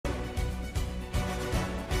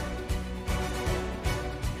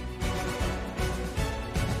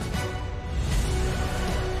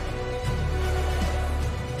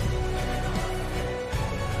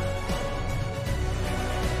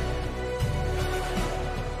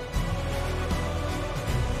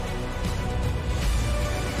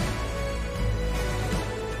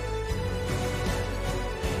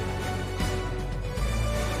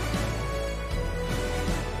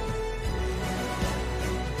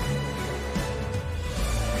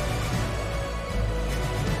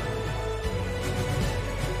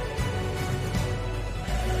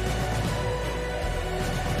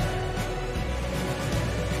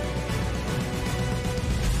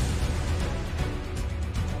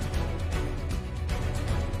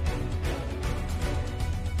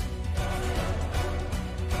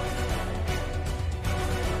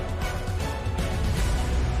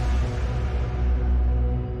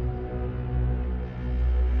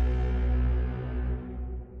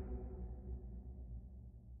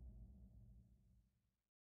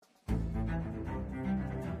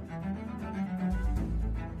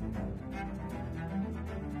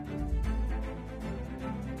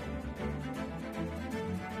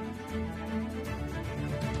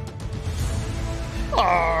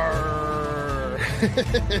Arr!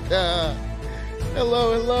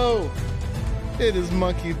 Hello, hello. It is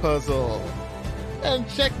Monkey Puzzle. And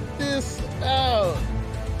check this out.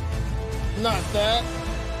 Not that.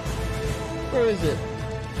 Where is it?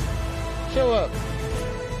 Show up.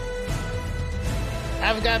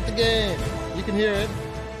 I've got the game. You can hear it.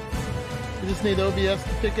 You just need OBS to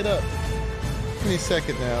pick it up. Any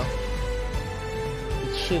second now.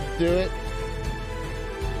 It should do it.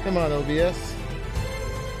 Come on, OBS.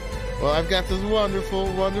 Well, I've got this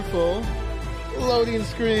wonderful, wonderful loading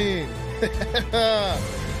screen.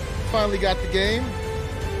 Finally got the game.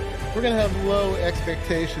 We're gonna have low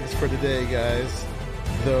expectations for today, guys,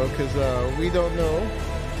 though, because we don't know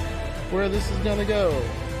where this is gonna go.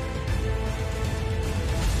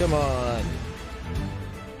 Come on.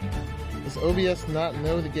 Does OBS not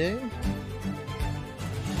know the game?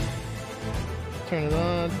 Turn it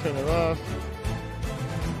on, turn it off.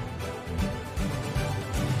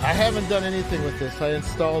 I haven't done anything with this. I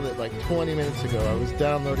installed it like 20 minutes ago. I was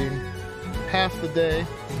downloading half the day.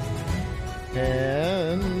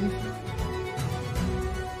 And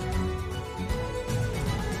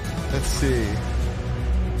let's see.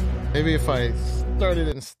 Maybe if I start it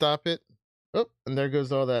and stop it. Oh, and there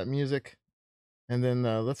goes all that music. And then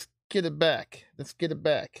let's get it back. Let's get it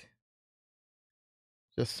back.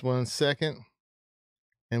 Just 1 second.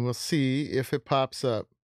 And we'll see if it pops up.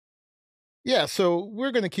 Yeah, so we're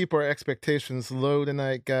going to keep our expectations low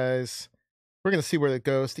tonight, guys. We're going to see where it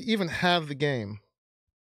goes. To even have the game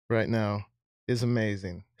right now is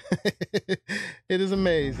amazing. It is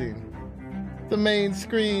amazing. The main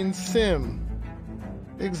screen sim.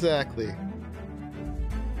 Exactly.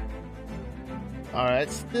 All right,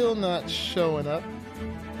 still not showing up.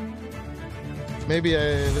 Maybe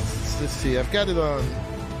let's see. I've got it on.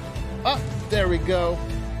 Oh, there we go.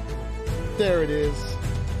 There it is.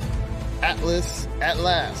 Atlas at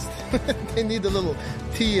last. They need the little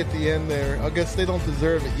T at the end there. I guess they don't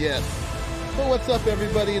deserve it yet. But what's up,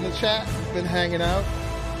 everybody in the chat? We've been hanging out.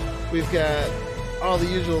 We've got all the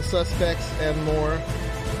usual suspects and more.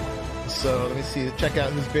 So let me see. Check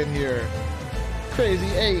out who's been here.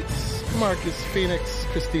 Crazy Eights, Marcus Phoenix,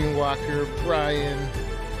 Christine Walker, Brian,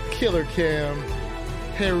 Killer Cam,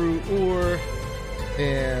 Peru Ur,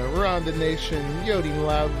 and Rhonda Nation, Yoding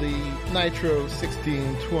Loudly, Nitro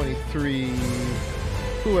 1623.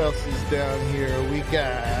 Who else is down here? We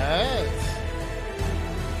got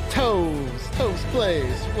Toes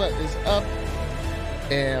Plays, What is Up?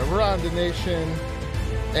 And Rhonda Nation,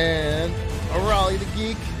 and Raleigh the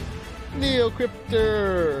Geek,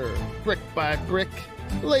 Neocryptor, Brick by Brick,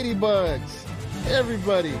 Ladybugs,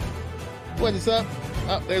 everybody. What is up?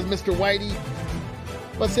 Oh, there's Mr. Whitey.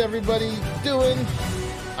 What's everybody doing?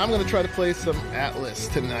 I'm going to try to play some Atlas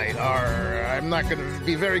tonight. I'm not going to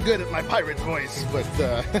be very good at my pirate voice, but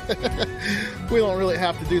we don't really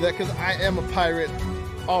have to do that because I am a pirate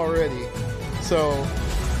already. So,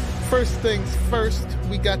 first things first,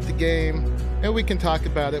 we got the game, and we can talk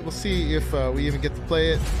about it. We'll see if we even get to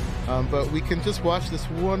play it, but we can just watch this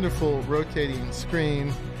wonderful rotating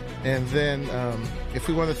screen, and then if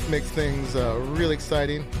we want to make things really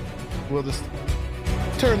exciting, we'll just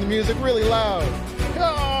turn the music really loud.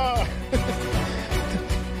 Ah!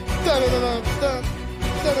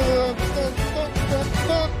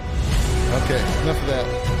 Okay, enough of that.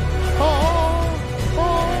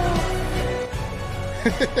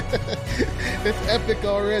 It's epic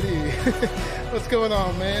already. What's going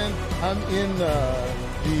on, man? I'm in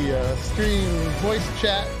the stream voice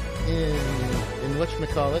chat in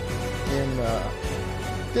whatchamacallit, in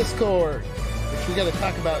Discord, which we got to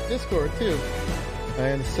talk about Discord too.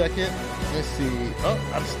 In a second, let's see. Oh,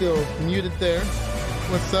 I'm still muted there.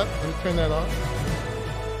 What's up? Let me turn that off.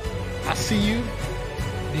 I see you.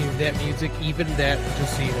 Dude, that music, even that,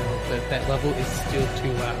 just so you know, that level is still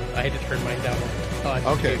too loud. I had to turn mine down.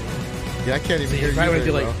 Okay. Yeah, I can't even so hear you very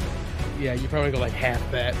well. Like, yeah, you probably go like half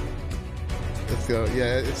that. Let's go.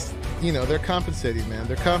 Yeah, it's, you know, they're compensating, man.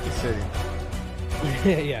 They're compensating.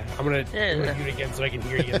 Yeah, I'm gonna do it again so I can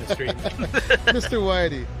hear you in the stream. Mr.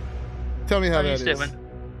 Whitey, tell me how that is. Doing?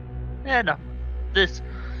 Yeah, no.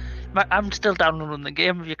 I'm still downloading the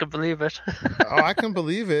game, if you can believe it. Oh, I can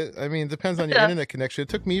believe it. I mean, it depends on your internet connection. It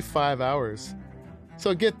took me 5 hours.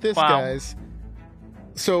 So get this, guys.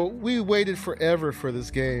 So we waited forever for this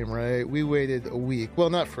game, right? We waited a week. Well,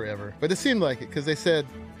 not forever, but it seemed like it because they said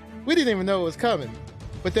we didn't even know it was coming.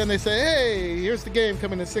 But then they say, hey, here's the game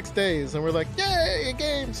coming in 6 days. And we're like, yay, a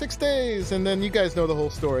game, 6 days. And then you guys know the whole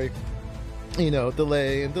story. You know,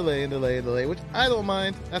 delay and delay and delay and delay, which I don't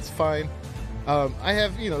mind. That's fine. I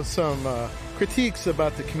have, you know, some critiques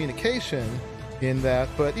about the communication in that.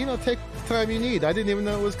 But take the time you need. I didn't even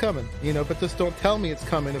know it was coming. But just don't tell me it's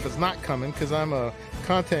coming if it's not coming, because I'm a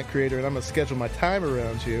content creator and I'm gonna schedule my time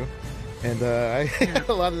around you. And I had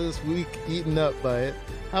a lot of this week eaten up by it.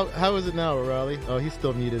 How is it now, Raleigh? Oh, he's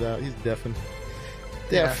still muted out. He's deaf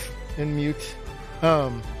and mute.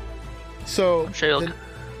 So I'm sure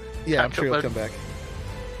he'll I'm sure he'll come back.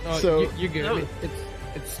 Oh, So you're good. I mean,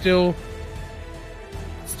 it's still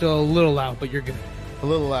a little loud, but you're good. a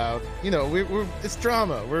little loud. We're it's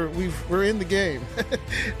drama. We're in the game,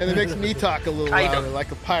 and it makes me talk a little louder,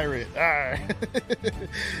 like a pirate. Arr.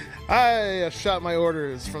 I shot my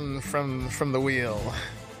orders from the wheel.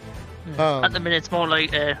 At the minute, it's more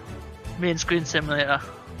like a main screen simulator.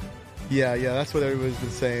 Yeah, that's what everybody's been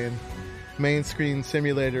saying. Main screen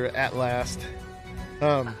simulator at last.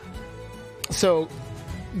 So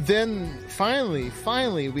then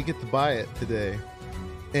finally we get to buy it today.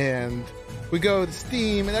 And we go to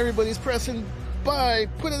Steam and everybody's pressing buy,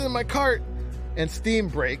 put it in my cart. And Steam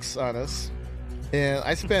breaks on us. And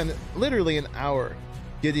I spent literally an hour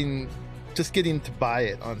getting to buy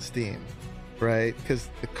it on Steam. Right? Because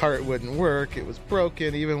the cart wouldn't work. It was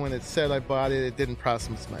broken. Even when it said I bought it, it didn't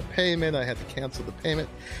process my payment. I had to cancel the payment.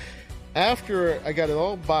 After I got it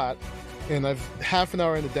all bought, and I've half an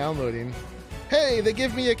hour into downloading, hey, they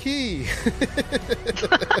give me a key.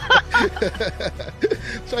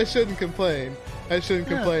 So I shouldn't complain.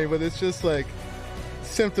 But it's just like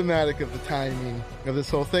symptomatic of the timing of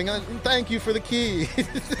this whole thing. And thank you for the key.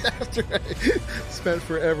 After I spent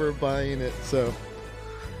forever buying it. So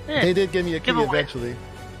they did give me a key eventually.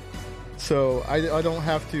 So I don't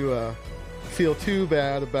have to feel too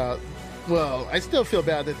bad about... Well, I still feel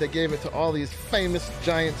bad that they gave it to all these famous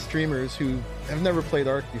giant streamers who have never played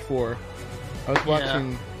Ark before. I was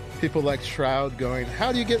watching people like Shroud going,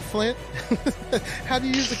 how do you get flint? How do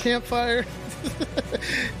you use the campfire?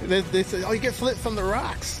 They say, oh, you get flint from the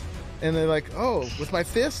rocks. And they're like, oh, with my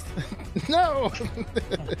fist? No!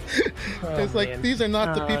 It's like, man. These are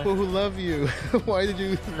not the people who love you. Why did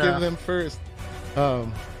you give them first?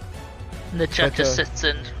 The chat just sits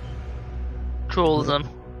and trolls them.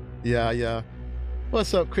 Yeah.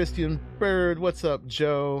 What's up, Christian Bird? What's up,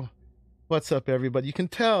 Joe? What's up, everybody? You can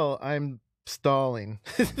tell I'm stalling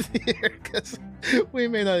here because we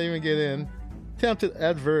may not even get in. Tempted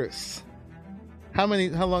adverse. How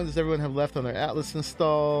long does everyone have left on their Atlas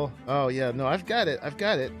install? Oh yeah, no, I've got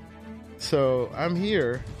it. So I'm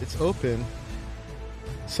here. It's open.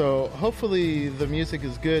 So hopefully the music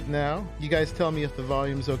is good now. You guys tell me if the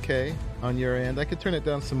volume's okay on your end. I could turn it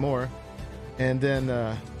down some more. And then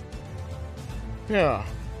yeah.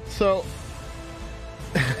 So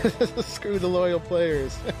screw the loyal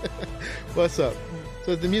players. What's up?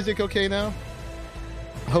 So is the music okay now?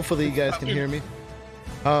 Hopefully you guys can hear me.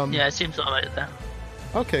 Yeah, it seems alright there.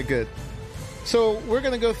 Okay, good. So we're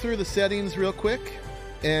going to go through the settings real quick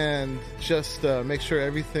and just make sure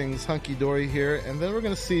everything's hunky-dory here, and then we're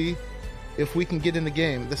going to see if we can get in the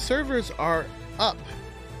game. The servers are up,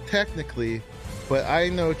 technically, but I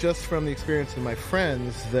know just from the experience of my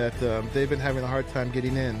friends that they've been having a hard time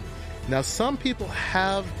getting in. Now, some people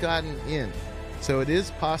have gotten in, so it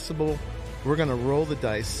is possible. We're going to roll the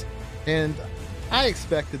dice, and I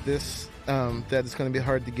expected this, that it's going to be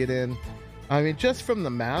hard to get in. I mean, just from the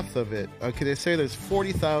math of it, okay, they say there's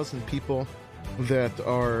 40,000 people that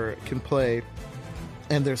can play,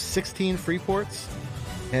 and there's 16 free ports,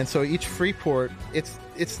 and so each free port, it's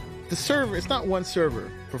the server. It's not one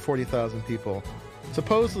server for 40,000 people.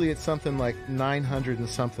 Supposedly, it's something like 900 and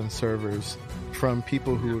something servers from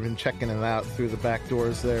people who have been checking it out through the back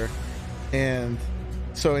doors there, and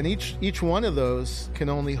so in each one of those can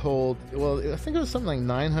only hold, well, I think it was something like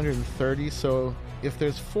 930. So if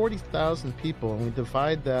there's 40,000 people and we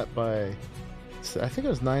divide that by, I think it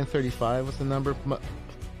was 935 was the number,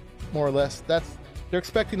 more or less. They're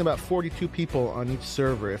expecting about 42 people on each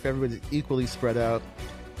server if everybody's equally spread out.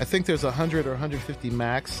 I think there's 100 or 150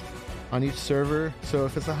 max on each server. So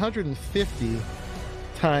if it's 150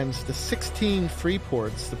 times the 16 free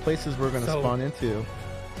ports, the places we're going to spawn into,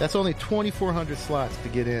 that's only 2,400 slots to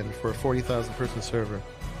get in for a 40,000 person server.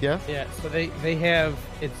 Yeah? Yeah, so they have,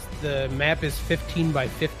 the map is 15 by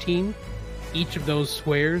 15. Each of those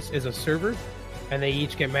squares is a server, and they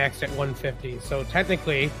each get maxed at 150. So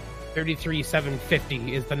technically,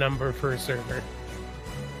 33,750 is the number for a server.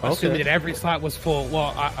 Okay. Assuming that every slot was full,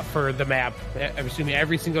 for the map. I'm assuming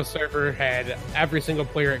every single server had every single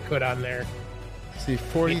player it could on there. See,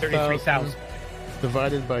 40,000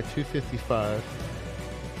 divided by 255.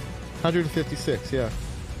 156, yeah.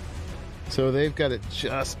 So they've got it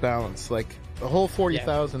just balanced. Like, the whole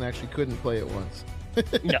 40,000 actually couldn't play at once.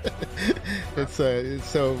 Yeah. It's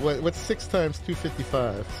so what's 6 times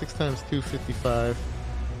 255? 6 times 255.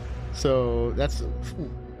 So that's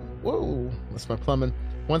whoa. That's my plumbing.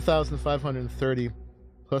 1,530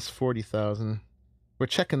 plus 40,000. We're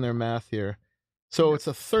checking their math here. So it's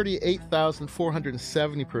a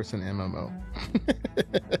 38,470 person MMO.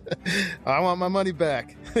 I want my money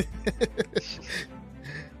back.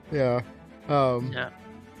 Yeah. Yeah.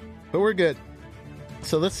 But we're good.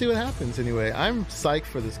 So let's see what happens anyway. I'm psyched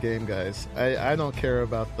for this game, guys. I don't care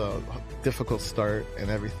about the difficult start and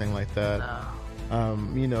everything like that. No.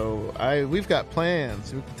 You know, we've got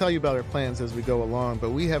plans. We can tell you about our plans as we go along, but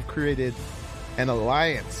we have created an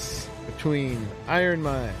alliance between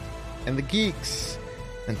IronMine and the Geeks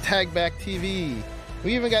and TagBackTV.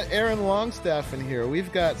 We even got Aaronlongstaff in here.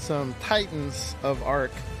 We've got some titans of Arc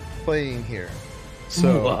playing here.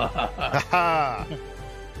 So,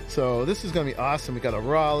 so this is going to be awesome. We got a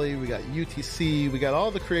Raleigh, we got UTC, we got all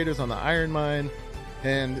the creators on the IronMine,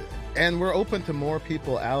 and we're open to more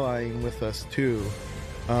people allying with us too.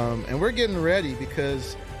 And we're getting ready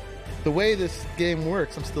because the way this game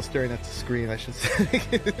works, I'm still staring at the screen, I should say,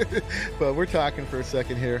 but we're talking for a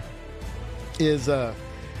second here, is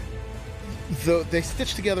they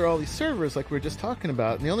stitch together all these servers like we were just talking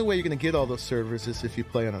about, and the only way you're going to get all those servers is if you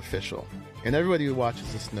play on official. And everybody who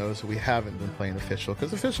watches this knows we haven't been playing official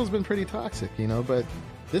because official's been pretty toxic, you know, but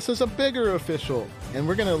this is a bigger official, and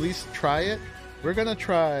we're going to at least try it. We're going to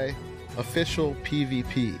try official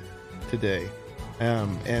PvP today,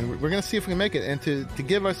 and we're going to see if we can make it. And to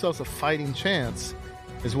give ourselves a fighting chance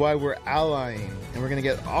is why we're allying, and we're going to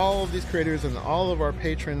get all of these creators and all of our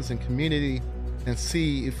patrons and community and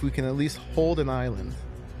see if we can at least hold an island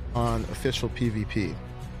on official PvP.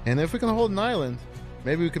 And if we can hold an island,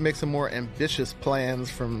 maybe we can make some more ambitious plans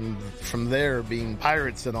from there, being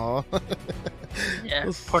pirates and all. Yeah,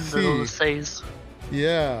 we'll ponder those says.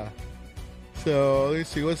 Yeah. So let's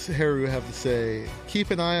see, what's Haru have to say? Keep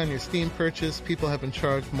an eye on your Steam purchase. People have been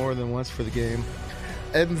charged more than once for the game.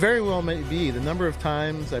 And very well may be. The number of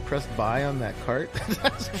times I pressed buy on that cart, I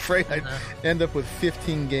was afraid I'd end up with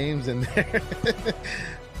 15 games in there.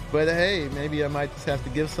 But hey, maybe I might just have to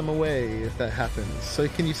give some away if that happens. So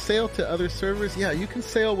can you sail to other servers? Yeah, you can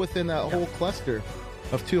sail within that whole cluster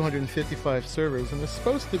of 255 servers, and there's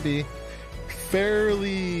supposed to be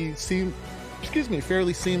fairly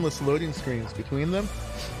seamless loading screens between them.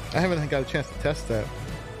 I haven't got a chance to test that,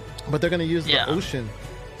 but they're going to use the ocean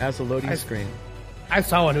as a loading screen. I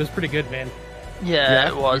saw one. It was pretty good, man. Yeah,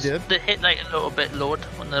 it was. They hit like a little bit load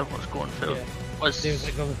when they was going through. Yeah. Was there was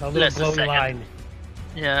like a little glowing line.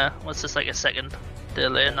 Yeah, it was just like a second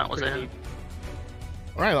delay, and that was it.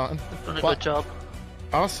 Right on. Done a good job.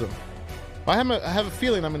 Awesome. Well, I have a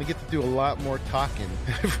feeling I'm going to get to do a lot more talking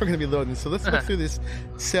if we're going to be loading. So let's go through these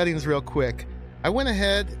settings real quick. I went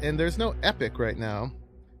ahead, and there's no epic right now.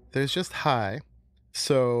 There's just high.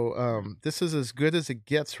 So this is as good as it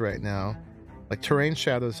gets right now. Like terrain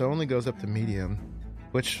shadows only goes up to medium,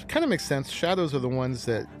 which kind of makes sense. Shadows are the ones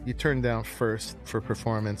that you turn down first for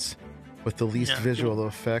performance with the least visual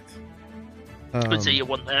effect. I would say you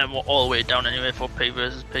want them all the way down anyway for P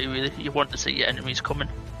versus P. Really, you want to see your enemies coming.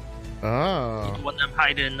 Oh. You don't want them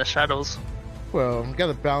hiding in the shadows. Well, we got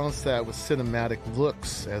to balance that with cinematic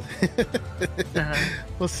looks.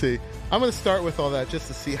 We'll see. I'm going to start with all that just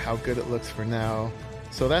to see how good it looks for now.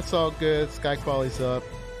 So that's all good. Sky quality's up.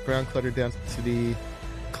 Ground clutter density,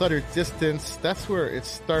 clutter distance, that's where it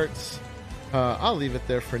starts. I'll leave it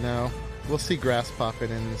there for now. We'll see grass popping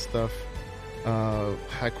in and stuff.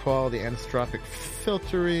 High quality anisotropic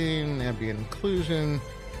filtering, ambient occlusion.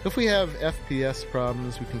 If we have FPS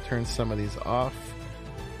problems, we can turn some of these off.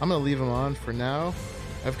 I'm going to leave them on for now.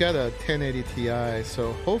 I've got a 1080 Ti,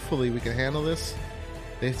 so hopefully we can handle this.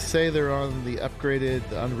 They say they're on the upgraded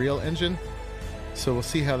Unreal Engine, so we'll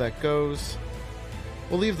see how that goes.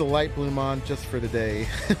 We'll leave the light bloom on just for today.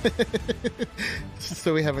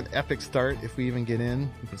 So we have an epic start if we even get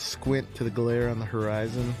in. We can squint to the glare on the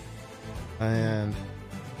horizon. And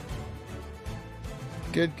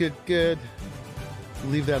good.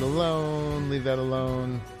 Leave that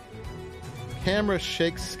alone. Camera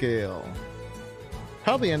shake scale.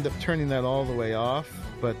 Probably end up turning that all the way off,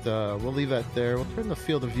 but we'll leave that there. We'll turn the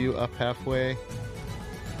field of view up halfway.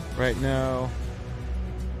 Right now.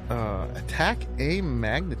 Attack aim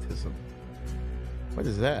magnetism. What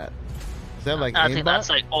is that? Is that like aimbot? I think that's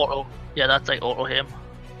like auto. Yeah, that's like auto aim.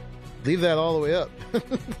 Leave that all the way up.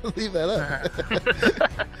 Leave that up.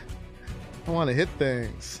 I want to hit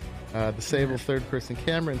things. Disable third-person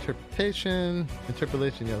camera interpolation.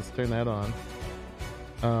 Yeah, let's turn that on.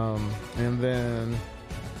 And then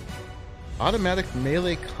automatic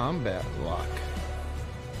melee combat lock.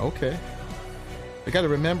 Okay. I got to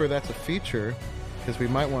remember that's a feature because we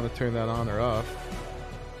might want to turn that on or off.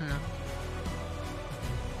 Yeah.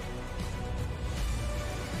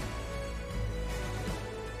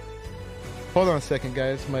 Hold on a second,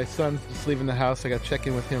 guys. My son's just leaving the house. I got to check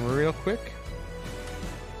in with him real quick.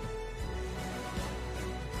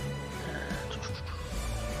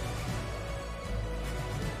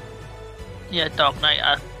 Yeah, Dark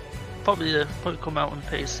Knight. Probably come out on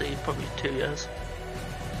PC. Probably 2 years.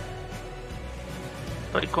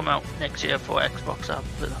 Probably come out next year for Xbox.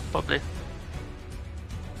 Probably.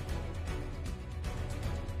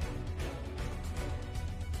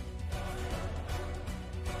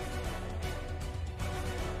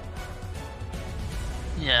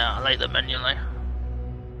 Yeah, I like the menu like.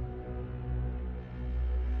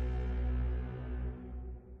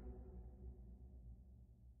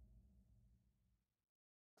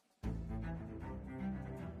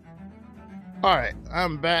 All right,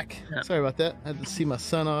 I'm back. Yeah. Sorry about that. I had to see my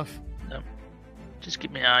son off. Yep. Just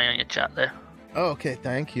keep my eye on your chat there. Oh, okay,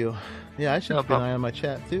 thank you. Yeah, I should No keep an problem. eye on my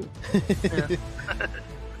chat too.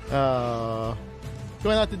 Yeah.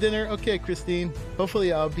 Going out to dinner? Okay, Christine.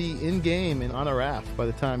 Hopefully I'll be in game and on a raft by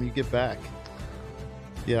the time you get back.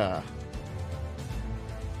 Yeah.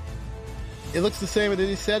 It looks the same in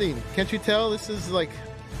any setting. Can't you tell? This is like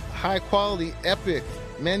high quality, epic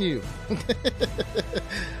menu.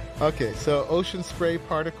 Okay, so ocean spray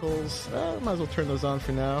particles. Might as well turn those on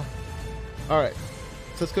for now. All right,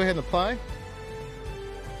 so let's go ahead and apply.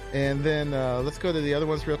 And then let's go to the other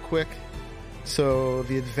ones real quick. So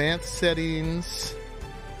the advanced settings,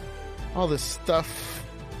 all this stuff.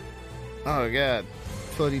 Oh god,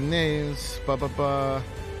 floating names, blah blah blah.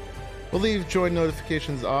 We'll leave join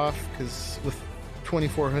notifications off because with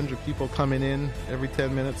 2,400 people coming in every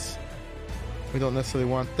 10 minutes, we don't necessarily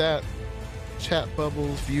want that. Chat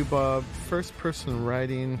bubbles, view bob, first person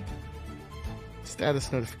writing,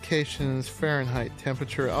 status notifications, Fahrenheit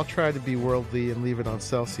temperature. I'll try to be worldly and leave it on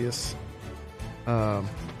Celsius.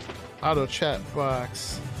 Auto chat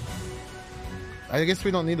box. I guess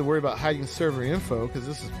we don't need to worry about hiding server info because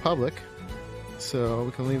this is public, so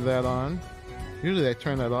we can leave that on. Usually I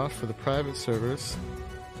turn that off for the private servers.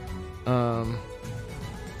 And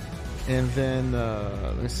then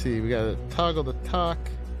let me see, we got to toggle the talk,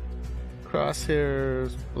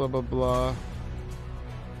 crosshairs, blah blah blah.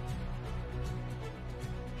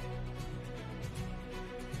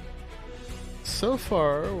 So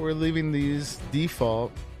far we're leaving these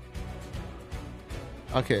default.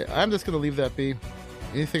 Okay, I'm just gonna leave that be.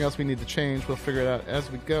 Anything else we need to change, we'll figure it out as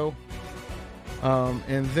we go.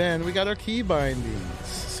 And then we got our key bindings.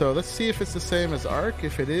 So let's see if it's the same as ARC.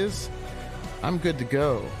 If it is, I'm good to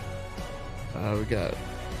go. We got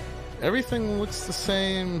everything looks the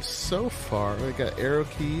same so far. We got arrow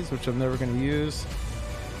keys, which I'm never going to use.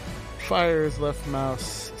 Fire is left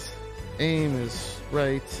mouse. Aim is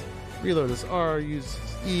right. Reload is R. Use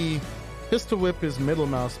E. Pistol whip is middle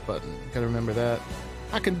mouse button. Gotta remember that.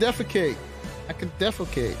 I can defecate. I can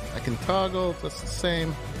toggle. That's the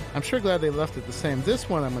same. I'm sure glad they left it the same. This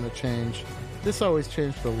one I'm going to change. This always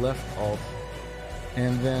changed to left alt.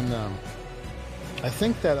 And then I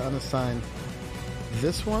think that unassigned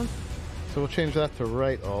this one. So we'll change that to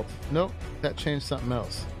right alt. Nope, that changed something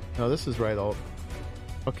else. No, this is right alt.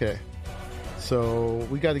 Okay. So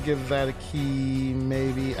we got to give that a key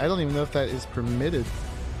maybe. I don't even know if that is permitted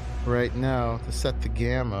right now to set the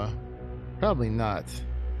gamma. Probably not,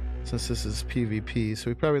 since this is PvP. So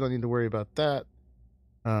we probably don't need to worry about that.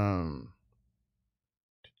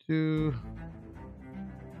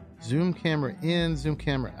 Zoom camera in, zoom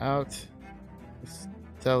camera out.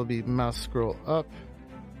 That'll be mouse scroll up.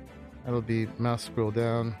 That'll be mouse scroll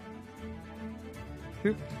down.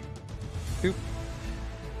 Boop. Boop.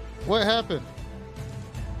 What happened?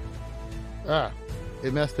 Ah,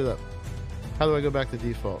 it messed it up. How do I go back to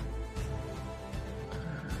default?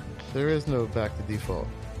 There is no back to default.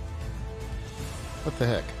 What the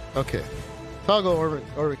heck? Okay. Toggle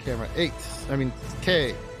orbit camera.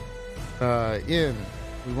 K. In.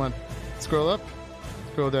 We want scroll up,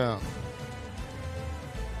 scroll down.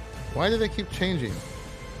 Why do they keep changing?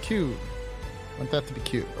 Q. Want that to be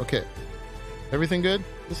Q. Okay. Everything good?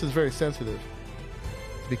 This is very sensitive.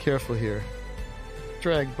 Be careful here.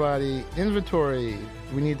 Drag body. Inventory.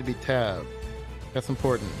 We need to be tab. That's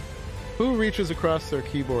important. Who reaches across their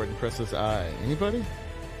keyboard and presses I? Anybody?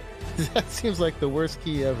 That seems like the worst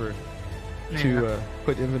key ever to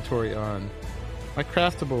put inventory on. My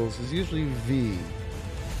craftables is usually V.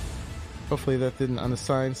 Hopefully that didn't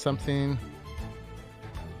unassign something.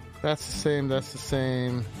 That's the same, that's the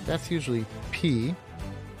same. That's usually P.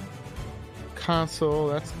 Console,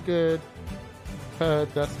 that's good.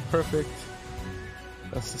 That's perfect.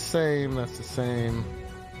 That's the same. That's the same.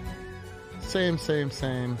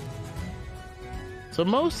 Same. So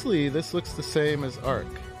mostly this looks the same as Arc,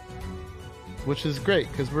 which is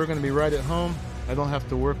great because we're going to be right at home. I don't have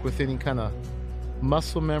to work with any kind of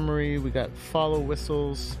muscle memory. We got follow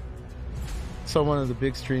whistles. Saw one of the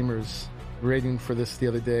big streamers rating for this the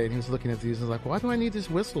other day, and he was looking at these and was like, why do I need these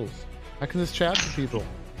whistles? I can just chat to people.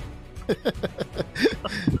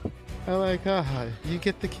 I'm like, you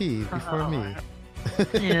get the key before me.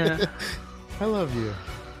 Yeah. I love you.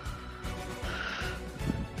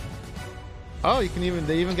 Oh,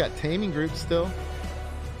 they even got taming groups still.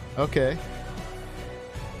 Okay.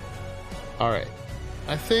 Alright.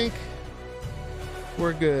 I think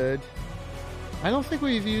we're good. I don't think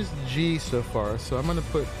we've used G so far, so I'm going to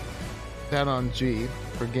put that on G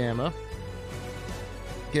for gamma.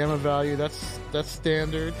 Gamma value, that's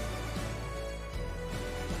standard.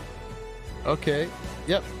 Okay.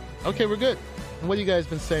 Yep. Okay, we're good. And what have you guys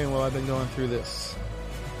been saying while I've been going through this?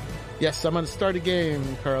 Yes, I'm going to start a game,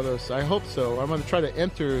 Carlos. I hope so. I'm going to try to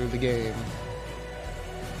enter the game.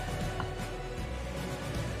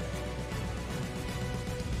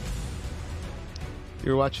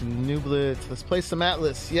 You're watching New Blitz. Let's play some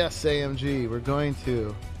Atlas. Yes, AMG. We're going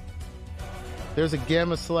to. There's a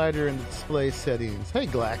gamma slider in the display settings. Hey,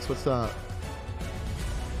 Glax, what's up?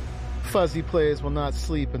 Fuzzy plays will not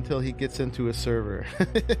sleep until he gets into a server.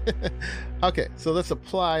 Okay, so let's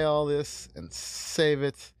apply all this and save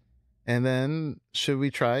it. And then, should we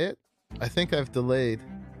try it? I think I've delayed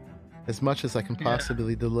as much as I can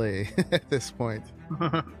possibly delay at this point.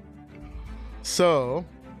 So,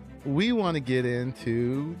 we want to get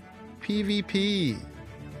into PvP.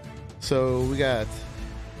 So, we got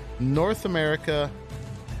North America,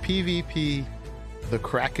 PvP, the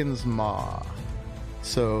Kraken's Maw.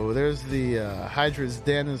 So, there's the Hydra's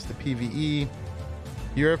Den is the PvE.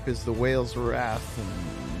 Europe is the Whale's Wrath, and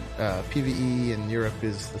PvE in Europe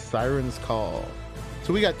is the Siren's Call.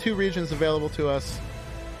 So we got 2 regions available to us.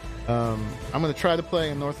 I'm going to try to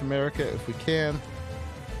play in North America if we can.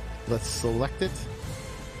 Let's select it.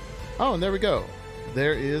 Oh, and there we go.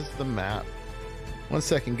 There is the map. 1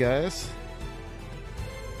 second, guys.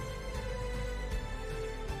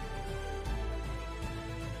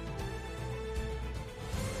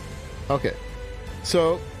 Okay,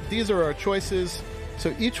 so these are our choices.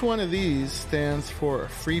 So each one of these stands for a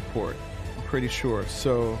free port, I'm pretty sure.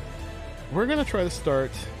 So we're going to try to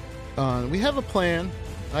start on... We have a plan.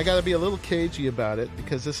 I got to be a little cagey about it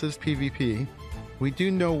because this is PvP. We do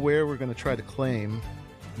know where we're going to try to claim,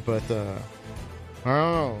 but I don't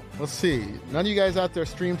know. Let's see. None of you guys out there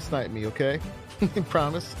stream snipe me, okay?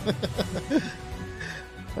 Promise.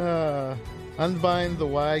 Unbind the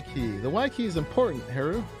Y key. The Y key is important,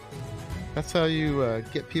 Haru. That's how you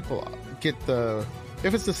get people...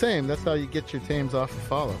 If it's the same, that's how you get your tames off of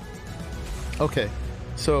follow. Okay,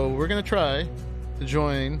 so we're going to try to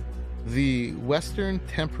join the Western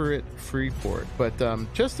Temperate Freeport. But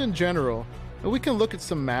just in general, we can look at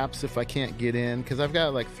some maps if I can't get in, because I've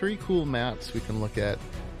got like 3 cool maps we can look at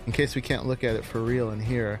in case we can't look at it for real in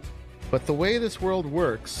here. But the way this world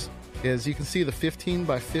works is you can see the 15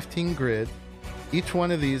 by 15 grid. Each one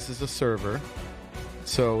of these is a server.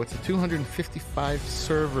 So it's a 255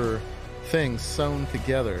 server thing sewn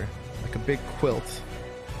together like a big quilt,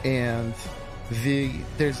 and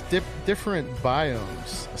there's different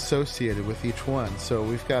biomes associated with each one. So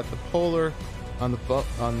we've got the polar on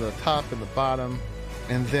the top and the bottom,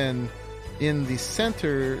 and then in the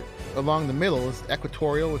center along the middle is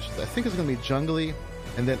equatorial, which I think is going to be jungly,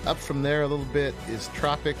 and then up from there a little bit is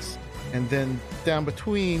tropics, and then down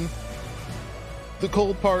between the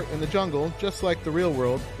cold part and the jungle, just like the real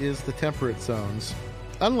world, is the temperate zones.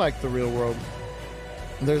 Unlike the real world,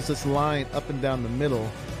 there's this line up and down the middle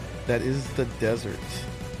that is the desert.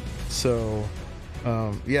 So,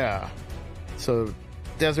 yeah. So,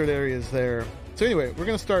 desert areas there. So anyway, we're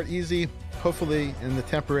going to start easy, hopefully in the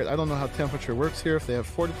temperate. I don't know how temperature works here, if they have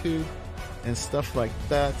fortitude and stuff like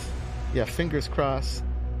that. Yeah, fingers crossed.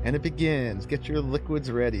 And it begins. Get your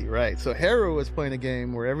liquids ready. Right. So Haru is playing a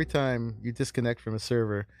game where every time you disconnect from a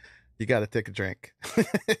server, you got to take a drink.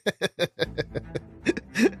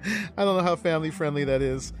 I don't know how family friendly that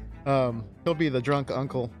is. He'll be the drunk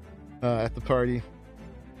uncle at the party.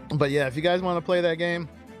 But yeah, if you guys want to play that game,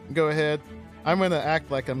 go ahead. I'm going to act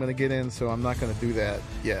like I'm going to get in, so I'm not going to do that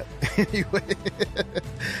yet. Anyway.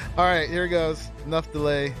 All right, here goes. Enough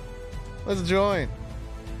delay. Let's join.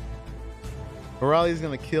 O'Reilly's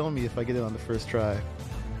going to kill me if I get it on the first try.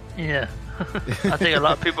 Yeah. I think a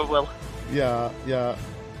lot of people will. Yeah.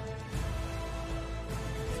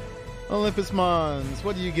 Olympus Mons,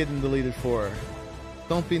 what are you getting deleted for?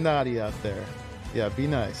 Don't be naughty out there. Yeah, be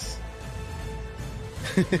nice.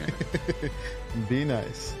 Be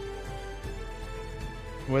nice.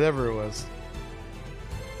 Whatever it was.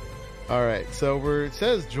 Alright, so it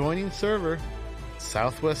says joining server,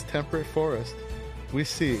 Southwest Temperate Forest. We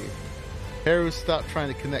see. Haru stopped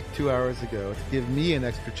trying to connect 2 hours ago to give me an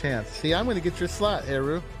extra chance. See, I'm going to get your slot,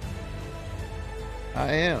 Haru.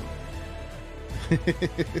 I am.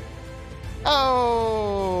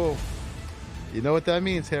 Oh! You know what that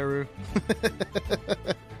means, Haru.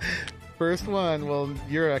 First one. Well,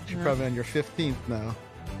 you're actually probably on your 15th now.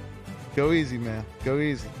 Go easy, man. Go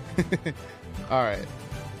easy. Alright.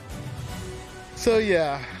 So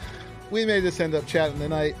yeah, we may just end up chatting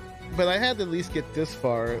tonight, but I had to at least get this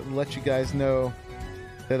far and let you guys know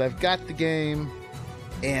that I've got the game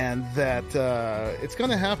and that it's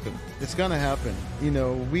gonna happen. It's gonna happen. You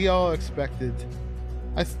know, we all expected.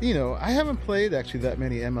 I haven't played actually that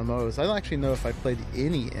many MMOs. I don't actually know if I played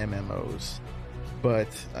any MMOs, but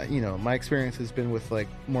my experience has been with like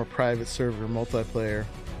more private server multiplayer.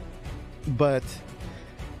 But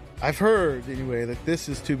I've heard anyway that this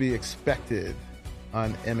is to be expected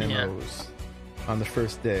on MMOs on the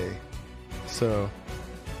first day. So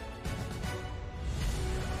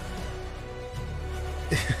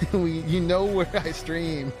you know where I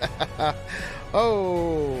stream.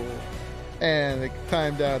 Oh, and it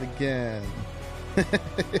timed out again.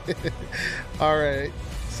 All right,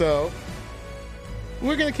 so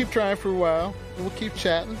we're gonna keep trying for a while. We'll keep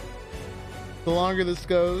chatting. The longer this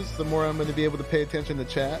goes, the more I'm going to be able to pay attention to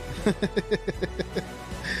chat.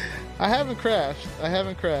 I haven't crashed.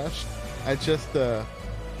 I just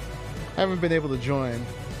haven't been able to join.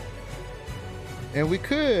 And we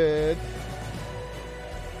could...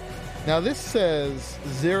 Now this says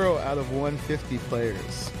 0 out of 150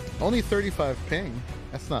 players. Only 35 ping.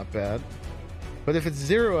 That's not bad. But if it's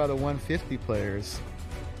 0 out of 150 players,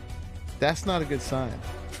 that's not a good sign.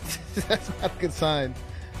 That's not a good sign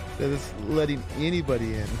that it's letting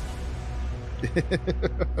anybody in.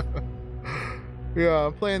 Yeah,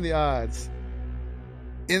 I'm playing the odds.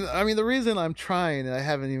 And I mean, the reason I'm trying and I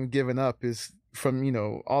haven't even given up is from,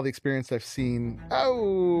 all the experience I've seen.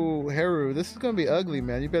 Oh, Haru, this is going to be ugly,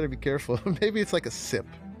 man. You better be careful. Maybe it's like a sip.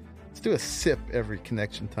 Let's do a sip every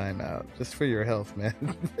connection timeout, just for your health, man.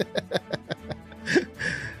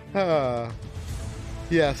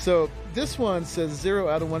 Yeah, so this one says 0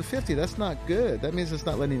 out of 150. That's not good. That means it's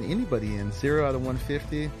not letting anybody in. 0 out of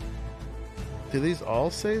 150. Do these all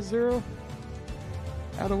say 0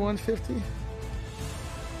 out of 150?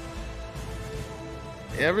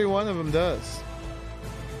 Every one of them does.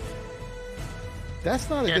 That's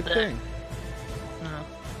not a good thing. No.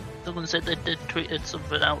 The one said they did tweeted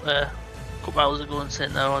something out a couple hours ago and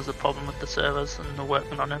saying there was a problem with the servers and they're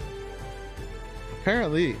working on it.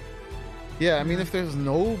 Apparently. Yeah, I mean, if there's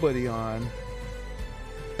nobody on,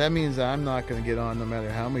 that means I'm not going to get on no matter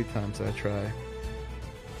how many times I try.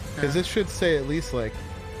 Because it should say at least like,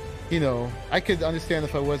 I could understand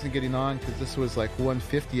if I wasn't getting on because this was like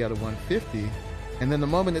 150 out of 150. And then the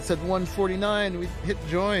moment it said 149, we hit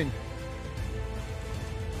join.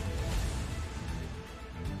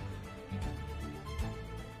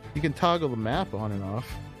 You can toggle the map on and off.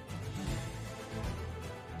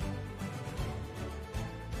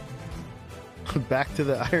 Back to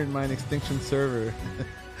the IronMine Extinction server.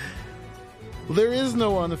 There is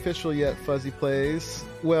no unofficial yet, Fuzzy Plays.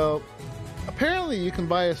 Well, apparently you can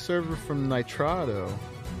buy a server from Nitrado.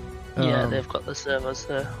 Yeah, they've got the servers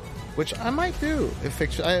there. Which I might do.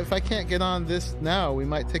 If I can't get on this now, we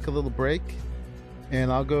might take a little break. And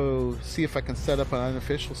I'll go see if I can set up an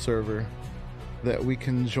unofficial server that we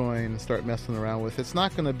can join and start messing around with. It's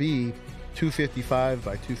not going to be 255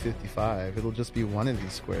 by 255. It'll just be one of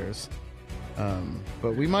these squares.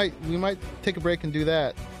 But we might take a break and do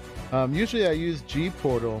that. Usually I use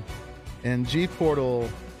G-Portal, and G-Portal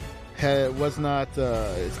was not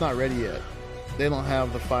it's not ready yet. They don't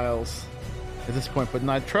have the files at this point, but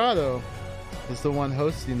Nitrado is the one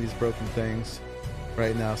hosting these broken things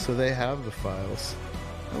right now, so they have the files.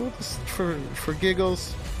 And we'll just, for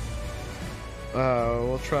giggles,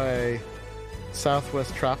 we'll try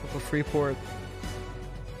Southwest Tropical Freeport,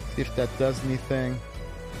 see if that does anything.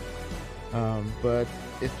 But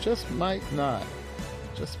it just might not.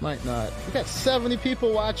 Just might not. We got 70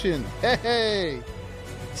 people watching. Hey!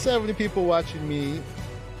 70 people watching me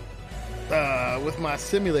with my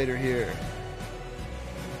simulator here.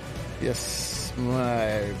 Yes,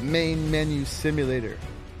 my main menu simulator.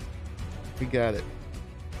 We got it.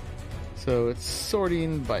 So it's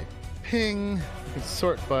sorting by ping. You can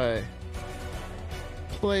sort by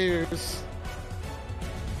players.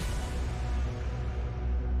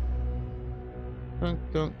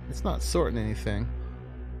 Don't. It's not sorting anything.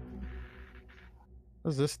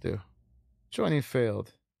 What does this do? Joining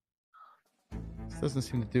failed. This doesn't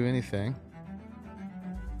seem to do anything.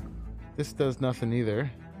 This does nothing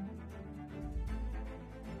either.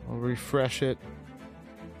 I'll refresh it.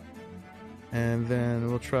 And then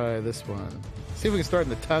we'll try this one. See if we can start in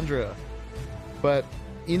the Tundra. But,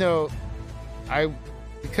 you know,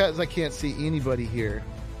 because I can't see anybody here,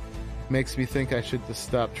 makes me think I should just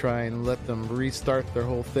stop trying and let them restart their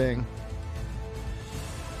whole thing.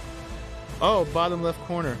 Oh, bottom left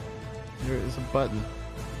corner. There is a button.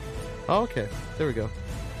 Oh, okay. There we go.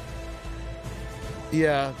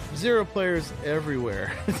 Yeah, 0 players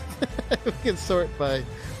everywhere. We can sort by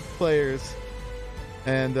players.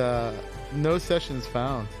 And no sessions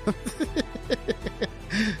found.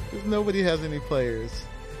 Nobody has any players.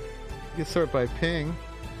 You can sort by ping.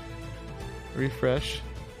 Refresh.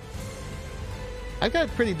 I've got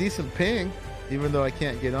pretty decent ping, even though I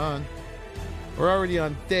can't get on. We're already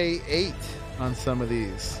on day 8 on some of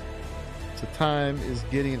these. So time is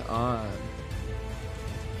getting on.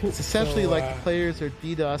 It's essentially like players are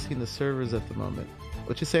DDoSing the servers at the moment.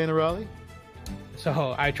 What you saying, Raleigh?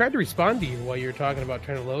 So I tried to respond to you while you were talking about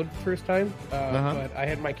trying to load the first time, but I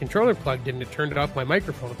had my controller plugged in and it turned off my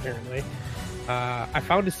microphone, apparently. I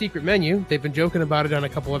found a secret menu. They've been joking about it on a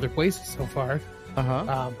couple other places so far.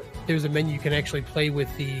 There's a menu you can actually play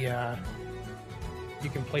with the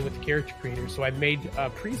character creator. So I made a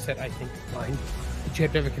preset, I think, of mine, but you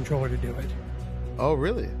have to have a controller to do it. Oh,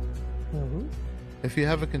 really? Mm-hmm. If you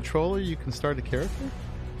have a controller, you can start a character?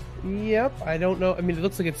 Yep. I don't know. I mean, it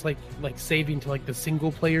looks like it's like saving to like the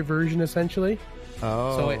single player version, essentially.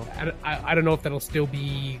 Oh. So I don't know if that'll still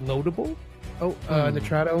be loadable. Oh,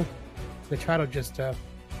 Nitrato just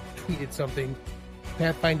tweeted something.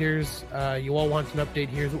 Pathfinders, you all want an update.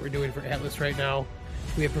 Here's what we're doing for Atlas right now.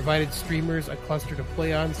 We have provided streamers a cluster to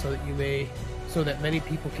play on so that many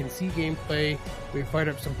people can see gameplay. We've fired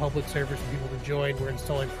up some public servers for people to join. We're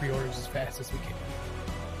installing pre-orders as fast as we can.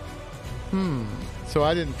 So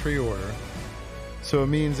I didn't pre-order. So it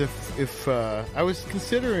means if I was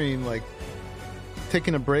considering like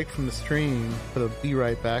taking a break from the stream, but I'll be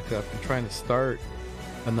right back up and trying to start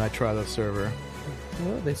a Nitrato server.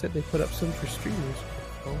 Well, they said they put up some for streamers.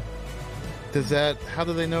 Oh. How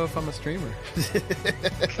do they know if I'm a streamer?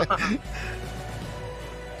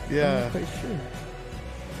 Yeah. I'm not quite sure.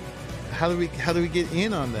 How do we get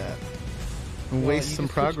in on that? And waste some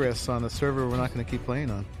progress on a server we're not going to keep playing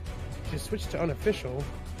on. Just switch to unofficial.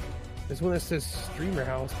 There's one that says streamer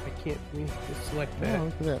house. Just select that. Oh,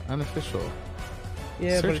 look at that. Unofficial.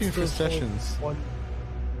 Yeah, searching but for sessions.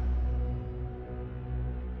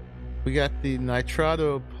 We got the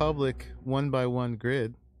Nitrato public 1x1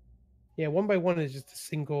 grid. Yeah, 1x1 is just a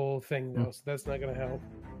single thing though, so that's not going to help.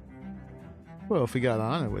 Well, if we got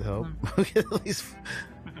on, it would help. We could at least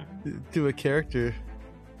do a character.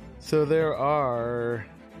 So there are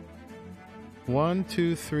 1,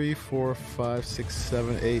 2, 3, 4, 5, 6,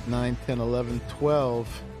 7, 8, 9, 10, 11,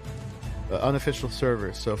 12 unofficial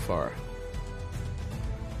servers so far.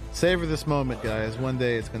 Savor this moment, guys. One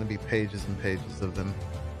day it's going to be pages and pages of them.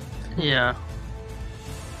 Yeah.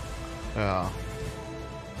 Oh.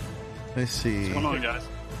 Let's see. What's going on, guys?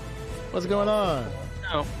 What's going on?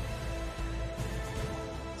 No.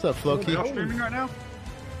 What's up, Floki? Are you streaming right now?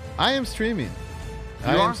 I am streaming.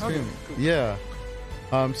 You are streaming. Okay, cool. Yeah.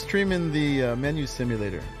 I'm streaming the menu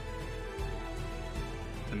simulator.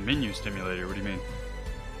 The menu simulator? What do you mean?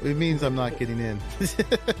 It means I'm not getting in.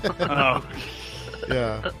 Oh.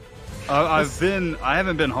 Yeah. I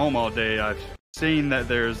haven't been home all day. I've seen that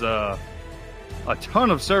there's a ton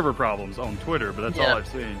of server problems on Twitter, but that's all I've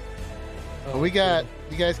seen. You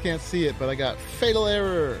guys can't see it, but I got fatal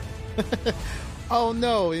error. Oh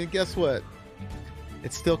no, and guess what?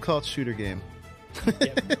 It's still called shooter game.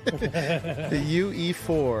 The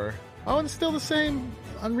UE4. Oh, and it's still the same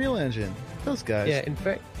Unreal Engine. Those guys. Yeah, in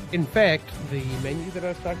fact, the menu that I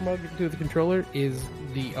was talking about to the controller is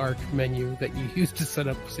the ARC menu that you use to set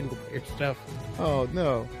up single player stuff. Oh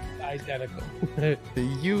no. Identical. The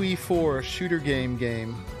UE4 shooter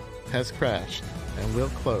game has crashed and will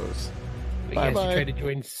close. Yes, you tried to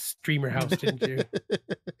join Streamer House, didn't you?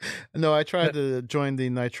 No, I tried to join the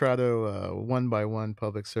Nitrato 1x1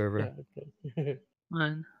 public server.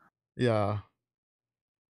 Mine. Yeah.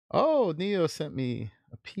 Oh, Neo sent me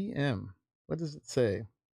a PM. What does it say?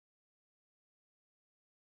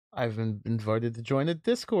 I've been invited to join a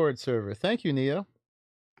Discord server. Thank you, Neo.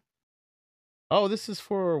 Oh, this is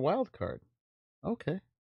for Wildcard. Okay.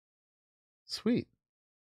 Sweet.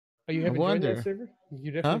 Oh, you haven't joined that server?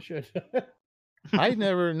 You definitely should.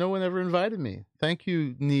 No one ever invited me. Thank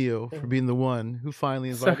you, Neo, for being the one who finally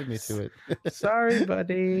invited me to it. Sorry,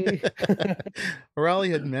 buddy. Raleigh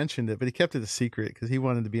had mentioned it, but he kept it a secret because he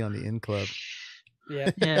wanted to be on the in club.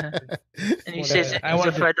 Yeah. Yeah. And he says it's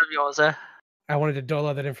a friend of yours, I wanted to dole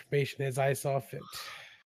out that information as I saw fit.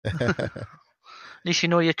 At least you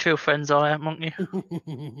know your true friends are, won't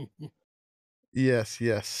you?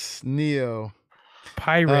 Yes. Neo.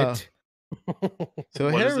 Pirate. So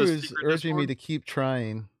Haru's urging me to keep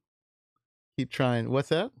trying. What's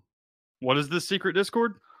that? What is this secret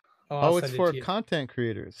Discord? Oh, it's for content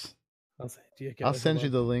creators. I'll send you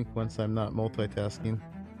the link once I'm not multitasking.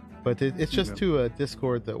 But it's just to a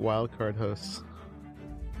Discord that Wildcard hosts.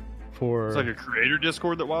 It's like a creator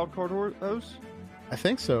Discord that Wildcard hosts? I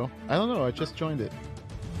think so. I don't know. I just joined it.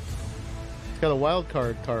 It's got a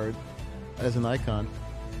Wildcard card as an icon.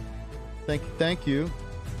 Thank you.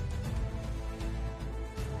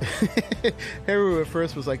 Haru at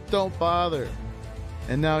first was like, don't bother.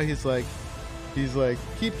 And now he's like,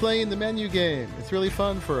 keep playing the menu game. It's really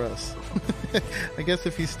fun for us. I guess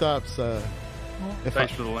if he stops,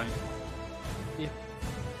 thanks for the link. Yeah.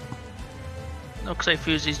 Looks like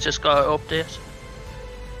Fusy's just got an update.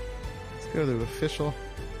 Let's go to official.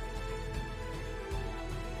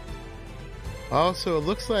 Also, it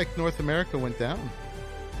looks like North America went down.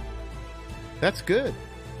 That's good.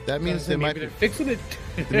 That means they're fixing it.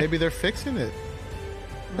 Maybe they're fixing it.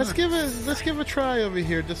 Let's give a try over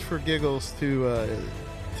here just for giggles to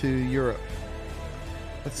Europe.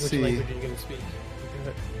 Let's see. Which language are you going to speak?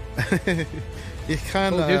 You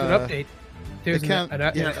kind of. There's an update. There's an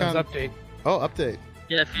update. Oh, update.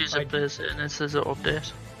 Yeah, Fusy plays it and it says an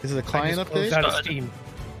update. Is it a client update? Closed out of Steam.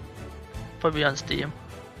 Probably on Steam.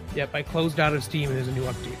 Yep, I closed out of Steam and there's a new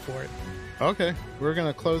update for it. Okay, we're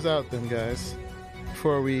gonna close out then, guys,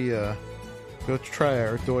 before we go try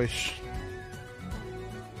our Deutsch.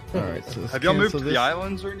 All right. So have y'all moved to the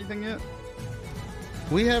islands or anything yet?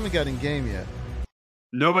 We haven't got in game yet.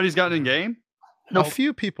 Nobody's gotten in game? No, a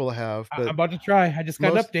few people have, but I'm about to try. I just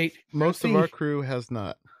got an update. Most of our crew has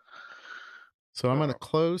not. So I'm gonna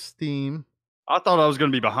close Steam. I thought I was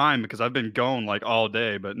gonna be behind because I've been gone like all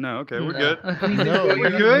day, but no, okay, we're good. No,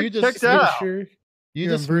 we're good. Check it out. You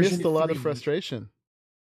just missed a lot of frustration.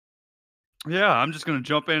 Yeah, I'm just gonna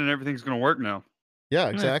jump in and everything's gonna work now. Yeah,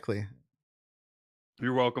 exactly.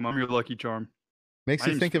 You're welcome. I'm your lucky charm. Makes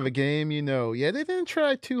you think of a game you know. Yeah, they didn't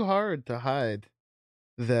try too hard to hide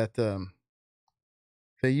that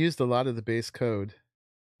they used a lot of the base code.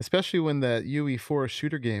 Especially when that UE4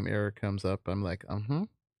 shooter game error comes up. I'm like,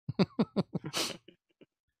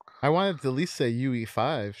 I wanted to at least say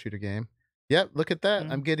UE5 shooter game. Yep, look at that.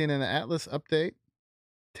 I'm getting an Atlas update.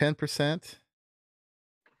 10%.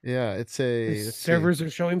 Yeah, it's a... Servers are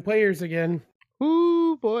showing players again.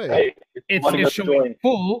 Ooh, boy. Hey, it's showing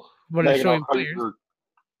full, but it's showing players.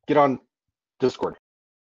 Get on Discord.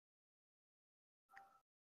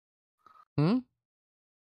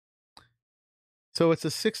 So it's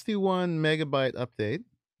a 61 megabyte update.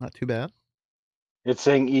 Not too bad. It's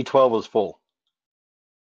saying E12 is full.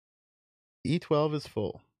 E12 is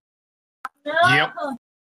full. Yep.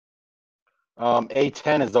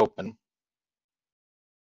 A10 is open.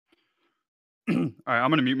 All right, I'm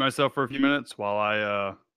gonna mute myself for a few minutes while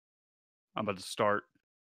I'm about to start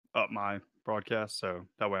up my broadcast, so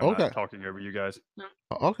that way I'm not talking over you guys.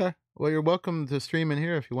 Okay. Well, you're welcome to stream in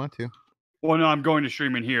here if you want to. Well, no, I'm going to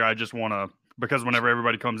stream in here. I just want to, because whenever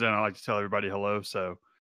everybody comes in, I like to tell everybody hello. So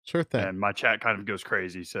sure thing. And my chat kind of goes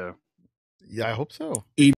crazy. So yeah, I hope so.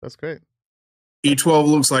 That's great. E12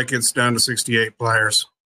 looks like it's down to 68 players.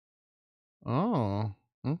 Oh,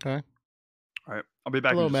 okay. All right, I'll be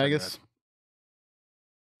back. Hello, Magus.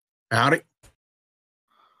 Howdy.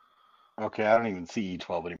 Okay, I don't even see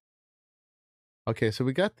E12 anymore. Okay, so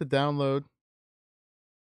we got the download.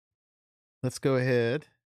 Let's go ahead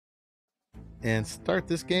and start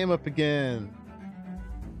this game up again.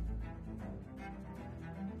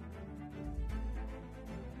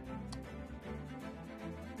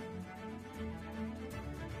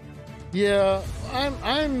 Yeah,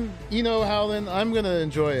 I'm you know, Howlin, I'm gonna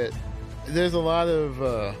enjoy it. There's a lot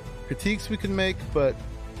of critiques we can make, but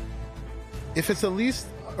if it's at least,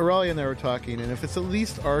 Aurelia and I were talking, and if it's at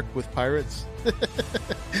least Arc with pirates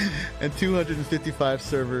and 255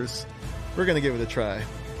 servers, we're gonna give it a try.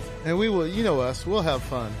 And we will, you know us, we'll have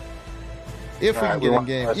fun. If we can get in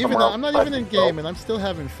game. Even though I'm not even in game and I'm still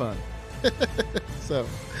having fun. So,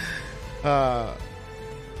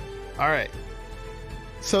 alright.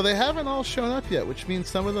 So they haven't all shown up yet, which means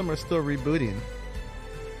some of them are still rebooting.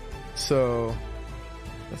 So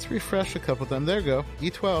let's refresh a couple of them. There you go.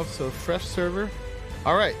 E12, so fresh server.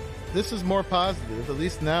 Alright. this is more positive. At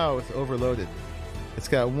least now it's overloaded. It's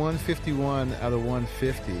got 151 out of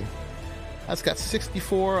 150. That's got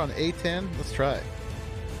 64 on A10. Let's try it.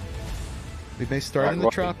 We may start in the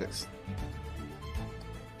tropics.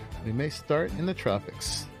 We may start in the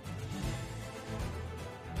tropics.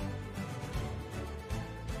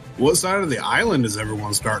 What side of the island is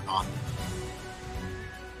everyone starting on?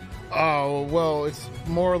 Oh, well, it's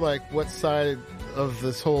more like what side of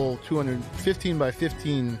this whole 215 by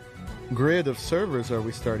 15 grid of servers are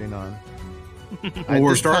we starting on? Well,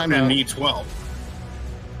 we're starting in E12.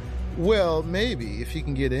 Well, maybe, if you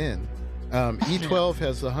can get in. E12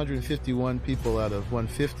 has 151 people out of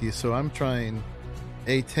 150, so I'm trying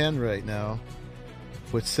A10 right now,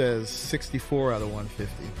 which says 64 out of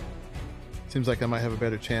 150. Seems like I might have a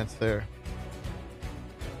better chance there.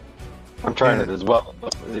 I'm trying it as well,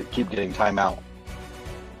 but they keep getting timeout.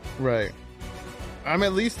 Right. I'm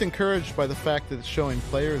at least encouraged by the fact that it's showing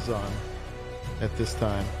players on at this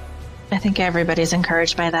time. I think everybody's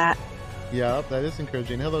encouraged by that. Yeah, that is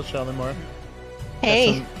encouraging. Hello, Shalimar.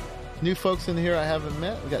 Hey. Got some new folks in here I haven't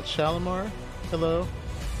met. We got Shalimar. Hello.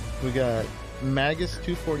 We got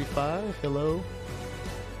Magus245. Hello.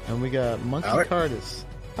 And we got Monkey Alec. Cardis.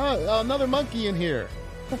 Oh, another monkey in here.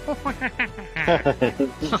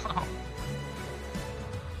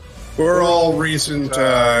 We're all recent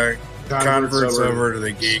converts over to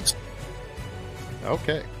the Geeks.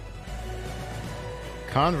 Okay.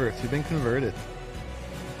 Converts, you've been converted.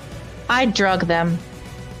 I drug them.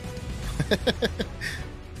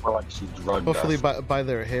 More like she drugged Hopefully us. by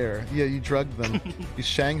their hair. Yeah, you drugged them. You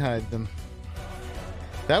shanghaied them.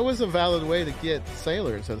 That was a valid way to get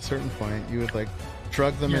sailors at a certain point. You would, like,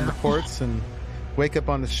 drug them into ports and wake up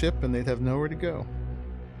on the ship and they'd have nowhere to go.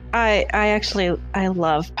 I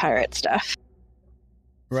love pirate stuff.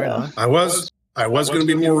 Right So. on. I was going to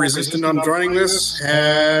be more resistant on joining this,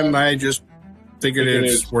 and I just figured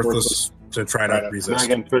it's worthless to try to resist.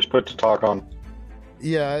 Megan, push put to talk on.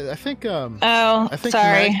 Yeah, I think Oh, I think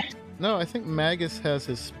sorry. I think Magus has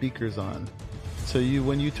his speakers on. So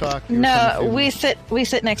when you talk, you're No, coming through- we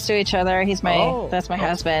sit next to each other. He's that's my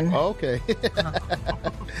husband. Oh, okay.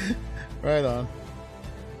 Right on.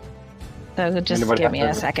 So just Anybody give have me a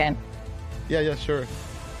to- second. Yeah, sure.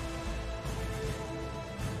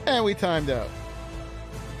 And we timed out.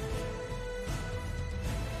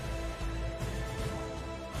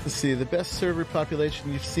 Let's see, the best server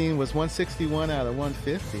population you've seen was 161 out of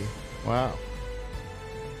 150. Wow.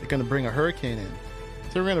 They're going to bring a hurricane in.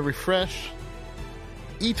 So we're going to refresh.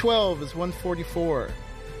 E12 is 144.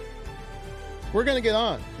 We're going to get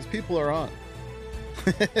on, because people are on.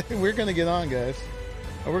 We're going to get on, guys.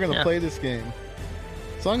 And we're going to play this game.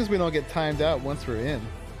 As long as we don't get timed out once we're in.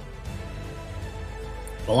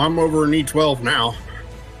 Well, I'm over in E12 now.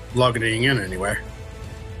 Logging in anyway.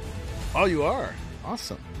 Oh, you are?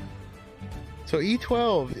 Awesome. So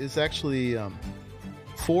E12 is actually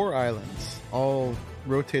 4 islands, all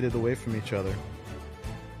rotated away from each other.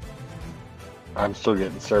 I'm still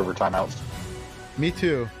getting server timeouts. Me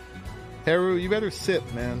too. Haru, you better sit,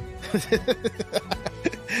 man.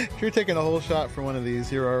 If you're taking a whole shot for one of these,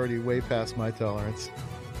 you're already way past my tolerance.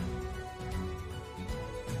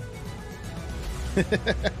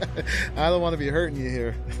 I don't want to be hurting you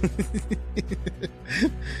here.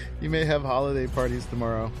 You may have holiday parties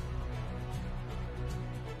tomorrow.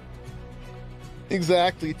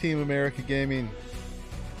 Exactly, Team America Gaming.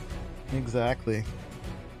 Exactly.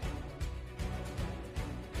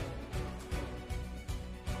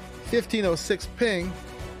 1506 ping.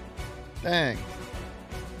 Dang.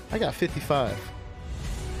 I got 55.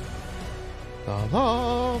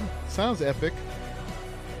 Ta-da! Sounds epic.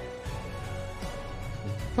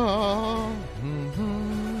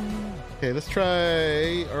 Okay, let's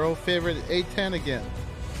try our old favorite A10 again.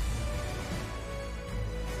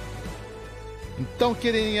 And don't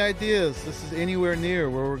get any ideas. This is anywhere near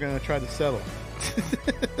where we're going to try to settle.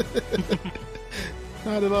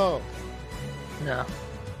 Not at all. No.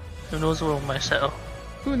 Who knows where we might settle?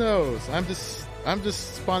 Who knows? I'm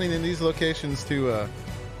just spawning in these locations to,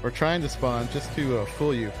 or trying to spawn just to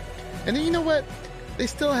fool you. And then you know what? They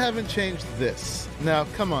still haven't changed this. Now,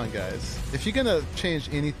 come on, guys. If you're gonna change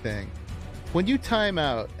anything, when you time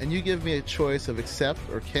out and you give me a choice of accept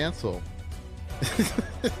or cancel,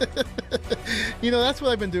 you know, that's what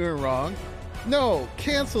I've been doing wrong. No,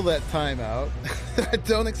 cancel that timeout.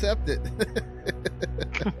 Don't accept it.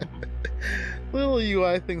 Little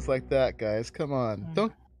UI things like that, guys. Come on.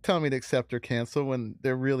 Don't tell me to accept or cancel when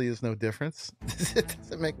there really is no difference. It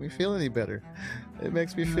doesn't make me feel any better. It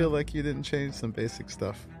makes me feel like you didn't change some basic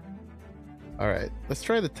stuff. All right, let's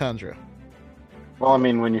try the Tundra. Well, I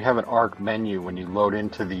mean, when you have an ARC menu, when you load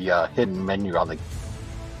into the hidden menu on the...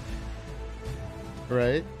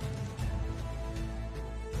 Right?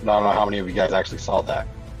 I don't know how many of you guys actually saw that.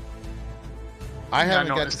 I Yeah,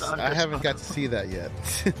 haven't got to see that yet.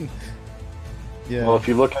 Yeah. Well, if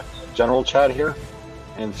you look at the general chat here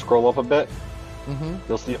and scroll up a bit, Mm-hmm.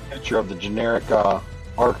 you'll see a picture of the generic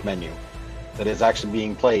ARC menu that is actually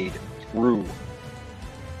being played through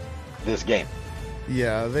this game.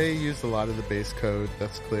 Yeah, they used a lot of the base code.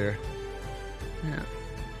 That's clear. Yeah.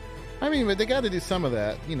 I mean, but they got to do some of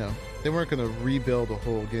that. You know, they weren't going to rebuild a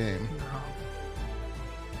whole game. No.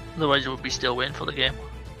 Otherwise, you would be still waiting for the game.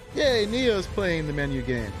 Yay, Neo's playing the menu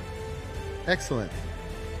game. Excellent.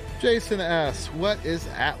 Jason asks, what is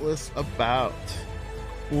Atlas about?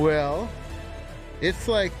 Well, it's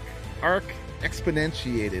like Arc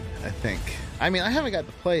exponentiated, I think. I mean, I haven't got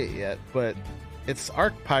to play it yet, but it's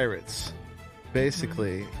Arc Pirates,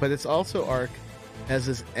 basically. But it's also Arc as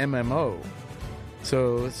this MMO.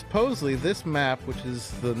 So supposedly this map, which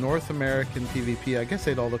is the North American PvP, I guess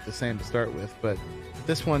they'd all look the same to start with, but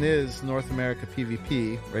this one is North America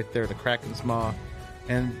PvP, right there, the Kraken's Maw.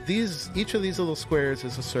 And each of these little squares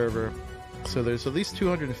is a server. So there's at least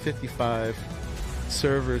 255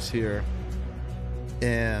 servers here.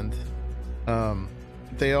 And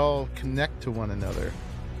they all connect to one another.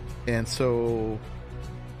 And so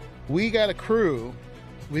we got a crew,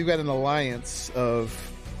 we've got an alliance of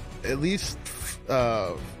at least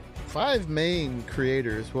 5 main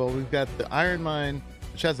creators. Well, we've got the IronMine,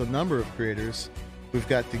 which has a number of creators. We've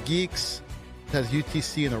got the Geeks, it has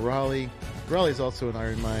UTC and a Raleigh. Raleigh's also an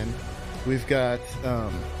IronMine. We've got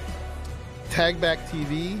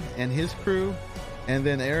TagBackTV and his crew, and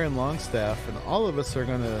then Aaronlongstaff, and all of us are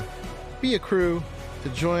going to be a crew to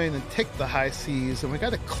join and take the high seas. And we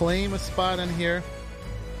got to claim a spot in here,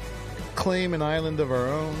 claim an island of our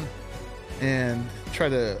own, and try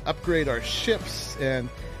to upgrade our ships. And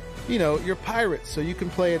you know, you're pirates, so you can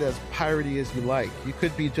play it as piratey as you like. You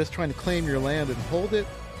could be just trying to claim your land and hold it,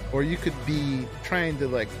 or you could be trying to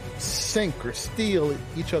like sink or steal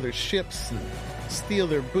each other's ships and steal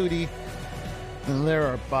their booty. And there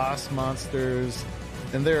are boss monsters,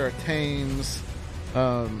 and there are tames.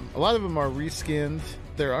 A lot of them are reskinned.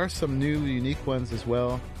 There are some new unique ones as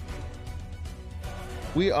well.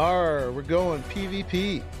 We're going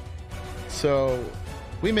PvP. So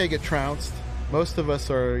we may get trounced. Most of us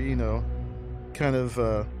are, you know, kind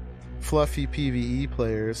of fluffy PvE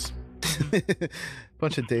players.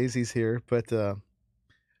 Bunch of daisies here, but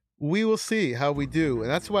we will see how we do. And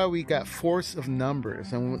that's why we got force of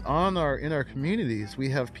numbers. And in our communities, we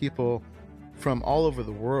have people from all over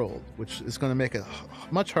the world, which is going to make it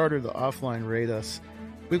much harder to offline raid us.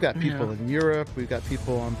 We've got people in Europe. We've got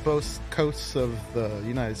people on both coasts of the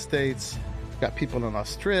United States. We've got people in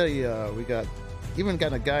Australia. We got even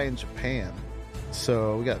got a guy in Japan.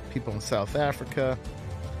 So we got people in South Africa.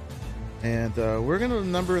 And we're going to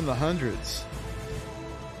number in the hundreds.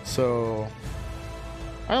 So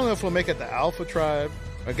I don't know if we'll make it the Alpha Tribe.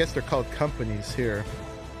 I guess they're called companies here.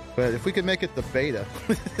 But if we could make it the Beta,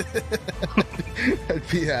 I'd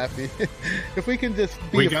be happy. If we can just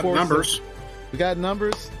be a force. We got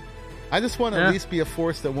numbers. I just want to at least be a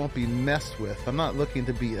force that won't be messed with. I'm not looking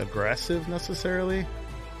to be aggressive necessarily.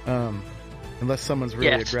 Unless someone's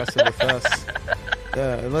really aggressive with us.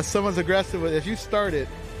 Unless someone's aggressive with, if you start it,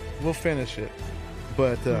 we'll finish it.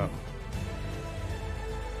 But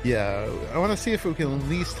yeah, I want to see if we can at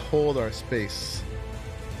least hold our space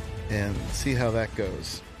and see how that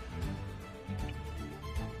goes.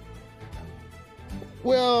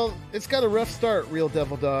 Well, it's got a rough start, Real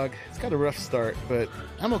Devil Dog. It's got a rough start, but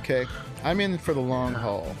I'm okay. I'm in for the long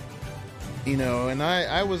haul. You know, and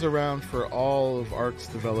I was around for all of Arc's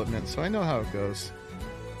development, so I know how it goes.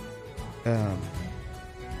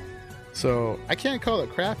 So I can't call it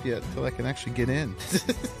crap yet until I can actually get in.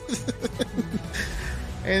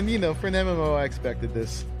 And you know, for an MMO, I expected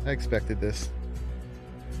this.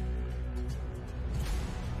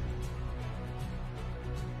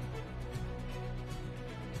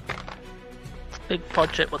 Big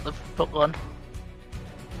project what they've put on.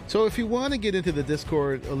 So if you want to get into the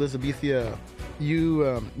Discord, Elizabethia,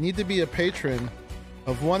 you need to be a patron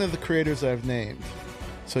of one of the creators I've named.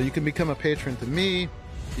 So you can become a patron to me,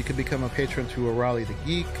 you can become a patron to Raleigh the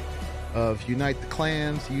Geek, of Unite the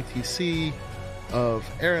Clans, UTC, of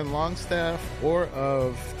Aaronlongstaff, or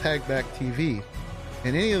of TagBackTV.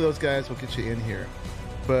 And any of those guys will get you in here.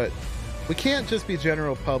 But we can't just be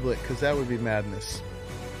general public, because that would be madness.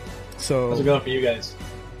 So, how's it going for you guys?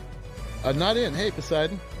 I'm not in. Hey,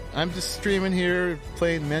 Poseidon. I'm just streaming here,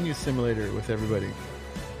 playing Menu Simulator with everybody.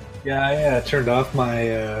 Yeah, I turned off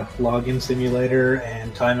my login simulator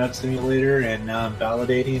and timeout simulator, and now I'm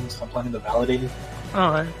validating. So I'm planning the validating.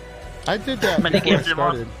 All right. I did that Many before I games you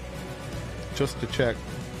want? started, just to check.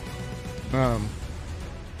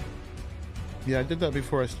 Yeah, I did that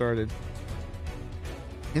before I started.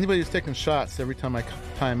 Anybody who's taking shots every time I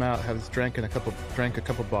time out has drank a couple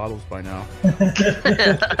bottles by now.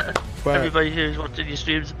 But Everybody who's watching your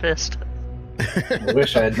streams are pissed. I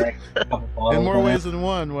wish I had drank a couple bottles. in more by now. ways than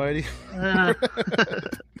one, Whitey.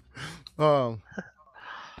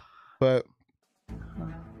 But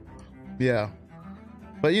yeah,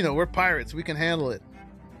 but you know, we're pirates. We can handle it.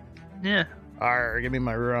 Yeah. Arr, give me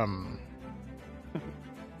my rum.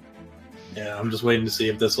 Yeah, I'm just waiting to see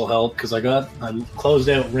if this will help because I closed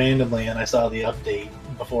out randomly and I saw the update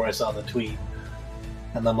before I saw the tweet.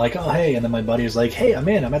 And I'm like, oh, hey. And then my buddy was like, hey, I'm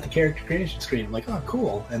in. I'm at the character creation screen. I'm like, oh,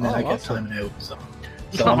 cool. And then I kept awesome. timing out. So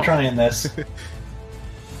I'm trying this.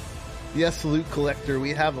 Yes, loot collector,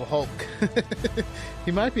 we have a Hulk.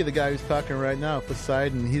 He might be the guy who's talking right now,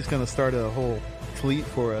 Poseidon. He's going to start a whole fleet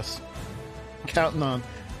for us. Counting on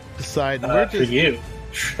Poseidon. For you.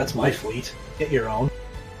 That's my fleet. Get your own.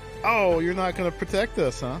 Oh, you're not going to protect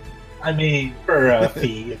us, huh? I mean, for a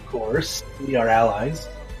fee, of course. We are allies.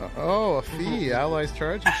 Oh, a fee. Allies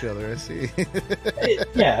charge each other, I see.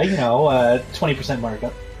 Yeah, 20%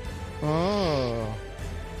 markup. Oh.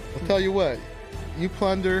 I'll tell you what. You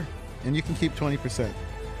plunder, and you can keep 20%.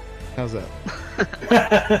 How's that?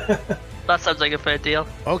 That sounds like a fair deal.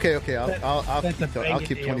 Okay. I'll That's a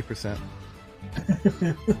keep banging deal. 20%.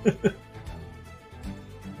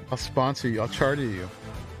 I'll sponsor you. I'll charter you.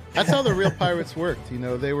 That's how the real pirates worked. You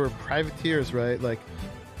know, they were privateers, right? Like,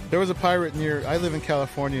 there was a pirate I live in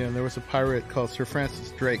California, and there was a pirate called Sir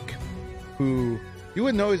Francis Drake, who, you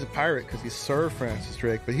wouldn't know he's a pirate because he's Sir Francis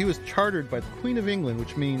Drake, but he was chartered by the Queen of England,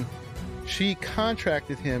 which means she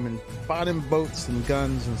contracted him and bought him boats and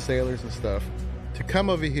guns and sailors and stuff to come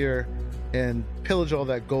over here and pillage all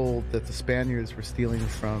that gold that the Spaniards were stealing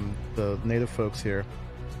from the native folks here.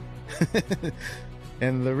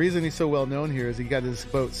 And the reason he's so well known here is he got his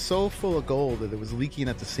boat so full of gold that it was leaking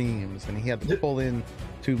at the seams, and he had to pull in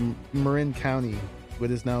to Marin County, what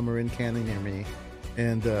is now Marin County near me,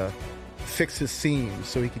 and fix his seams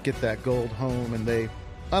so he could get that gold home. And they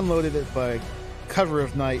unloaded it by cover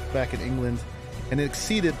of night back in England, and it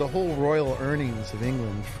exceeded the whole royal earnings of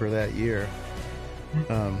England for that year.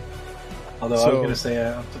 Although I was going to say,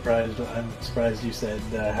 I'm surprised you said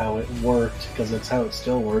how it worked, because that's how it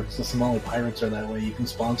still works. The Somali pirates are that way. You can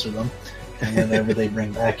sponsor them, and whenever they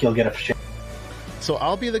bring back, you'll get a share. So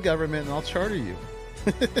I'll be the government, and I'll charter you.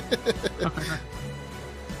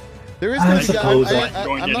 There is I suppose I'm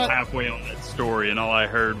going to I'm get not halfway on that story, and all I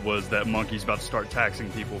heard was that Monkey's about to start taxing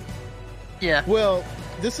people. Yeah. Well,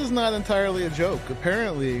 this is not entirely a joke.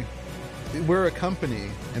 Apparently, we're a company,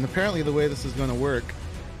 and apparently the way this is going to work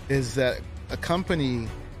is that a company,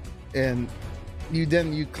 and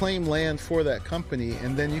you claim land for that company,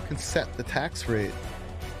 and then you can set the tax rate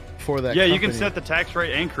for that company. You can set the tax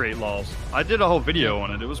rate and create laws. I did a whole video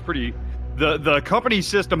on it. It was pretty... The company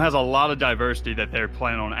system has a lot of diversity that they're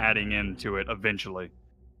planning on adding into it eventually.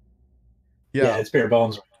 Yeah, it's bare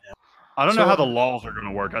bones right now. I don't know how the laws are going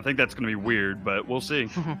to work. I think that's going to be weird, but we'll see.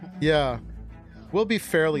 Yeah. We'll be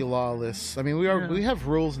fairly lawless. I mean, we have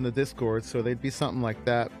rules in the Discord, so they'd be something like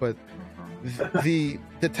that. But the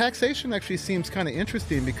taxation actually seems kind of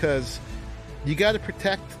interesting because you got to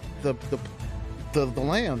protect the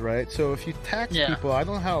land, right? So if you tax people, I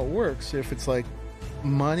don't know how it works. If it's like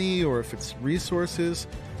money or if it's resources,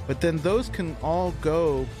 but then those can all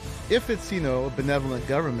go, if it's a benevolent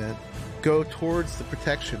government, go towards the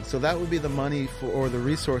protection. So that would be the money or the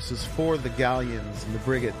resources for the galleons and the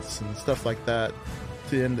brigands and stuff like that,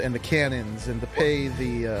 and the cannons, and to pay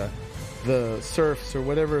the serfs or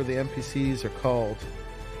whatever the NPCs are called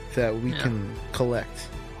that we can collect.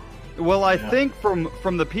 Well, I think from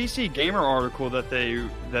the PC Gamer article that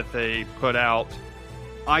they put out,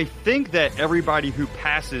 I think that everybody who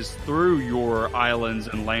passes through your islands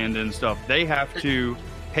and land and stuff, they have to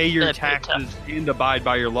pay your taxes and abide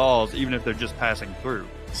by your laws, even if they're just passing through.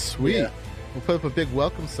 Sweet. Yeah. We'll put up a big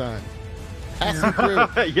welcome sign. Passing through.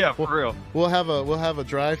 Yeah, for real. We'll have a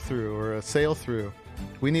drive-through or a sail-through.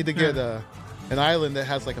 We need to get an island that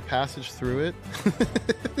has like a passage through it.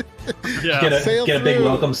 Yeah. Get a big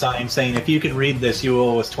welcome sign saying, "If you can read this, you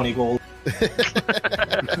owe us 20 gold."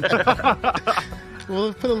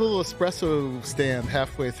 We'll put a little espresso stand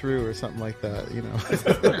halfway through or something like that,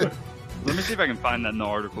 Let me see if I can find that in the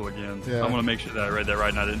article again. Yeah. I want to make sure that I read that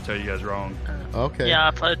right and I didn't tell you guys wrong. Okay. Yeah,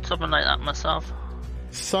 I've heard something like that myself.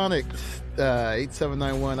 Sonic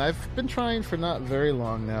 8791. I've been trying for not very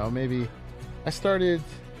long now. Maybe I started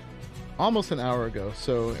almost an hour ago.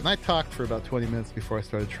 And I talked for about 20 minutes before I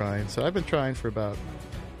started trying. So I've been trying for about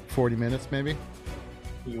 40 minutes, maybe.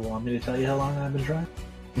 You want me to tell you how long I've been trying?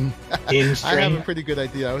 I have a pretty good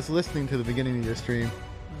idea. I was listening to the beginning of your stream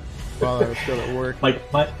while I was still at work.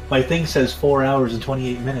 My thing says 4 hours and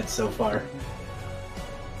 28 minutes so far.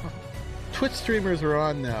 Twitch streamers are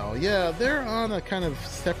on now. Yeah, they're on a kind of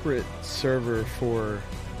separate server for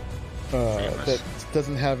that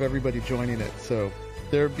doesn't have everybody joining it, so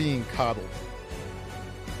they're being coddled.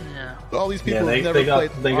 Yeah. All these people they never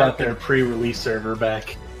played. They got their pre-release server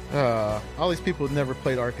back. All these people have never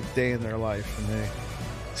played Ark a day in their life, and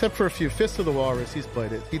except for a few. Fist of the Walrus, he's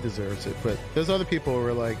played it. He deserves it. But there's other people who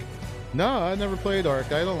are like, no, I never played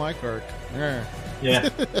Ark. I don't like Ark. Yeah.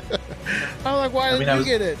 I'm like, why didn't you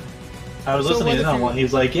get it? I was listening to him.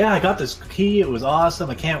 He's like, yeah, I got this key. It was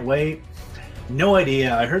awesome. I can't wait. No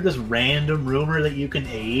idea. I heard this random rumor that you can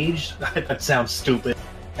age. That sounds stupid.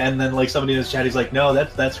 And then like somebody in his chat, he's like, no,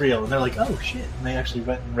 that's real. And they're like, oh shit. And they actually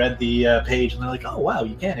went and read the page, and they're like, oh wow,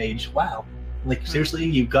 you can age. Wow. Like seriously,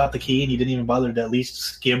 you got the key and you didn't even bother to at least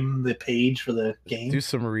skim the page for the game? Do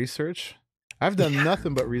some research. I've done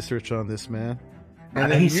nothing but research on this, man.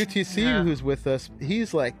 And then UTC, who's with us,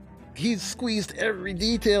 he's squeezed every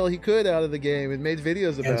detail he could out of the game and made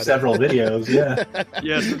videos about it. Several videos, yeah.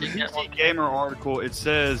 Yes, in the PC Gamer article, it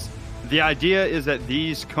says, the idea is that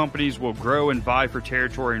these companies will grow and vie for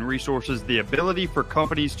territory and resources. The ability for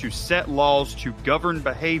companies to set laws to govern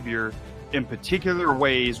behavior in particular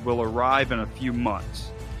ways will arrive in a few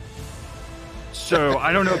months. So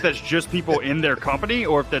I don't know if that's just people in their company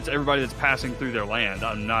or if that's everybody that's passing through their land.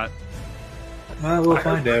 I'm not... We'll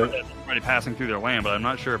find out. Everybody passing through their land, but I'm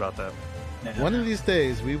not sure about that. One of these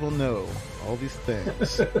days, we will know all these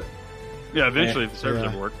things. Yeah, eventually the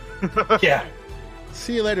servers will work. Yeah.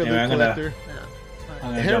 See you later, Loot Collector.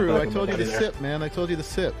 Haru, I told you to sip, man. I told you to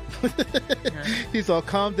sip. He's all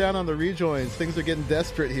calm down on the rejoins. Things are getting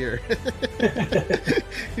desperate here.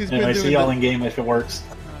 I see y'all in game if it works.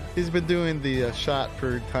 He's been doing the shot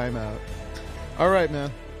per timeout. All right,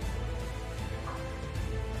 man.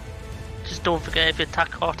 Just don't forget, if your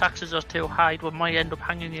taxes are too high, we might end up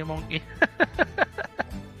hanging you, monkey.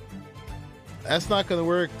 That's not going to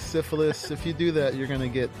work, Syphilis. If you do that, you're going to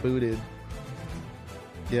get booted.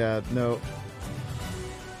 Yeah, no.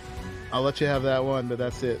 I'll let you have that one, but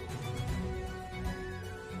that's it.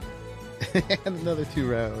 And another 2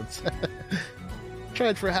 rounds.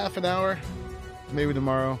 Tried for half an hour. Maybe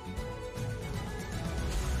tomorrow.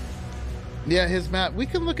 Yeah, his map. We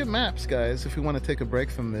can look at maps, guys, if we want to take a break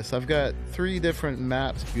from this. I've got 3 different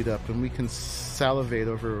maps queued up, and we can salivate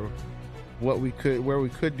over where we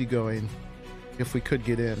could be going if we could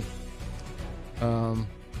get in. And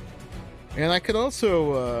I could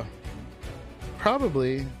also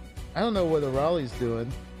probably, I don't know what Raleigh's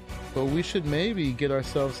doing, but we should maybe get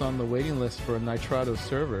ourselves on the waiting list for a Nitrado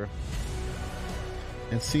server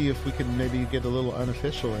and see if we can maybe get a little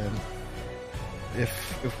unofficial in.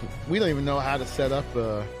 If we don't even know how to set up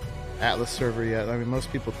a Atlas server yet. I mean,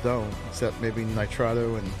 most people don't, except maybe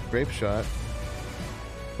Nitrado and Grapeshot.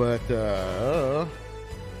 But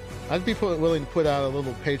I'd be willing to put out a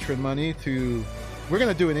little patron money to... We're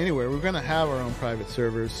going to do it anywhere. We're going to have our own private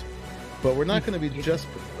servers, but we're not going to be just...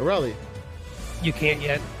 Raleigh. You can't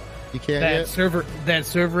yet. You can't yet? That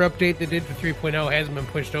server update they did for 3.0 hasn't been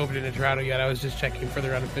pushed over to Nitrado yet. I was just checking for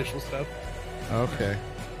their unofficial stuff. Okay.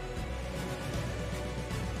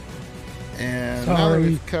 And now that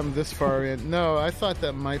we've come this far in... No, I thought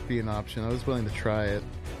that might be an option. I was willing to try it.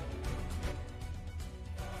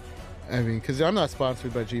 I mean, because I'm not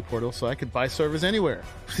sponsored by G-Portal, so I could buy servers anywhere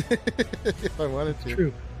if I wanted to.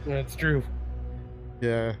 True. That's true.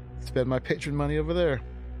 Yeah, spend my patron money over there.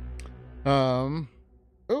 Oh,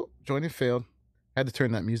 joining failed. I had to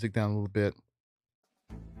turn that music down a little bit.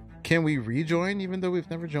 Can we rejoin even though we've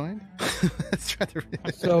never joined? Let's try to.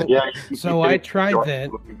 So I tried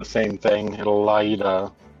that. The same thing. It'll allow you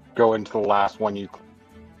to go into the last one you.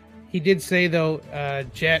 He did say though,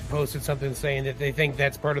 Jet posted something saying that they think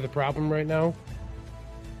that's part of the problem right now.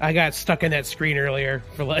 I got stuck in that screen earlier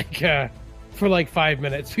for like 5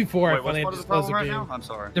 minutes before I finally had to close the game. I'm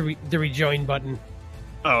sorry. The rejoin button.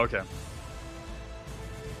 Oh, okay.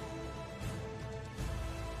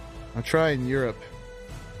 I'm trying Europe.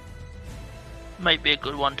 Might be a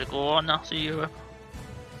good one to go on after Europe.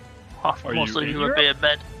 Most of in Europe be in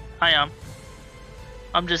bed. I am.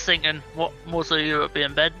 I'm just thinking, what most of Europe be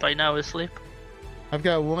in bed by now is sleep. I've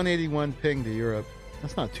got 181 ping to Europe.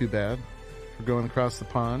 That's not too bad for going across the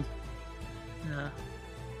pond. Yeah.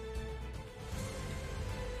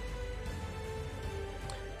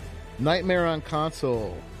 Nightmare on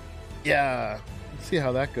console. Yeah, let's see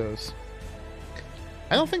how that goes.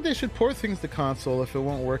 I don't think they should port things to console if it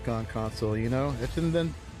won't work on console, you know?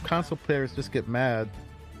 Then console players just get mad.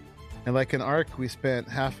 And like in Ark, we spent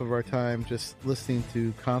half of our time just listening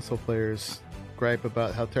to console players gripe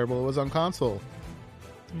about how terrible it was on console.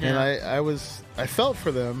 Yeah. And I felt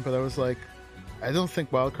for them, but I was like, I don't think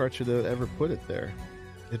Wildcard should have ever put it there.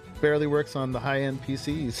 It barely works on the high-end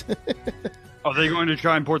PCs. Are they going to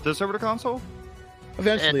try and port this over to console?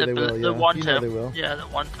 Eventually they will, yeah. They will. Yeah,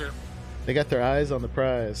 they want to. They got their eyes on the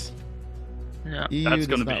prize. Yeah. EU That's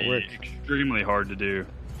going to be work. extremely hard to do.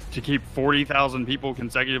 To keep 40,000 people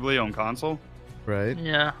consecutively on console? Right.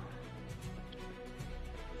 Yeah.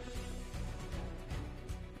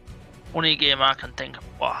 Only game I can think of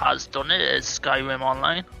what has done it is Skyrim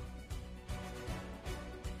Online.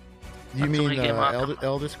 You mean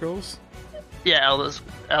Elder Scrolls? Yeah,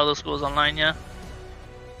 Elder Scrolls Online, yeah.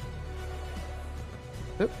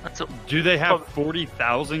 Yep. Do they have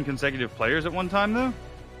 40,000 consecutive players at one time, though?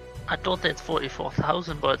 I don't think it's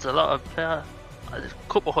 44,000, but it's a lot of players. A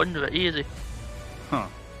couple hundred, easy. Huh.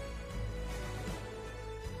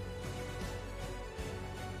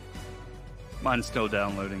 Mine's still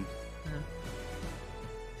downloading.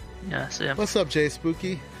 Yeah, same. What's up, Jay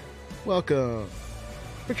Spooky? Welcome.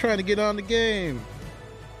 We're trying to get on the game.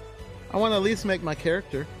 I want to at least make my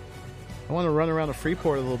character. I want to run around a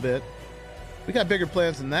Freeport a little bit. We got bigger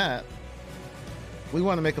plans than that. We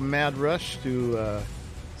want to make a mad rush to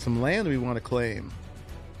some land we want to claim.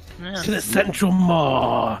 Yeah. To the Central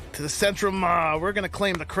Maw. To the Central Maw. We're going to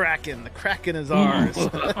claim the Kraken. The Kraken is ours.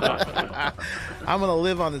 I'm going to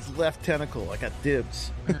live on his left tentacle. I got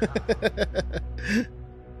dibs.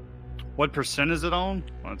 What percent is it on?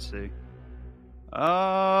 Let's see.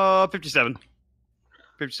 57.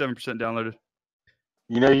 57% downloaded.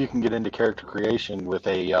 You know you can get into character creation with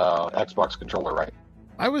a Xbox controller, right?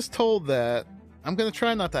 I was told that. I'm going to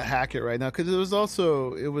try not to hack it right now because it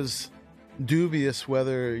was dubious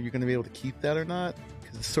whether you're going to be able to keep that or not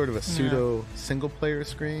because it's sort of a pseudo single player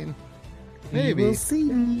screen. Maybe. We'll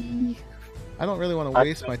see. I don't really want to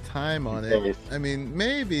waste my time on it. I mean,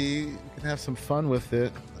 maybe you can have some fun with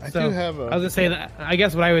it. I was going to say that. I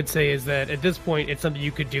guess what I would say is that at this point, it's something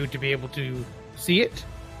you could do to be able to see it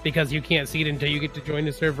because you can't see it until you get to join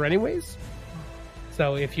the server anyways.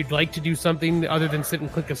 So if you'd like to do something other than sit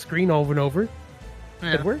and click a screen over and over,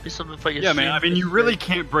 it'd work. Yeah, man. I mean, you really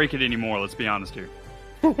can't break it anymore. Let's be honest here.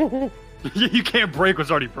 You can't break what's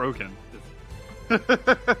already broken.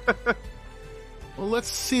 Well, let's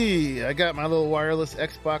see. I got my little wireless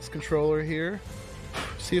Xbox controller here.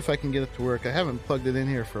 See if I can get it to work. I haven't plugged it in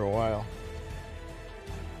here for a while.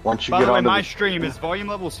 Once you By get the way, on my stream, is volume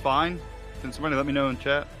levels fine? Can somebody let me know in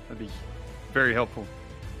chat? That'd be very helpful.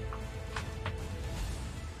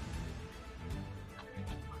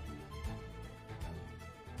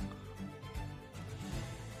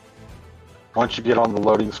 Once you get on the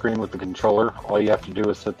loading screen with the controller, all you have to do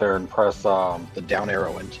is sit there and press the down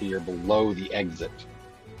arrow until you're below the exit.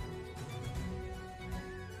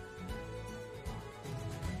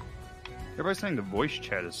 Everybody's saying the voice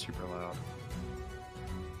chat is super loud.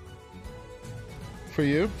 For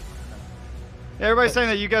you? Yeah, everybody's saying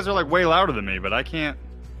that you guys are like way louder than me, but I can't.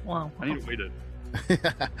 Wow. I need to wait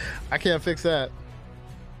I can't fix that.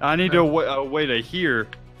 I need to wait to hear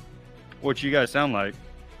what you guys sound like.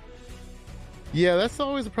 Yeah, that's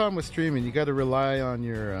always the problem with streaming. You got to rely on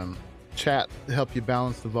your chat to help you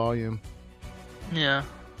balance the volume. Yeah.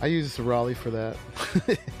 I use Raleigh for that.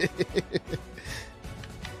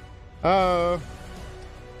 Well,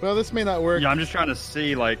 this may not work. Yeah, I'm just trying to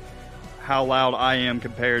see like how loud I am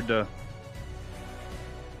compared to.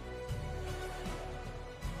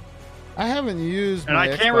 I haven't used. And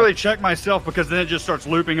I can't really check myself because then it just starts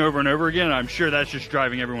looping over and over again. And I'm sure that's just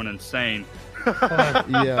driving everyone insane.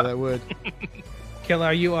 Yeah, that would. Killer,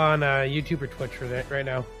 are you on YouTube or Twitch for that right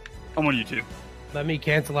now? I'm on YouTube. Let me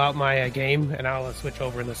cancel out my game, and I'll switch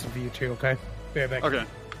over and listen for you too, okay? Be right back. Okay.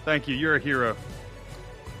 Thank you. You're a hero.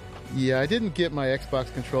 Yeah, I didn't get my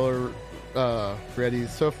Xbox controller ready.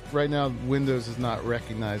 So right now, Windows is not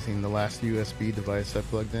recognizing the last USB device I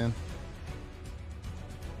plugged in.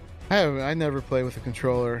 I never play with a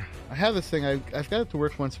controller. I have this thing. I've got it to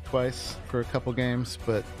work once or twice for a couple games,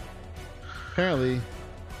 but apparently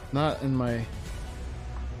not in my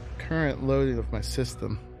current loading of my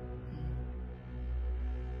system.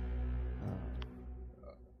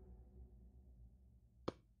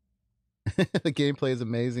 The gameplay is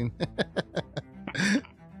amazing.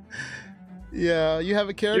 Yeah, you have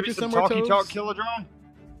a character Give me some somewhere, talky Toes? talk, Kilodron.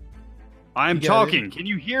 I'm talking. Can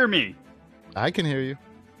you hear me? I can hear you.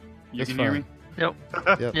 You That's can fine. hear me? Yep.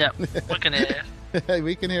 Yep. Yeah, we can hear you.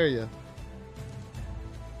 We can hear you.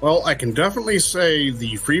 Well, I can definitely say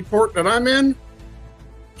the Freeport that I'm in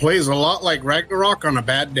plays a lot like Ragnarok on a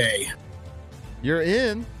bad day. You're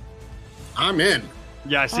in. I'm in.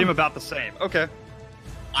 Yeah, I seem about the same. Okay.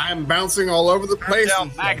 I'm bouncing all over the place. down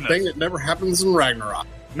It's a Magnus. thing that never happens in Ragnarok.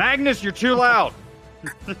 Magnus, you're too loud.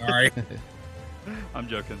 Sorry. I'm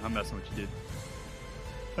joking. I'm messing with you,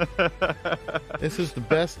 dude. This is the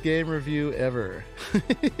best game review ever.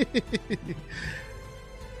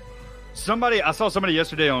 I saw somebody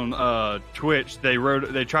yesterday on Twitch. They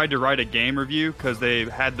tried to write a game review because they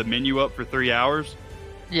had the menu up for 3 hours.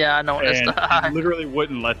 Yeah, I noticed And that. it literally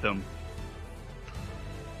wouldn't let them.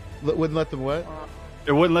 Wouldn't let them what?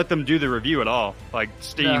 It wouldn't let them do the review at all. Like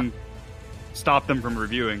Steam stopped them from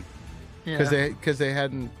reviewing. Because they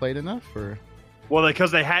hadn't played enough, or Well,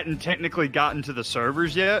 because they hadn't technically gotten to the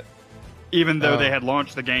servers yet, even though they had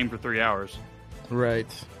launched the game for 3 hours. right.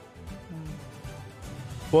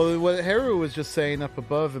 Well, what Haru was just saying up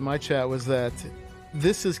above in my chat was that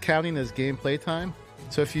this is counting as gameplay time.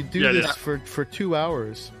 So if you do this for 2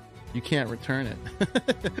 hours, you can't return it.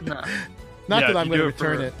 No. Not Yeah, that I'm you going to do it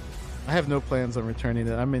return for- it. I have no plans on returning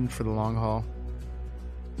it. I'm in for the long haul.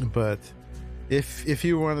 But if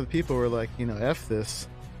you were one of the people who were like, F this,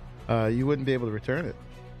 you wouldn't be able to return it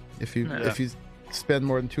if you spend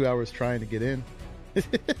more than 2 hours trying to get in.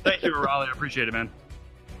 Thank you, Raleigh. I appreciate it, man.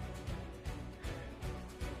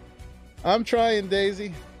 I'm trying,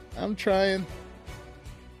 Daisy. I'm trying.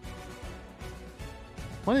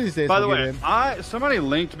 One of these days, By the we'll way, get in. somebody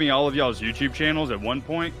linked me all of y'all's YouTube channels at one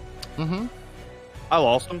point. Mm-hmm. I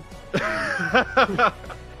lost them.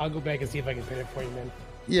 I'll go back and see if I can pin it for you, man.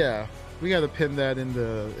 Yeah, we got to pin that in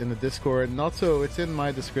the Discord, and also it's in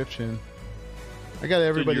my description. I got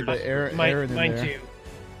everybody but Aaron in Mine there. too.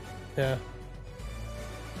 Yeah.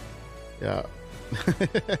 Yeah.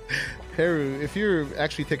 Haru, if you're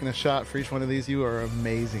actually taking a shot for each one of these, you are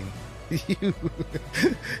amazing. You,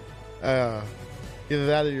 either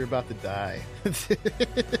that or you're about to die.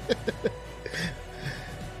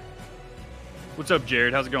 What's up,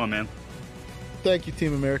 Jared? How's it going, man? Thank you,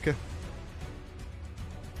 Team America.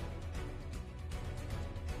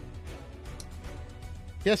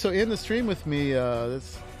 Yeah, so in the stream with me,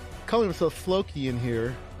 this calling himself Floki in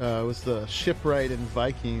here was the shipwright in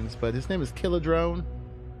Vikings, but his name is Kilodrone,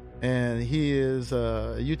 and he is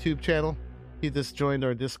a YouTube channel. He just joined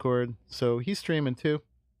our Discord, so he's streaming too.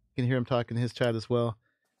 You can hear him talking in his chat as well.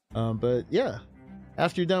 But yeah,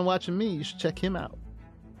 after you're done watching me, you should check him out.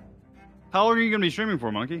 How long are you going to be streaming for,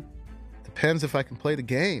 Monkey? Depends if I can play the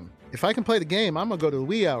game. If I can play the game, I'm gonna go to the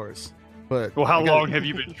wee hours. But Well, how long have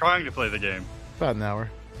you been trying to play the game? About an hour.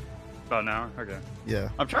 About an hour? Okay. Yeah.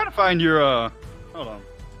 I'm trying to find your, hold on.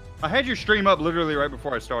 I had your stream up literally right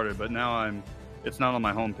before I started, but now it's not on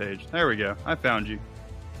my homepage. There we go. I found you.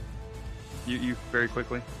 You very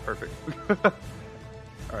quickly? Perfect.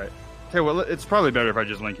 Alright. Okay, well, it's probably better if I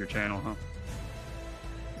just link your channel, huh?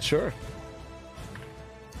 Sure.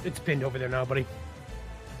 It's pinned over there now, buddy.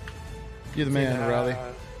 You're the man, Raleigh.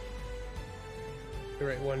 The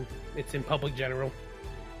right one. It's in public general.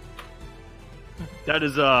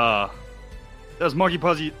 That's Monkey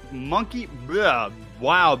Puzzle.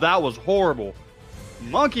 Wow, that was horrible.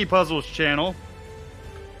 Monkey Puzzles channel.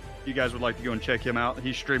 You guys would like to go and check him out.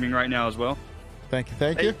 He's streaming right now as well. Thank you.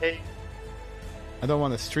 Hey. I don't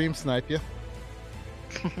want to stream snipe you.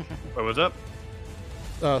 What was up?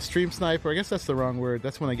 Stream sniper. I guess that's the wrong word.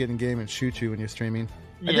 That's when I get in game and shoot you when you're streaming.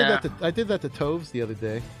 Yeah. I did that to Toves the other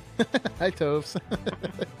day. Hi, Toves.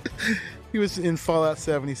 He was in Fallout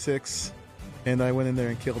 76, and I went in there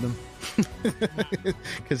and killed him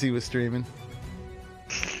because he was streaming.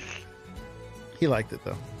 He liked it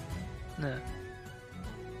though. Yeah.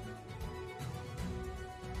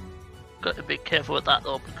 Got to be careful with that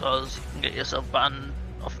though, because you can get yourself banned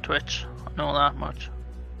off Twitch. I know that much.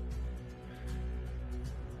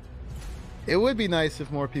 It would be nice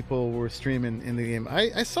if more people were streaming in the game.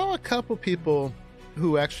 I saw a couple people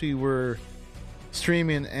who actually were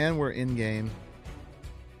streaming and were in game.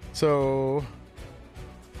 So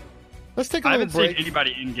let's take a I little haven't break. seen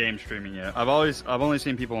anybody in-game streaming yet. I've only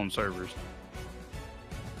seen people on servers.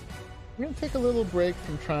 We're gonna take a little break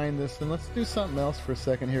from trying this, and let's do something else for a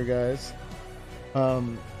second here, guys.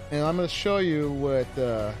 And I'm gonna show you what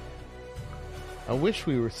I wish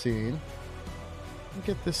we were seeing. Let me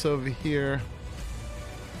get this over here.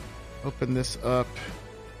 Open this up,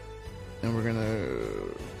 and we're gonna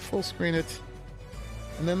full screen it.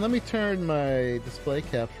 And then let me turn my display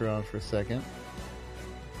capture on for a second.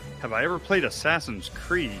 Have I ever played Assassin's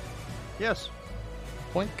Creed? Yes.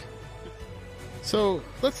 Boink. So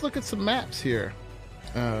let's look at some maps here.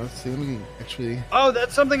 Let's see. Let me actually. Oh,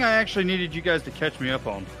 that's something I actually needed you guys to catch me up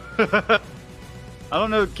on. I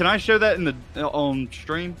don't know. Can I show that in the on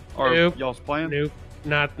stream or Nope. y'all's plan? Nope.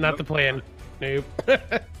 Not the plan. Nope.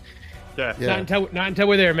 Yeah. Not until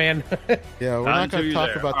we're there, man. Yeah, we're not going to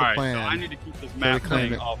talk about the All right, plan. so I need to keep this map claim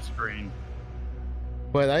thing it. off screen.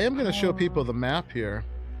 But I am going to show people the map here.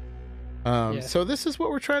 So this is what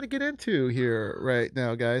we're trying to get into here right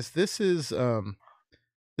now, guys. This is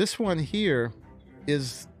this one here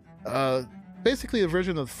is basically a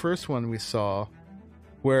version of the first one we saw,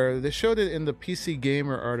 where they showed it in the PC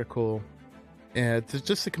Gamer article, and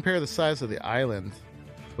just to compare the size of the island,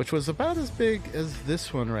 which was about as big as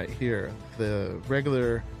this one right here, the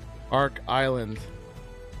regular Arc Island.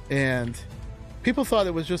 And people thought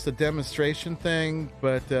it was just a demonstration thing,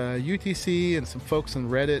 but UTC and some folks on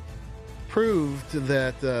Reddit proved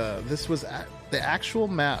that this was the actual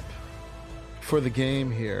map for the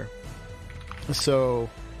game here. So,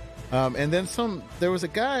 and then there was a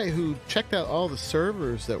guy who checked out all the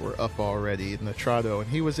servers that were up already in the Trado, and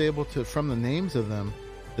he was able to, from the names of them,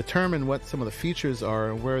 determine what some of the features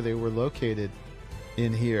are and where they were located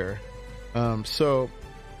in here. So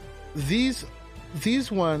these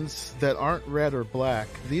ones that aren't red or black,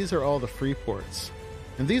 these are all the free ports,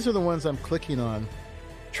 and these are the ones I'm clicking on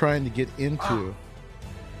trying to get into.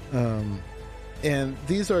 And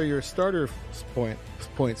these are your starter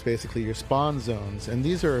points, basically your spawn zones, and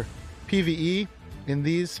these are PvE. In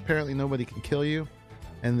these, apparently nobody can kill you,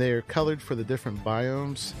 and they're colored for the different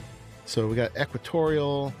biomes. So we got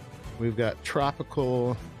equatorial, we've got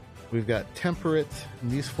tropical, we've got temperate in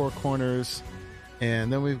these four corners,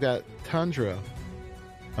 and then we've got tundra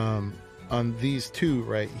on these two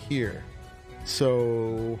right here.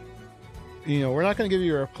 So, you know, we're not going to give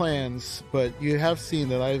you our plans, but you have seen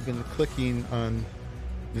that I've been clicking on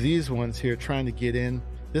these ones here, trying to get in.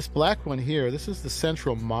 This black one here, this is the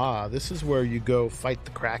central maw. This is where you go fight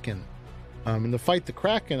the Kraken. And to fight the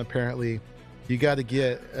Kraken, apparently, you got to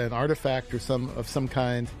get an artifact or some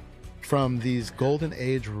kind from these Golden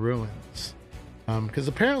Age ruins. Because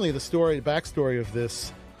apparently the backstory of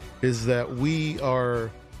this is that we are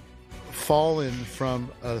fallen from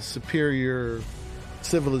a superior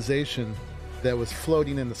civilization that was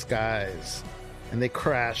floating in the skies, and they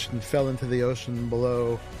crashed and fell into the ocean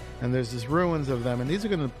below, and there's these ruins of them, and these are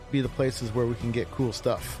going to be the places where we can get cool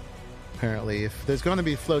stuff. Apparently, if there's going to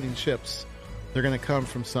be floating ships, they're going to come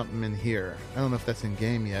from something in here. I don't know if that's in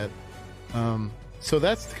game yet. So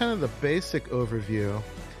that's kind of the basic overview,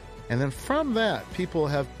 and then from that, people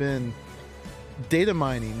have been data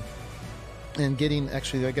mining and getting,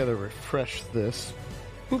 actually I gotta refresh this,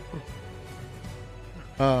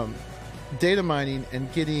 data mining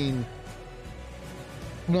and getting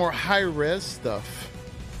more high-res stuff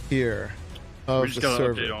here of We just the got an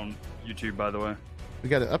server. update on YouTube, by the way. We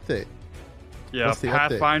got an update. Yeah, What's the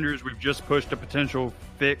update? Pathfinders, we've just pushed a potential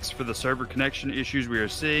fix for the server connection issues we are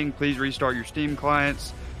seeing. Please restart your Steam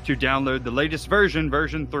clients to download the latest version,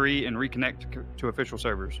 version 3, and reconnect to official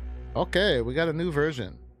servers. Okay, we got a new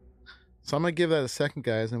version. So I'm gonna give that a second,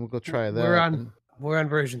 guys, and we'll go try that. We're on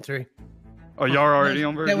version 3. Oh, y'all are already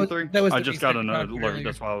on version was- 3? that was I the just got reset an button alert. earlier.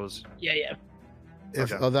 That's why I was... Yeah. If,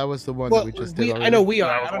 Okay. Oh, that was the one Well, that we just did already? I know we That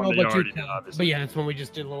are. was I don't one know that about you you, already did, Tom, obviously. but yeah, that's one we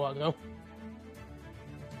just did a little while ago.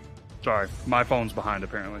 Sorry, my phone's behind,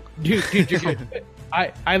 apparently. Dude, you're good.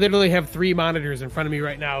 I literally have 3 monitors in front of me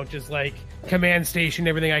right now, just like command station,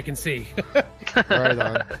 everything I can see. Right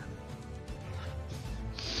on.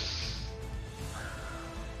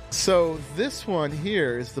 So this one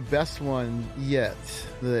here is the best one yet.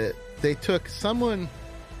 That they took someone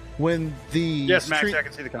when the Yes, Max, I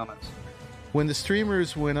can see the comments. when the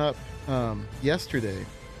streamers went up yesterday,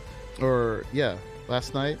 or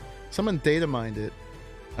last night, someone data mined it.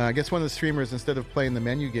 I guess one of the streamers, instead of playing the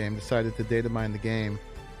menu game, decided to data mine the game,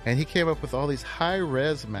 and he came up with all these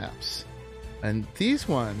high-res maps. And these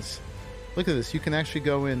ones, look at this, you can actually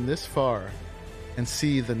go in this far and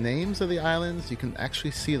see the names of the islands. You can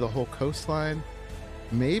actually see the whole coastline,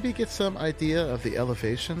 maybe get some idea of the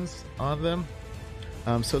elevations on them.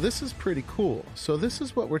 So this is pretty cool. So this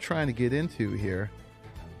is what we're trying to get into here.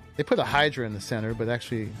 They put a Hydra in the center, but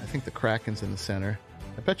actually I think the Kraken's in the center.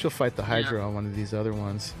 I bet you'll fight the Hydra on one of these other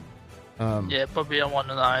ones. Yeah, probably on one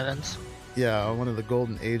of the islands. Yeah, one of the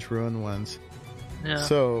Golden Age ruin ones. Yeah.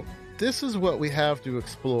 So this is what we have to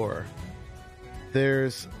explore.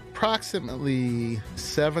 There's approximately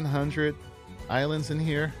 700 islands in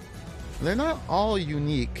here. They're not all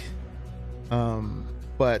unique,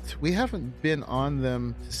 but we haven't been on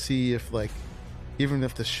them to see if, like, even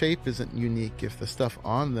if the shape isn't unique, if the stuff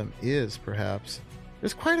on them is, perhaps.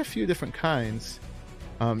 there's quite a few different kinds.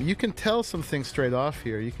 You can tell some things straight off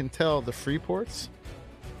here. You can tell the free ports,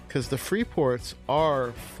 because the free ports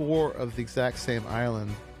are 4 of the exact same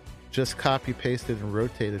island, just copy pasted and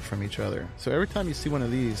rotated from each other. So every time you see one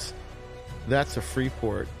of these, that's a free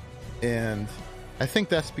port. And I think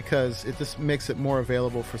that's because it just makes it more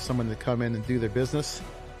available for someone to come in and do their business.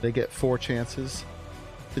 They get 4 chances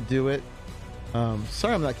to do it.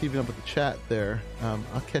 Sorry I'm not keeping up with the chat there.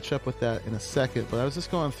 I'll catch up with that in a second, but I was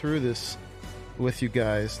just going through this with you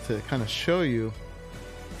guys to kind of show you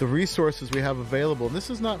the resources we have available. And this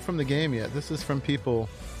is not from the game yet. This is from people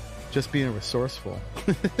just being resourceful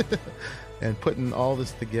and putting all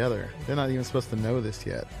this together. They're not even supposed to know this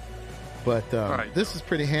yet. But this is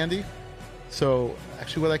pretty handy. So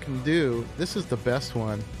actually what I can do, this is the best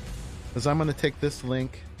one, is I'm going to take this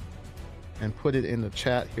link and put it in the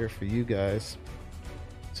chat here for you guys,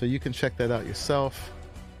 so you can check that out yourself.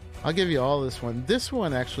 I'll give you all this one. This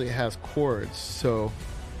one actually has cords, so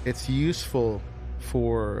it's useful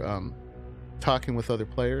for talking with other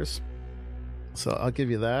players. So I'll give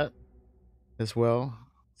you that as well.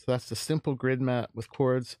 So that's the simple grid map with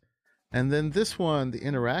cords. And then this one, the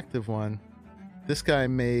interactive one, this guy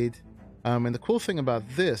made. And the cool thing about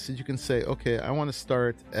this is you can say, okay, I want to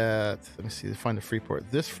start at, let me see, find a free port.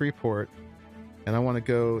 This free port, and I want to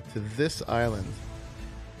go to this island.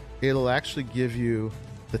 It'll actually give you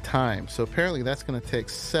the time. So apparently that's going to take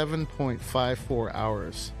 7.54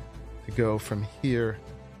 hours to go from here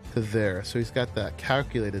to there. So he's got that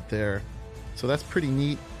calculated there. So that's pretty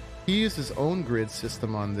neat. He used his own grid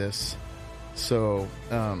system on this. So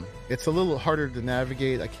it's a little harder to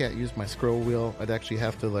navigate. I can't use my scroll wheel. I'd actually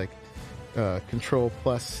have to like control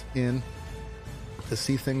plus in to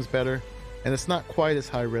see things better. And it's not quite as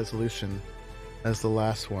high resolution as the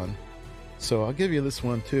last one. So I'll give you this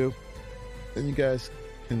one too, and you guys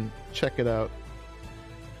can check it out.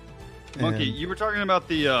 Monkey, you were talking about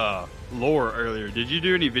the lore earlier. Did you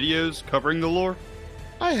do any videos covering the lore?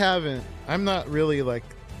 I haven't. I'm not really like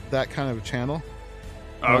that kind of a channel.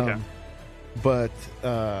 Oh, okay. But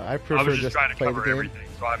I prefer I was just trying to play cover the game. everything,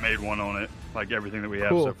 so I made one on it, like everything that we have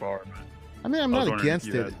Cool. so far. I mean, I'm I was not wondering if against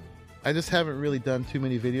you it. had- I just haven't really done too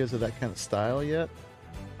many videos of that kind of style yet.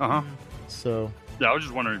 Uh-huh. So, Yeah, I was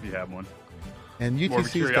just wondering if you had one. and More of a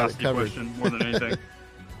UTC's got it curiosity covered. question more than anything.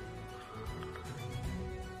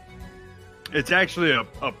 It's actually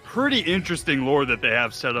a pretty interesting lore that they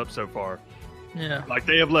have set up so far. Yeah. Like,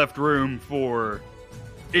 they have left room for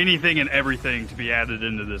anything and everything to be added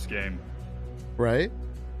into this game. Right?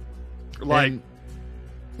 Like, And-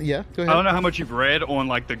 yeah, go I ahead. don't know how much you've read on,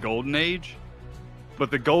 like, the Golden Age,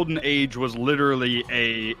 but the Golden Age was literally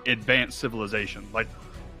a advanced civilization, like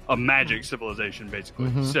a magic civilization, basically.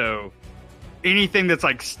 Mhm. So anything that's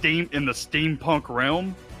like in the steampunk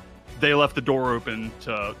realm, they left the door open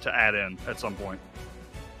to add in at some point.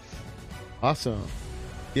 Awesome.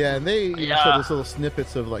 Yeah, and they even Yeah. showed those little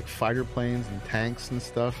snippets of like fighter planes and tanks and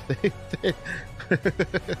stuff.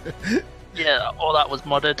 Yeah, all that was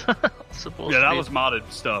modded. Supposed Yeah, to that be. was modded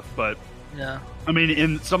stuff, but Yeah. I mean,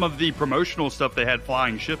 in some of the promotional stuff, they had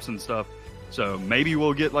flying ships and stuff. So maybe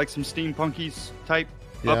we'll get like some steampunkies type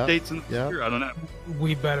Yeah, updates in the yeah. future. I don't know.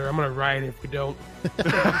 We better. I'm gonna riot if we don't.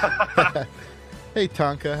 Hey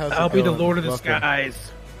Tonka, how's it I'll be the going? Lord of the Welcome.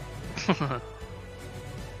 Skies.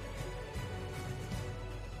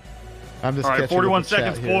 I'm just All right, catching 41 up with the chat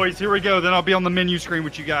seconds, here. boys. Here we go. Then I'll be on the menu screen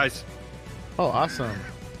with you guys. Oh, awesome.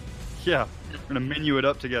 Yeah, we're gonna menu it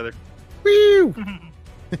up together. Woo!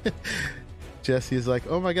 Jesse is like,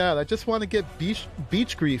 oh my god, I just want to get beach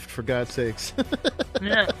griefed, for God's sakes.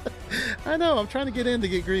 Yeah. I know, I'm trying to get in to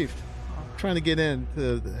get griefed. I'm trying to get in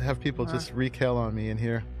to have people just wreak hell on me in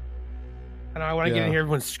here. And I want to get in here.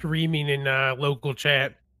 Everyone's screaming in local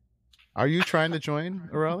chat. Are you trying to join,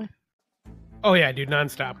 O'Reilly? Oh yeah, dude,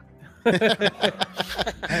 nonstop.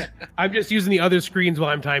 I'm just using the other screens while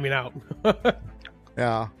I'm timing out.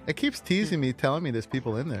 Yeah, it keeps teasing me, telling me there's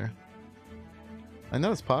people in there. I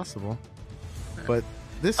know it's possible, but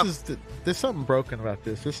this is there's something broken about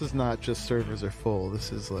this. This is not just servers are full.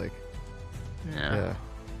 This is like, yeah.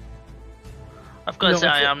 I've got to No, say,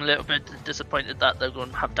 I it's- am a little bit disappointed that they're going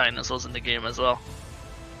to have dinosaurs in the game as well.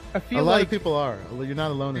 I A feel lot like of people are. You're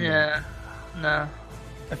not alone in that. Yeah. No.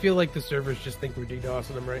 I feel like the servers just think we're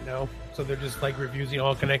DDoSing them right now, so they're just like refusing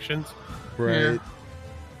all connections. Right. Yeah.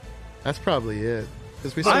 That's probably it.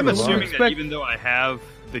 Because we I'm serve a lot. assuming that even though I have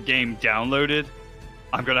the game downloaded,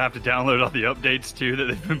 I'm gonna have to download all the updates too that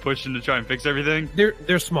they've been pushing to try and fix everything.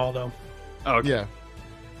 They're small though. Oh, okay. Yeah.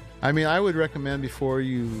 I mean, I would recommend before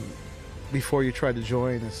you try to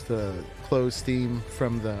join is to close Steam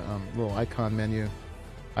from the little icon menu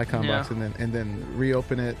icon Yeah. box, and then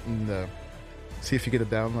reopen it and see if you get a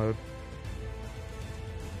download.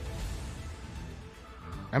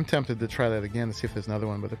 I'm tempted to try that again to see if there's another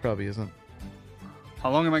one, but there probably isn't. How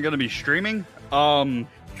long am I going to be streaming? Who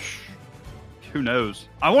knows?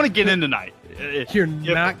 I want to get in tonight. You're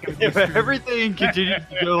not going to If everything continues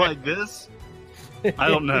to go like this, I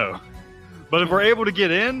don't know. But if we're able to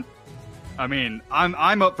get in, I mean,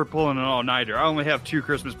 I'm up for pulling an all-nighter. I only have 2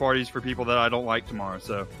 Christmas parties for people that I don't like tomorrow,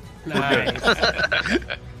 so Nice.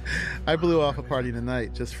 I blew off a party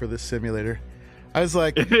tonight just for this simulator. I was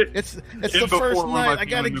like, it's the before first one of my night. I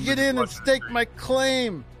gotta family get members in and watched the stake stream. my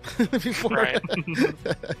claim before. Right.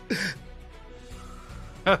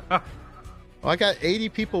 Well, I got 80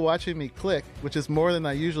 people watching me click, which is more than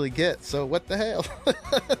I usually get. So what the hell?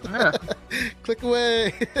 Yeah. Click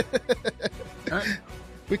away. Uh,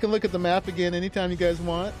 We can look at the map again anytime you guys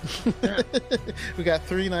want. Yeah. We got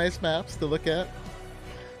 3 nice maps to look at.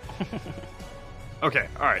 Okay,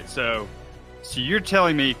 alright, so you're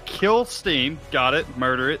telling me kill Steam, got it,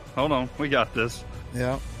 murder it, hold on, we got this,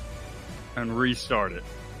 Yeah, and restart it.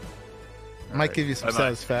 might give you some bye-bye.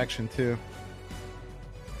 satisfaction too.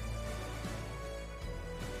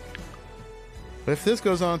 But if this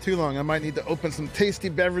goes on too long, I might need to open some tasty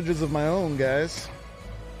beverages of my own, guys.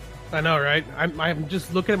 I know, right? I'm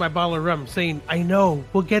just looking at my bottle of rum, saying, "I know,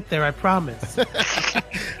 we'll get there. I promise.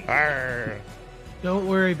 Arr. Don't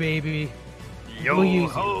worry, baby." Yo We'll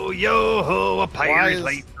use ho, yo ho, a Why pirate's is-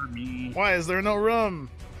 late for me. Why is there no rum?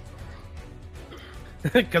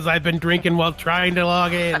 Because I've been drinking while trying to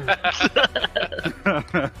log in.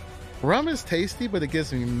 Rum is tasty, but it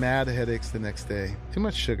gives me mad headaches the next day. Too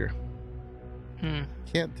much sugar.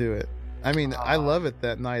 Can't do it. I mean, I love it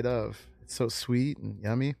that night of. It's so sweet and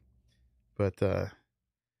yummy, but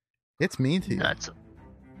it's mean to you.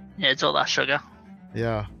 yeah, it's all that sugar.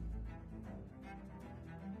 Yeah.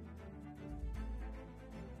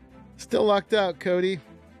 Still locked out, Cody.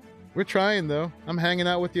 We're trying though. I'm hanging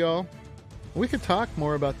out with y'all. We could talk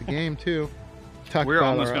more about the game too. Talk We're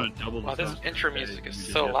about almost our- going to double Wow, the this size. intro music is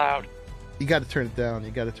so loud. You got to turn it down. You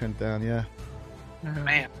got to turn it down. Yeah.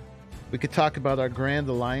 Man. We could talk about our Grand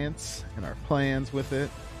Alliance and our plans with it.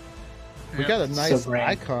 We Yeah. got a nice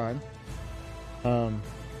grand. icon.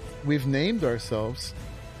 We've named ourselves.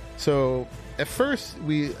 So at first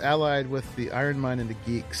we allied with the IronMine and the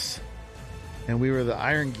Geeks, and we were the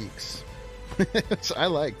Iron Geeks. So I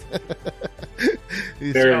liked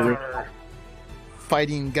these Very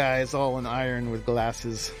fighting guys all in iron with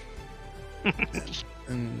glasses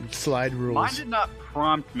and slide rules. Mine did not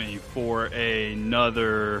prompt me for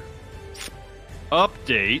another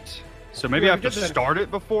update, so maybe Yeah, I have to we did that. start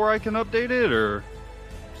it before I can update it, or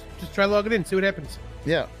Just try logging in, see what happens.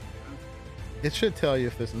 Yeah. It should tell you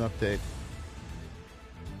if there's an update.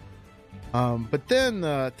 But then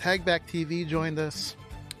TagBackTV joined us,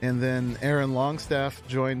 and then Aaronlongstaff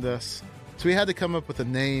joined us. So we had to come up with a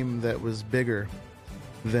name that was bigger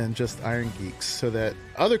than just Iron Geeks, so that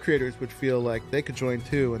other creators would feel like they could join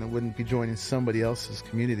too, and it wouldn't be joining somebody else's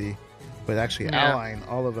community, but actually Yeah. allying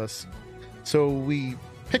all of us. So we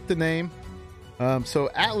picked the name. So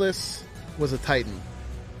Atlas was a Titan.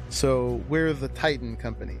 So we're the Titan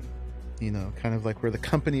company. You know, kind of like we're the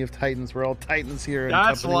company of Titans. We're all Titans here in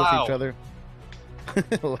That's company loud. with each other.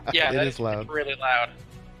 Yeah, it that is loud. really loud.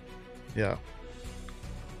 Yeah.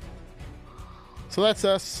 So that's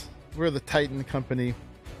us. We're the Titan company.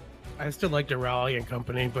 I still like the Raleigh and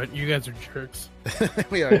Company, but you guys are jerks.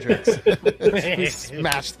 We are jerks. We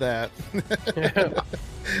smashed that.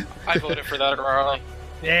 I voted for that, Raleigh.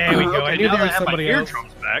 There we go. I knew now there that was I have my somebody else.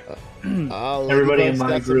 eardrums back. Oh, Everybody Ladybug's in my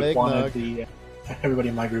got some group wanted eggnog. the. Everybody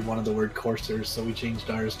in my group wanted the word coursers, so we changed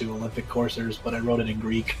ours to Olympic coursers, but I wrote it in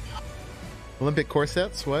Greek. Olympic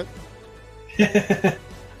corsets. What?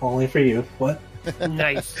 Only for you. What?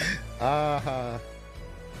 Nice. Ah.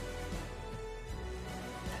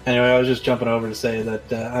 Anyway, I was just jumping over to say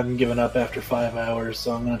that I'm giving up after 5 hours,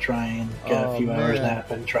 so I'm going to try and get Oh, a few hours man.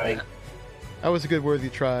 nap and try. That was a good worthy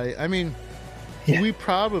try. I mean, Yeah. we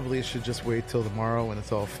probably should just wait till tomorrow when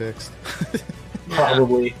it's all fixed.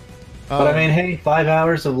 Probably. But I Um, mean, hey, 5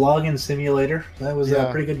 hours of login simulator. That was Yeah.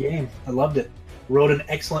 a pretty good game. I loved it. Wrote an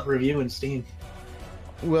excellent review in Steam.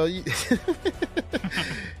 well, you, I'm I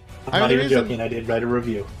mean, not the even reason- joking. I did write a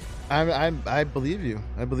review. I believe you.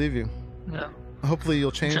 I believe you. Yeah. Hopefully,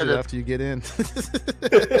 you'll change Shut it up. after you get in.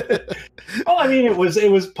 Well, I mean, it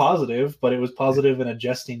was positive, but it was positive in a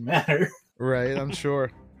jesting manner. Right, I'm sure.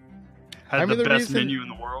 Had I mean, the the best reason- menu in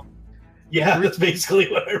the world. Yeah, that's basically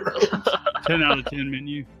what I wrote. 10 out of 10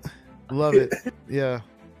 menu. Love it. Yeah,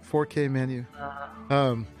 4K menu.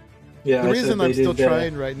 Yeah, The I reason said they I'm still did,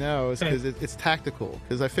 trying right now is because it's tactical.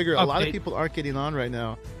 Because I figure a lot of Update. people aren't getting on right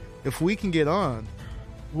now. If we can get on,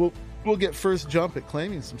 we'll get first jump at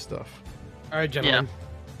claiming some stuff. All right, gentlemen.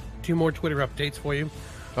 2 more Twitter updates for you.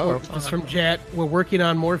 Oh, This is from Jet. We're working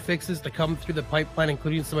on more fixes to come through the pipeline,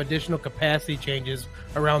 including some additional capacity changes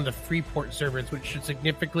around the Freeport servers, which should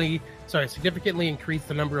significantly increase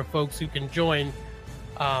the number of folks who can join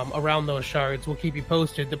around those shards. We'll keep you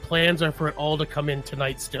posted. The plans are for it all to come in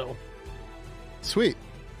tonight still. sweet.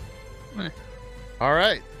 All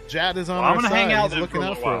right, Jad is on Well, our I'm gonna side. hang out He's then looking for a out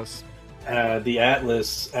little for while. us. The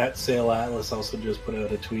Atlas, at Sale Atlas, also just put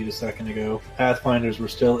out a tweet a second ago. Pathfinders were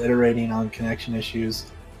still iterating on connection issues,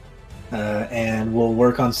 and we'll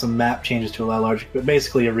work on some map changes to allow larger, but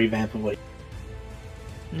basically a revamp of what.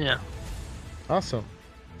 Yeah. Awesome.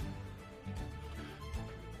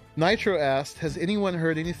 Nitro asked, has anyone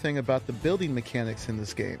heard anything about the building mechanics in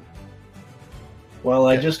this game? Well,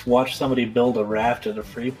 I just watched somebody build a raft at a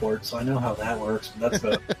Freeport, so I know how that works. But that's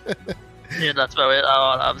about. Yeah, that's about it.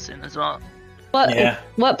 I've seen as well.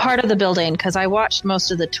 What part of the building? Because I watched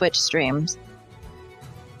most of the Twitch streams.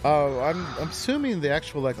 Oh, I'm assuming the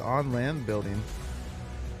actual on land building.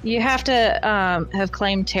 You have to have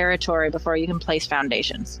claimed territory before you can place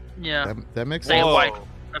foundations. Yeah. That makes Say sense. like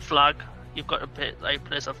a flag. You've got to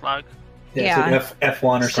place a flag. Yeah. It's like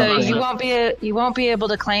F1 or So something. you won't be able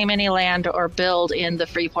to claim any land or build in the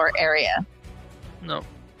Freeport area. No.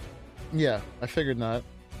 Yeah, I figured not.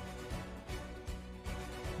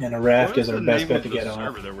 And a raft What is our the best name bet of to the get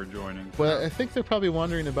server on. that we're joining? Well, I think they're probably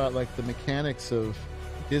wondering about the mechanics of,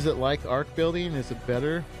 is it like arc building? Is it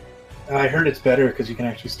better? I heard it's better because you can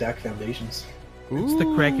actually stack foundations. It's the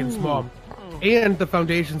Kraken small. And the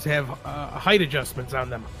foundations have height adjustments on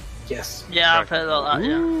them. Yes. Yeah, I've heard all that.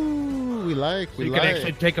 Yeah. Ooh, we like. So you can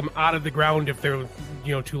actually take them out of the ground if they're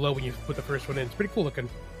too low when you put the first one in. It's pretty cool looking.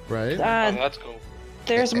 Right? Oh, that's cool.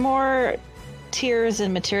 There's more tiers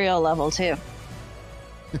and material level too.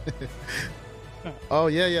 Oh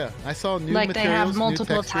yeah. I saw new Like they have materials, new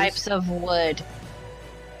multiple textures. types of wood.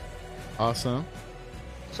 Awesome.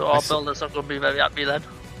 So our builders are going to be very happy then.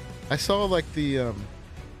 I saw the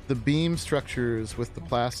beam structures with the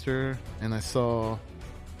plaster, and I saw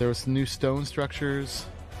there was new stone structures,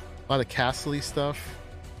 a lot of castle-y stuff,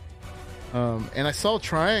 and I saw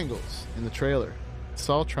triangles in the trailer.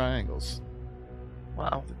 Saw triangles.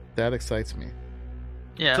 Wow. That excites me.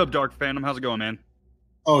 Yeah. What's up, Dark Phantom? How's it going, man?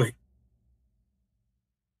 Oh,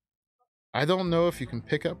 I don't know if you can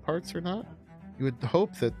pick up parts or not. You would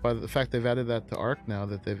hope that by the fact they've added that to Arc now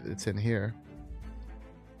that it's in here.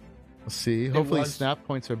 We'll see. Hopefully was. snap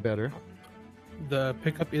points are better. The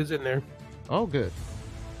pickup is in there. Oh, good.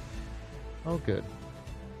 Oh, good.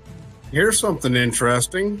 here's something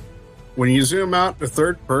interesting. When you zoom out to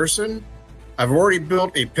third person, I've already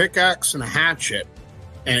built a pickaxe and a hatchet,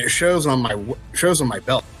 and it shows on my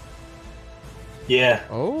belt. Yeah.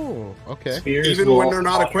 Oh, okay. Spears Even will when they're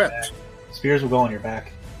not go on your equipped. back. Spears will go on your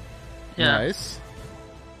back. Yeah. Nice.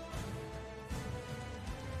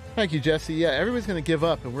 Thank you, Jesse. Yeah, everybody's going to give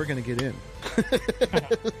up, and we're going to get in.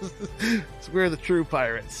 We're the true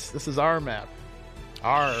pirates. This is our map.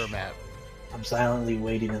 Our map. I'm silently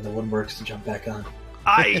waiting in the woodworks to jump back on.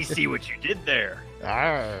 I see what you did there.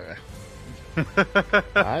 Arr.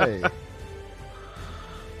 Aye.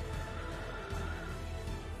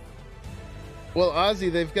 Well,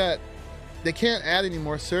 Ozzy, they can't add any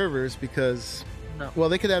more servers because, well,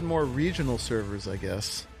 they could add more regional servers, I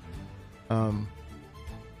guess.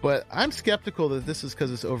 But I'm skeptical that this is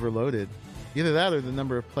because it's overloaded. Either that or the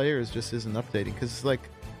number of players just isn't updating. Because, like,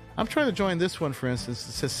 I'm trying to join this one, for instance.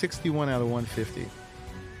 It says 61 out of 150.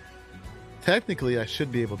 Technically, I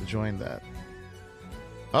should be able to join that.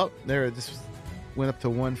 Oh, there, this went up to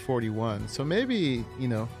 141. So maybe,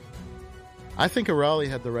 I think Arali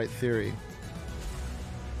had the right theory.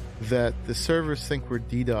 That the servers think we're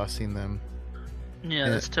DDoSing them. Yeah,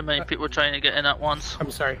 there's too many people trying to get in at once. I'm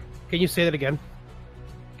sorry. Can you say that again?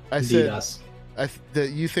 I said DDoS. that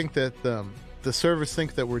you think that the servers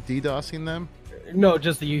think that we're DDoSing them? No,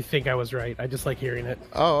 just that you think I was right. I just like hearing it.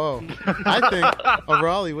 Oh. I think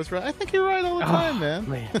Arali was right. I think you're right all the time, man.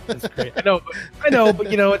 Man, that's great. I know, but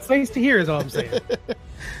it's nice to hear is all I'm saying.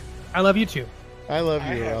 I love you too. I love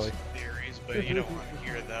I you, have Arali. some theories, but you don't want to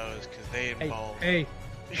hear those because they involve. Hey,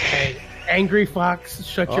 Angry Fox,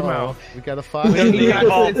 shut your mouth. We got a fox. We don't They need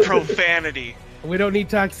involve toxicity. profanity. We don't need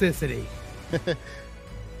toxicity.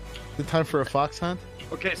 The time for a fox hunt?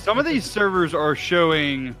 Okay, some of these servers are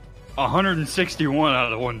showing 161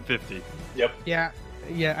 out of 150. Yep. Yeah.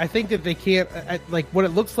 I think that they can't. Like what it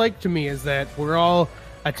looks like to me is that we're all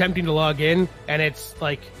attempting to log in, and it's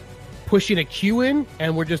like pushing a queue in,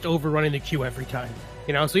 and we're just overrunning the queue every time.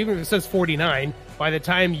 You know, so even if it says 49, by the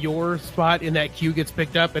time your spot in that queue gets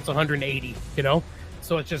picked up, it's 180. You know,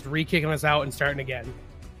 so it's just re-kicking us out and starting again.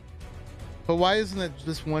 But why isn't it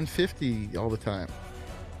just 150 all the time?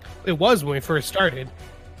 It was when we first started.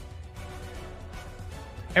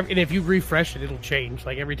 And if you refresh it, it'll change.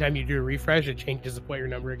 Like every time you do a refresh, it changes the player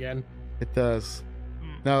number again. It does.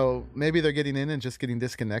 No, maybe they're getting in and just getting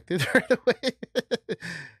disconnected right away.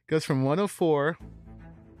 Goes from 104.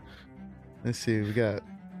 Let's see, we got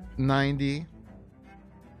 90.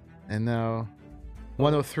 And now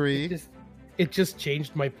 103. It just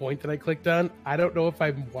changed my point that I clicked on. I don't know if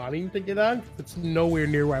I'm wanting to get on. It's nowhere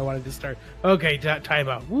near where I wanted to start. Okay,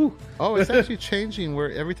 timeout. Woo. Oh, it's actually changing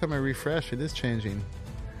where every time I refresh, it is changing.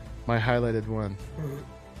 My highlighted one.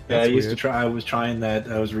 Yeah, I used to try. I was trying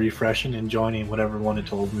that. I was refreshing and joining whatever one it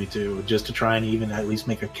told me to, just to try and even at least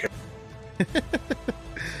make a character.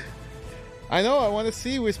 I know. I want to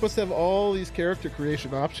see. We're supposed to have all these character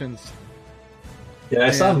creation options. Yeah,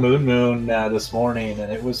 I saw Moon this morning,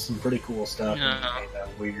 and it was some pretty cool stuff. Yeah. That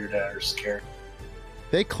weird character.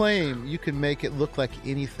 They claim you can make it look like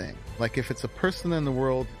anything. Like if it's a person in the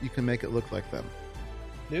world, you can make it look like them.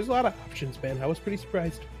 There's a lot of options, man. I was pretty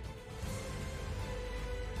surprised.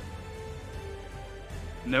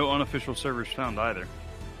 No unofficial servers found either.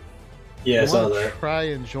 Yeah, I saw wanna that. Try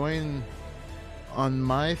and join on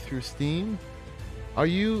my through Steam. Are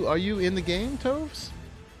you in the game, Toves?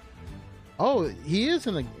 Oh, he is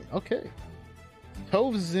in the game. Okay.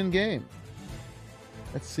 Toves is in game.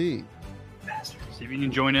 Let's see. See if you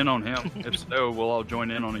can join in on him. If so, we'll all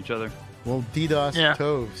join in on each other. We'll DDoS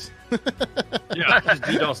Toves. Yeah, just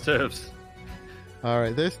DDoS Toves. All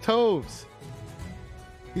right, there's Toves.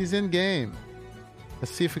 He's in game.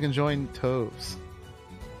 Let's see if we can join Toves.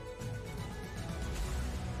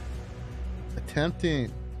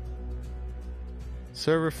 Attempting.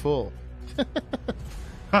 Server full.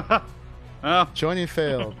 Joining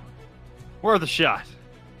failed. Worth a shot.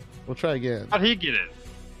 We'll try again. How'd he get in?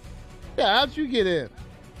 Yeah, how'd you get in?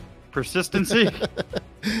 Persistency?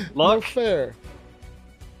 Luck? No fair.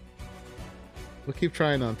 We'll keep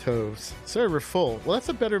trying on Toves. Server full. Well, that's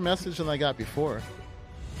a better message than I got before.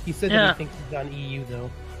 He said that he thinks he's on EU, though.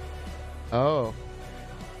 Oh.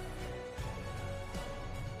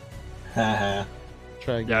 Haha.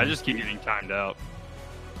 Try again. Yeah, I just keep getting timed out.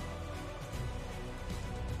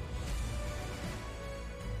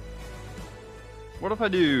 What if I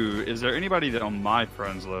do? Is there anybody that on my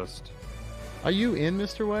friends list? Are you in,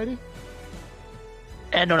 Mr. Whitey?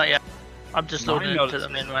 No, not yet. I'm just No, I loading know into that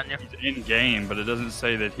the main menu. He's in game, but it doesn't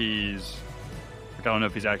say that he's. Like, I don't know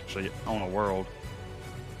if he's actually on a world.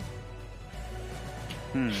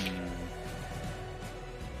 Let's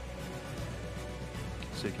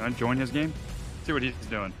see, can I join his game? See what he's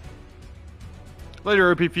doing.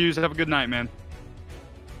 Later, OP Fuse. Have a good night, man.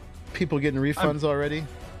 People getting refunds already?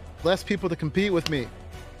 Less people to compete with me.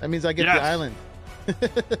 That means I get the island.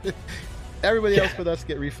 Everybody else but us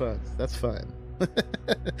get refunds. That's fine.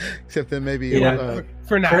 Except then maybe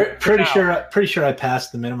for now. Pretty sure I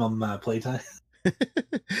passed the minimum playtime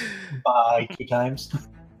by 2 times.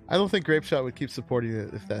 I don't think Grapeshot would keep supporting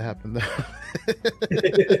it if that happened,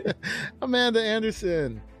 though. Amanda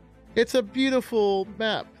Anderson. It's a beautiful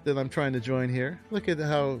map that I'm trying to join here. Look at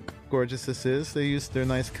how gorgeous this is. They used their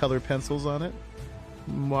nice color pencils on it.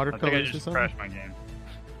 Watercolors I think I just or crashed something.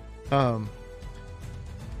 my game.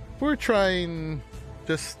 We're trying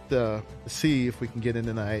just to see if we can get in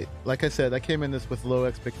tonight. Like I said, I came in this with low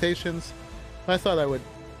expectations. I thought I would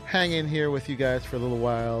hang in here with you guys for a little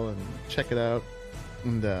while and check it out.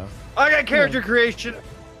 And I got character creation.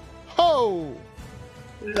 Oh!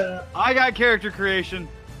 I got character creation.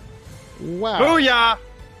 Wow. Booyah!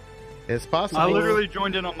 It's possible. I literally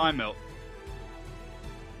joined in on my melt.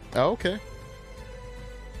 Oh, okay.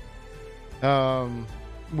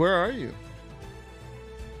 Where are you?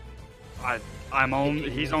 I'm on.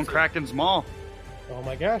 He's on Kraken's Mall. Oh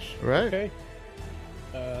my gosh. Right. Okay.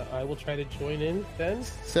 I will try to join in then.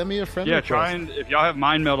 Send me a friend Yeah, request. try and if y'all have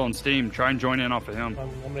Mind Meld on Steam, try and join in off of him.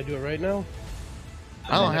 I'm gonna do it right now.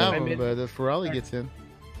 I don't have I'm him, in. but if Raleigh gets in.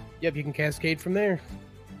 Yep, you can cascade from there.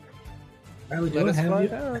 Rally, Let us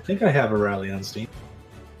find I out. think I have a rally on Steam.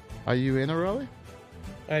 Are you in a Raleigh?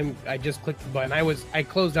 I just clicked the button. I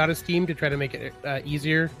closed out of Steam to try to make it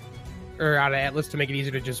easier, or out of Atlas to make it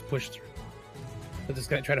easier to just push through. I'm just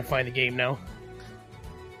gonna try to find a game now.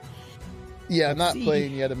 Yeah, Let's not see.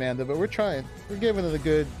 playing yet, Amanda, but we're trying. We're giving it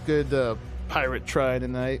a good pirate try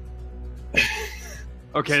tonight.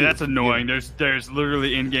 Okay, See, that's annoying. There's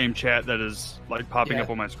literally in-game chat that is like popping Yeah. up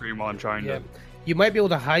on my screen while I'm trying to. You might be able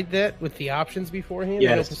to hide that with the options beforehand.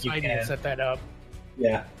 Yes, I know you Poseidon can. set that up.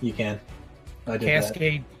 Yeah, you can. I did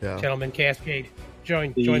Cascade, Yeah. gentlemen, Cascade.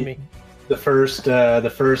 Join The- me. that. The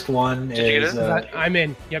first one Did you get is it? I'm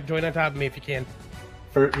in. Yep, join on top of me if you can.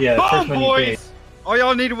 the Boom, first one you create. boys! All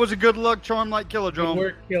y'all needed was a good luck charm like Killer Good Drum.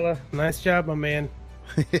 work, Killa. Nice job, my man.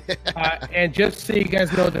 And just so you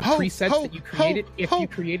guys know, the Ho, presets ho, that you created, ho, if ho. you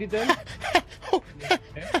created them,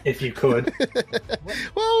 If you could.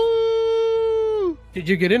 Woo! did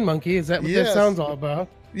you get in, Monkey? Is that what Yes. that sounds all about?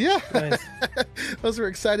 Yeah. Nice. Those were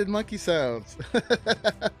excited monkey sounds.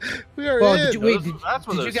 We are Well, in. did you, wait, That's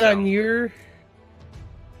what did you those get on sound. your...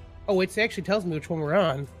 Oh, it actually tells me which one we're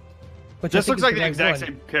on. Which I This think looks is like the right exact one.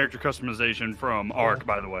 same character customization from Arc,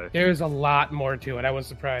 by the way. There's a lot more to it. I was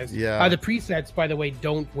surprised. Yeah. The presets, by the way,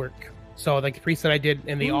 don't work. So like the preset I did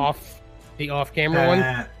in the off camera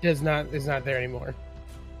one is not there anymore.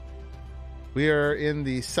 We are in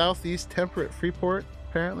the southeast temperate Freeport,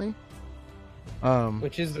 apparently.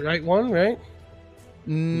 Which is the right one, right?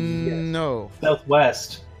 No.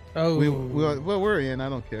 Southwest. Oh, Well, we're in. I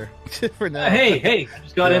don't care for now. Hey, I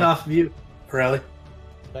just got in Yeah. off of you, Pirelli.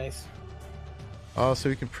 nice. Oh, so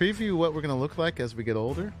we can preview what we're gonna look like as we get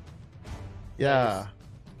older. Yeah,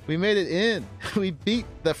 we made it in. We beat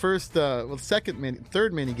the first,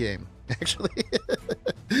 third mini game actually.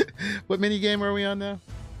 What mini game are we on now?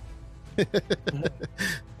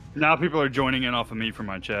 Now people are joining in off of me from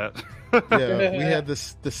my chat. Yeah, we had the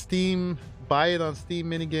Steam buy it on Steam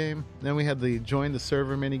mini game. Then we had the join the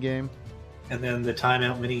server mini game. And then the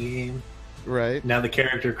timeout mini game. Right. Now the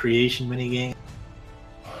character creation mini game.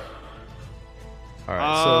 All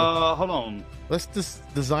right. Hold on. So let's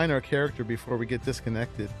just design our character before we get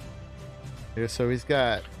disconnected. Here, so he's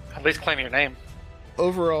got At least claim your name.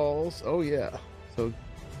 overalls. Oh yeah. So,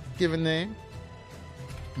 given name.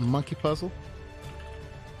 Monkey Puzzle.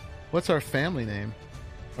 What's our family name?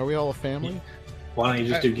 Are we all a family? Why don't you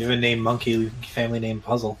just do given name monkey, family name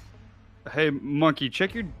puzzle? Hey, Monkey,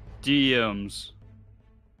 check your DMs.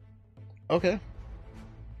 Okay.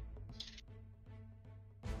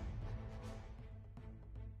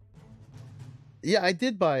 Yeah, I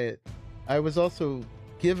did buy it. I was also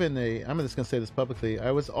given I'm just going to say this publicly.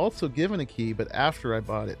 I was also given a key, but after I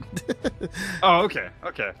bought it. Oh, okay.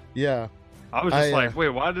 Okay. Yeah. I was just I, like, wait,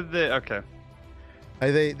 why did they? Okay.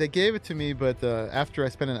 They gave it to me, but after I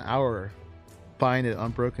spent an hour buying it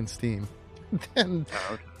on Broken Steam. Then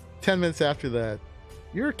Oh, okay. 10 minutes after that,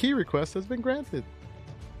 your key request has been granted.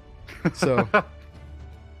 So,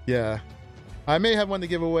 yeah. I may have one to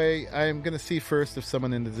give away. I'm going to see first if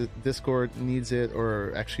someone in the Discord needs it,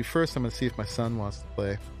 or actually first I'm going to see if my son wants to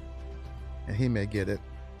play. And he may get it.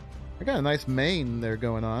 I got a nice main there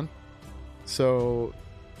going on. So,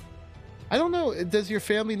 I don't know. Does your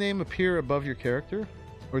family name appear above your character?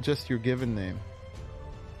 Or just your given name?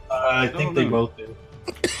 I think they both do.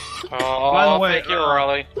 Oh, By the way, thank you,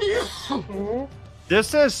 Raleigh. This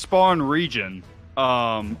says spawn region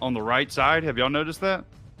on the right side. Have y'all noticed that?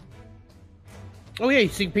 Oh yeah,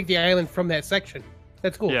 so you can pick the island from that section.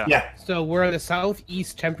 That's cool. Yeah. Yeah, So we're on the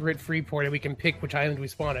southeast temperate Freeport, and we can pick which island we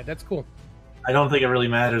spawn at. That's cool. I don't think it really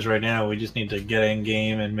matters right now. We just need to get in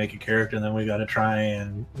game and make a character, and then we got to try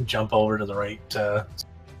and jump over to the right,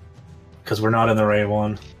 because we're not in the right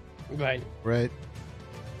one. Right. Right.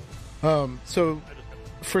 So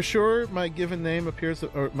for sure my given name appears,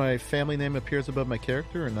 or my family name appears above my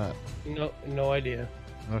character, or not? No idea.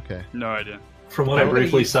 Okay. No idea. From what I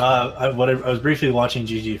briefly saw, I was briefly watching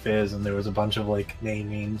GG Fizz, and there was a bunch of like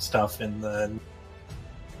naming stuff in the.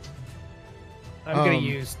 I'm gonna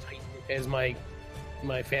use Titan as my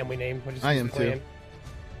family name. Which is I am clan. too.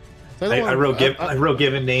 So I wrote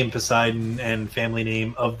given name Poseidon and family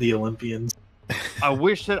name of the Olympians. I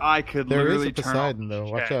wish that I could There is literally a turn Poseidon, off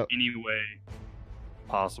though. Watch chat out. any way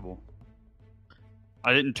possible.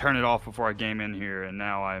 I didn't turn it off before I came in here, and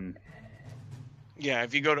now I'm. Yeah,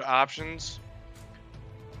 if you go to options.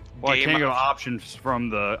 Well, I game can't go to options. options from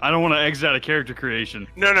the. I don't want to exit out of character creation.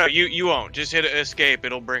 No, you won't. Just hit escape.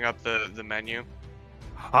 It'll bring up the menu.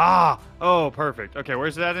 Ah! Oh, perfect. Okay,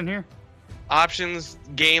 where's that in here? Options,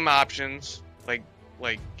 game options, like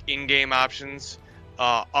in-game options,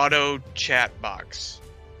 auto chat box.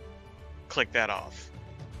 Click that off.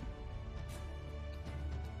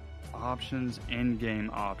 Options, in-game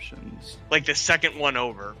options. Like the second one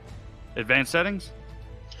over. Advanced settings?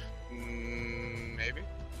 Maybe.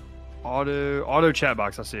 Auto chat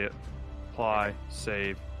box, I see it. Apply,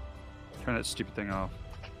 save. Turn that stupid thing off.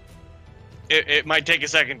 It might take a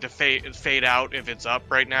second to fade out if it's up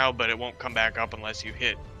right now, but it won't come back up unless you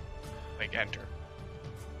hit like enter.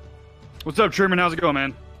 What's up, Truman? How's it going,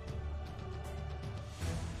 man?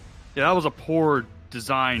 Yeah, that was a poor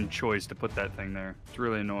design choice to put that thing there. It's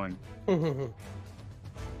really annoying.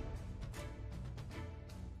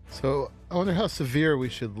 So I wonder how severe we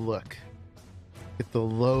should look. Get the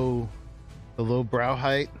low brow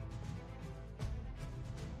height.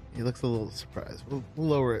 He looks a little surprised. We'll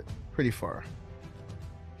lower it pretty far.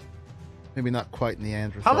 Maybe not quite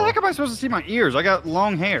Neanderthal. How the heck am I supposed to see my ears? I got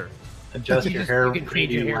long hair. Adjust your hair You can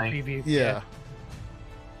change your preview hair length. preview. Yeah.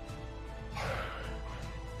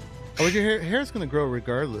 Oh, your hair's going to grow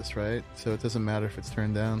regardless, right? So it doesn't matter if it's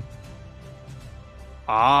turned down.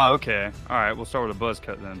 Ah, okay. All right, we'll start with a buzz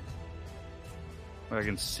cut then. I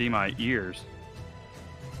can see my ears.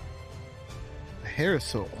 The hair is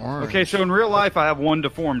so orange. Okay, so in real life, I have one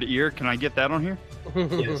deformed ear. Can I get that on here?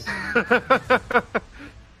 Yes.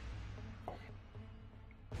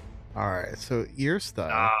 All right, so ear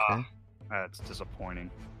style. Okay. That's disappointing.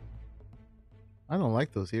 I don't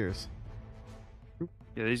like those ears.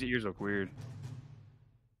 Yeah, these ears look weird.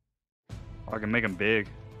 I can make them big.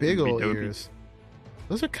 Big Be old dopey. ears.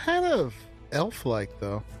 Those are kind of elf-like,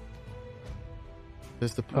 though.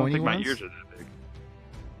 There's the I don't pointy think my ones. ears are that big.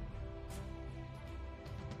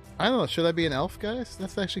 I don't know. Should I be an elf, guys?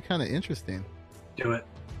 That's actually kind of interesting. Do it.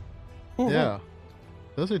 Yeah.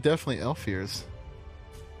 Those are definitely elf ears.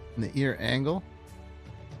 And the ear angle.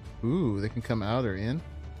 Ooh, they can come out or in.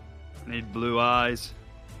 I need blue eyes.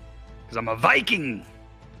 Because I'm a Viking!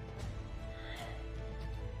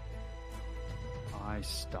 Eye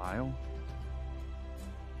style?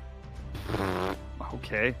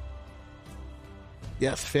 Okay.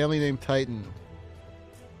 Yes, family name Titan.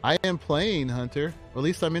 I am playing Hunter. Or at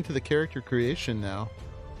least I'm into the character creation now.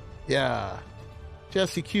 Yeah.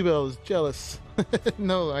 Jesse Cubell is jealous.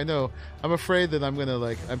 No, I know. I'm afraid that I'm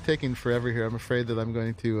gonna I'm taking forever here. I'm afraid that I'm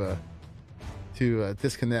going to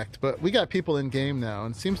disconnect. But we got people in game now,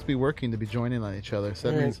 and it seems to be working to be joining on each other. So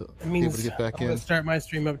that means people to get back I'm in. gonna start my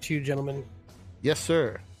stream up too, gentlemen. Yes,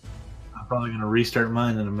 sir. I'm probably going to restart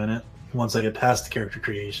mine in a minute once I get past the character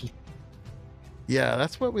creation. Yeah,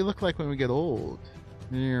 that's what we look like when we get old.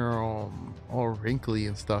 All wrinkly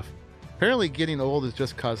and stuff. Apparently, getting old is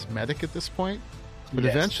just cosmetic at this point. But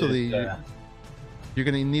Yes, eventually, it, you're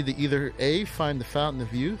going to need to either A, find the fountain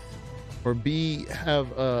of youth, or B,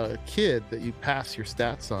 have a kid that you pass your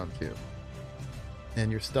stats on to and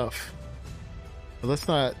your stuff. But let's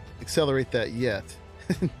not accelerate that yet.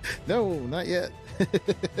 No, not yet.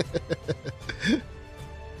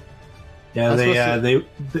 Yeah,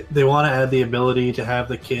 they want to add the ability to have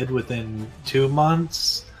the kid within 2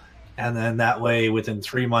 months, and then that way, within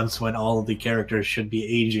 3 months, when all of the characters should be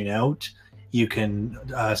aging out, you can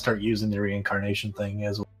start using the reincarnation thing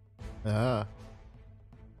as well. Ah.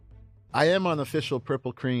 I am on official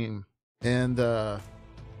Purple Cream, and let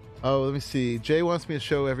me see. Jay wants me to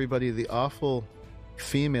show everybody the awful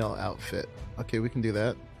female outfit. Okay, we can do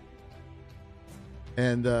that.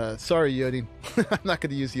 And sorry, Yoding. I'm not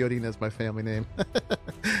going to use Yoding as my family name.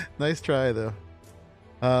 Nice try, though.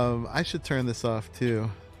 I should turn this off,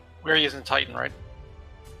 too. We're using Titan, right?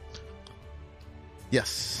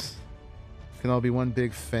 Yes. Can all be one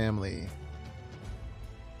big family.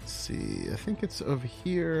 Let's see. I think it's over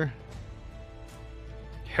here.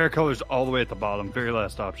 Hair color's all the way at the bottom. Very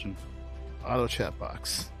last option. Auto chat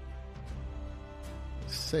box.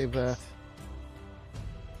 Save that.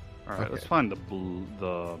 All right, Okay. let's find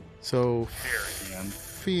the So, hair again.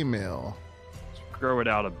 female. Grow it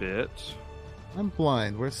out a bit. I'm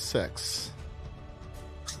blind. Where's sex?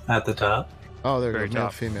 At the top. Oh, there we Very go. Male,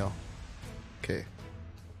 top. female. Okay.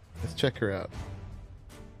 Let's check her out.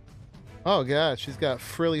 Oh, God. She's got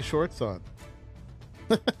frilly shorts on.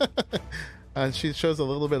 And she shows a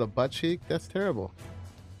little bit of butt cheek. That's terrible.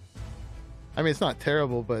 I mean, it's not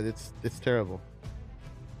terrible, but it's terrible.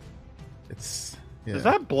 It's... Yeah. Is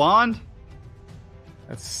that blonde?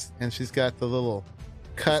 And she's got the little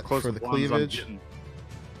cut Close for to the blonde as I'm cleavage. getting.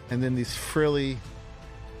 And then these frilly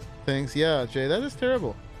things. Yeah, Jay, that is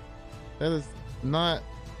terrible. That is not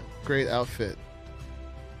a great outfit.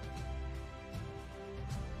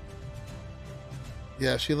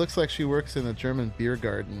 Yeah, she looks like she works in a German beer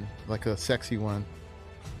garden, like a sexy one.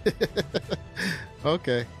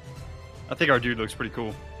 Okay. I think our dude looks pretty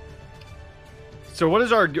cool. So what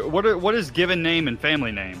is what is given name and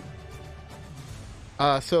family name?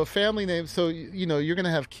 So family name. So you're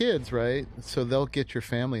gonna have kids, right? So they'll get your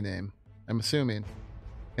family name. I'm assuming,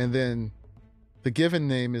 and then the given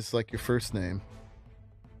name is like your first name.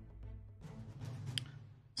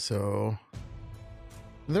 So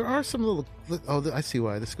there are some little. Oh, I see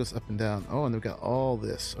why this goes up and down. Oh, and we've got all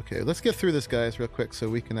this. Okay, let's get through this, guys, real quick, so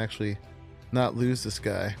we can actually not lose this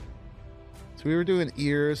guy. So we were doing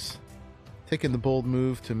ears, taking the bold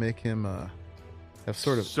move to make him have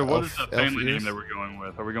sort of. So what is the family name that we're going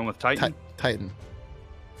with? Are we going with Titan? Titan.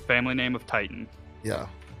 Family name of Titan. Yeah.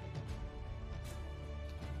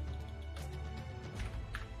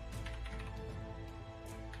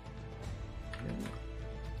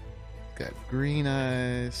 Got green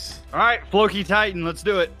eyes. All right, Floki Titan, let's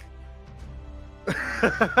do it.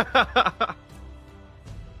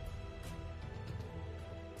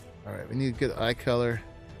 All right, we need good eye color.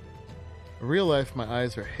 In real life, my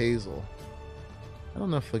eyes are hazel. I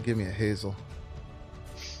don't know if they'll give me a hazel.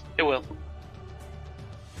 It will.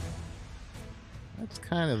 That's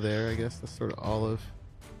kind of there, I guess. That's sort of olive.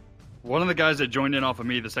 One of the guys that joined in off of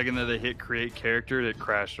me, the second that they hit create character, it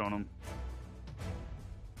crashed on them.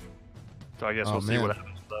 So I guess we'll see what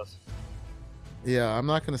happens with us. Yeah, I'm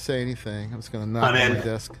not going to say anything. I'm just going to knock on my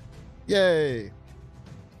desk. Yay!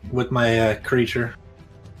 With my creature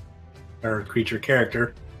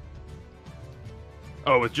character.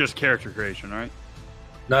 Oh, with just character creation, right?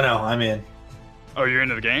 No, I'm in. Oh, you're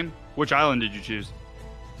into the game? Which island did you choose?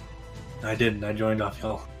 I didn't. I joined off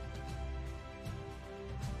y'all.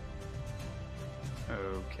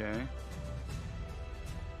 Okay.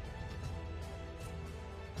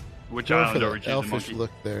 Which island are we choosing, elfish Monkey?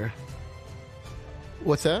 look there.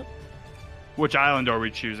 What's that? Which island are we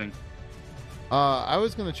choosing? I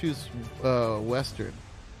was going to choose Western.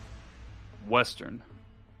 Western.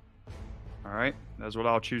 All right, that's what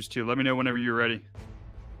I'll choose too. Let me know whenever you're ready.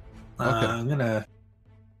 Okay. I'm gonna.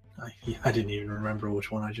 I didn't even remember which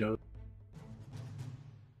one I chose.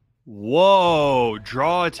 Whoa!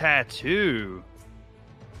 Draw a tattoo.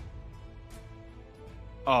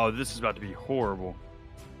 Oh, this is about to be horrible.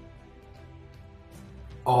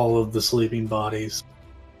 All of the sleeping bodies.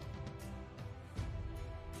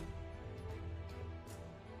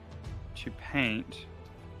 To paint.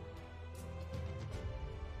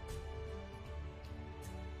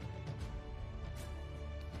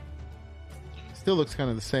 Still looks kind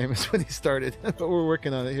of the same as when he started, but we're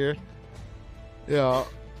working on it here. Yeah.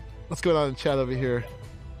 What's going on in chat over here?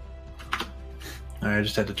 I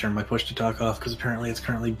just had to turn my push to talk off because apparently it's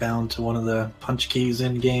currently bound to one of the punch keys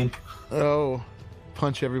in game. Oh,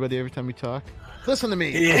 punch everybody every time we talk. Listen to me.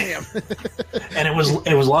 Yeah. Damn. And it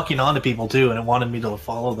was locking on to people too, and it wanted me to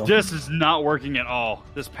follow them. This is not working at all.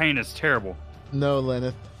 This paint is terrible. No,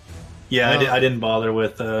 Lenneth. Yeah, I didn't bother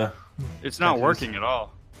with. It's not working at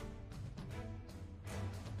all.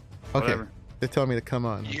 Okay, Whatever. they're telling me to come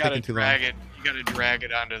on. You gotta drag it. You gotta drag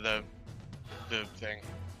it onto the thing.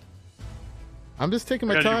 I'm just taking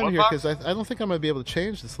my You're gonna do time what, here Fox? because I don't think I'm gonna be able to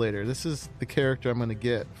change this later. This is the character I'm gonna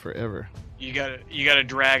get forever. You gotta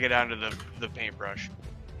drag it onto the paintbrush.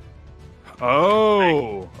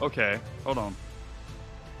 Oh, okay. Hold on.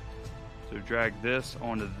 So drag this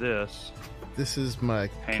onto this. This is my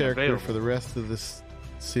Paint character available. for the rest of this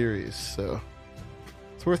series, so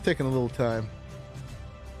it's worth taking a little time.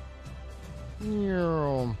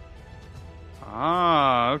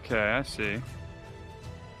 Ah, okay, I see.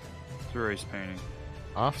 It's a race painting.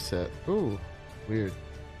 Offset. Ooh, weird.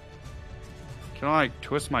 Can I like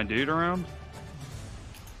twist my dude around?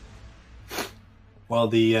 Well,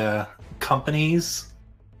 the companies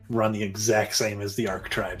run the exact same as the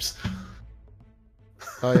archetypes.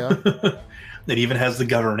 Oh yeah. It even has the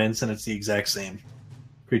governance, and it's the exact same.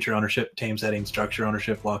 Creature ownership, tame setting, structure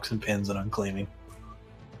ownership, locks and pins, and unclaiming.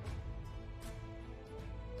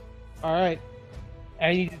 All right.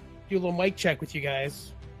 I need to do a little mic check with you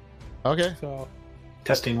guys. Okay. So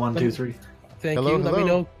Testing 1, 2, 3. thank Hello, you.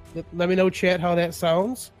 hello. Let me know, chat, how that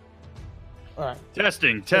sounds. All right.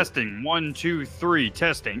 Testing, testing. 1, 2, 3,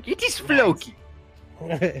 testing. It is Floki.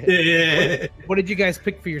 What did you guys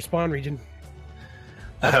pick for your spawn region?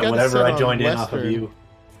 I've got it Whenever set I on joined in off of Western. you.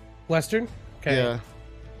 Western? Okay. Yeah.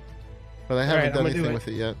 But I haven't right, I'm done gonna do anything it. with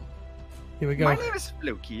it yet. Here we go. My name is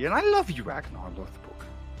Floki, and I love you, Ragnar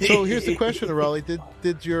Lothbrok. So here's the question, Raleigh.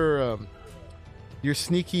 Did your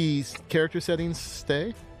sneaky character settings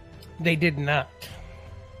stay? They did not.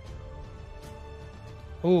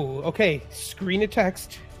 Ooh, okay. Screen of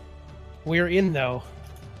text. We're in, though.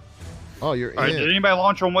 Oh, you're All right, in. did anybody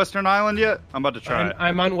launch on Western Island yet? I'm about to try it.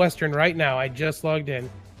 I'm on Western right now. I just logged in.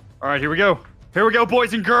 All right, here we go. Here we go,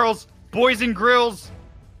 boys and girls. Boys and grills.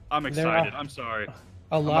 I'm There excited. are- I'm sorry. A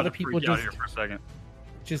I'm lot about of to people freak out just here for a second.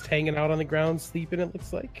 hanging out on the ground, sleeping, it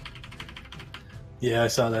looks like. Yeah, I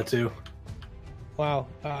saw that too. Wow.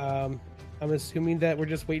 I'm assuming that we're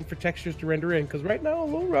just waiting for textures to render in, because right now, a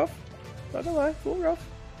little rough. Not gonna lie, a little rough.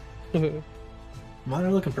 Mine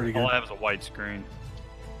are looking pretty good. All I have is a white screen.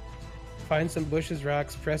 Find some bushes,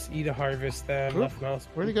 rocks, press E to harvest them. Oop, Left mouse.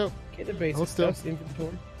 Where'd he go? Get the basic Hold still. stuff,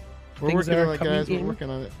 inventory. We're Things working are on it, coming guys. We're in. working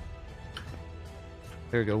on it.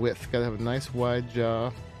 There we go. Width. Gotta have a nice wide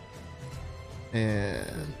jaw.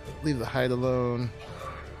 And leave the height alone.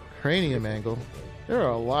 Cranium angle. There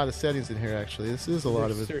are a lot of settings in here, actually. This is a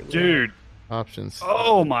lot of it. Dude. Options.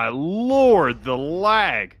 Oh my lord, the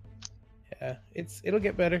lag. Yeah, it'll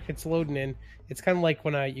get better. It's loading in. It's kind of like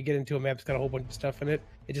when you get into a map that's got a whole bunch of stuff in it.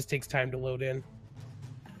 It just takes time to load in.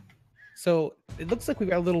 So it looks like we've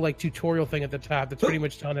got a little like tutorial thing at the top that's pretty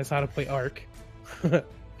much telling us how to play Arc.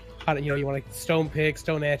 How to, you want to stone pick,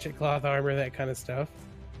 stone hatchet, cloth armor, that kind of stuff.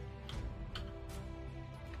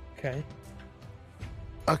 Okay.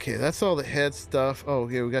 Okay, that's all the head stuff. Oh,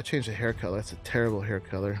 yeah, we got to change the hair color. That's a terrible hair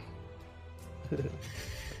color.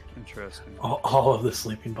 Interesting. All of the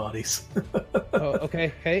sleeping bodies. Oh,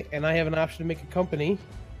 okay. Hey, and I have an option to make a company.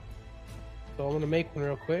 So I'm going to make one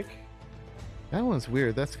real quick. That one's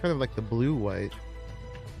weird. That's kind of like the blue white.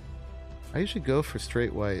 I usually go for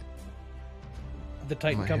straight white. The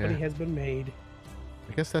Titan My company hair. has been made.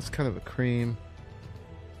 I guess that's kind of a cream.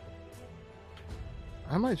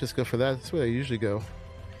 I might just go for that. That's what I usually go.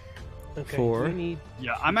 Okay. For. We need...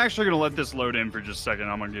 Yeah, I'm actually going to let this load in for just a second.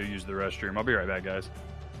 I'm going to go use the restroom. I'll be right back, guys.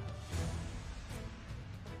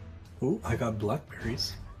 Ooh, I got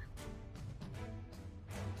blackberries.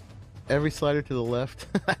 Every slider to the left.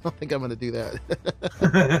 I don't think I'm going to do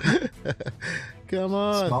that. Come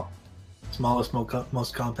on. Smallest,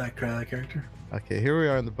 most compact character. Okay, here we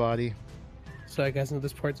are in the body. So I guys know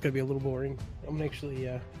this part's going to be a little boring. I'm going to actually,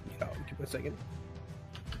 give me a second.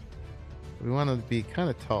 We want to be kind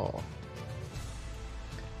of tall.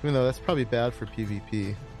 Even though that's probably bad for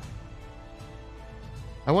PvP.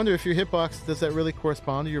 I wonder if your hitbox, does that really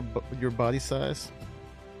correspond to your body size?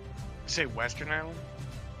 Say Western Island?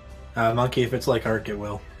 Monkey, if it's like Arc, it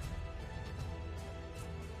will.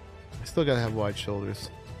 I still gotta have wide shoulders.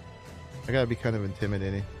 I gotta be kind of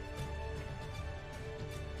intimidating.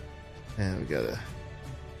 And we gotta...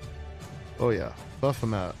 Oh yeah, buff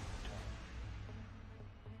them out.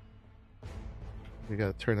 We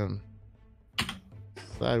gotta turn them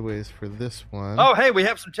sideways for this one. Oh, hey, we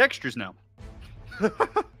have some textures now. There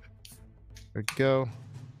we go.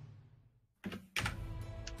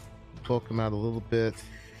 Bulk him out a little bit.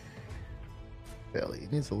 Belly. He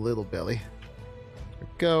needs a little belly. There we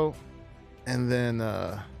go. And then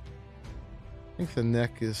I think the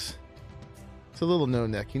neck is... It's a little no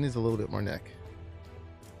neck. He needs a little bit more neck.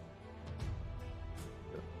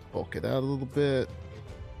 Bulk it out a little bit.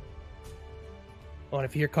 Oh, and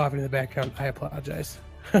if you hear coughing in the background, I apologize.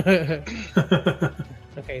 Okay,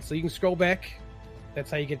 so you can scroll back. That's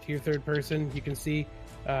how you get to your third person. You can see...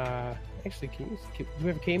 actually, do we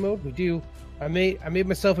have a K mode? We do. I made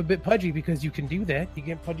myself a bit pudgy because you can do that. You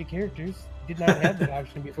get pudgy characters. Did not have that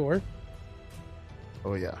option before.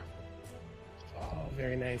 Oh, yeah. Oh,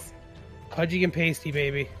 very nice. Pudgy and pasty,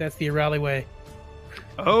 baby. That's the Raleigh way.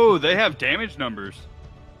 Oh, they have damage numbers.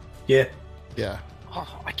 Yeah. Yeah.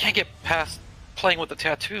 Oh, I can't get past playing with the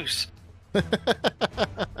tattoos.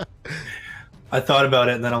 I thought about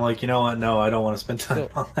it, and then I'm like, you know what? No, I don't want to spend time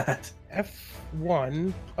on that.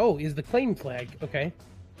 F1. Oh, is the claim flag. Okay.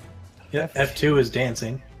 Yeah, F2 is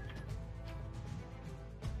dancing.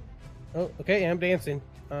 Oh, okay, I'm dancing.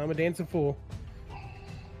 I'm a dancing fool.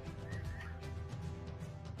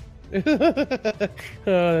 Oh,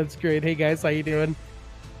 that's great. Hey guys, how you doing?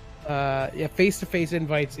 Yeah, face-to-face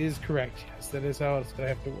invites is correct. Yes, that is how it's gonna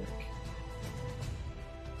have to work.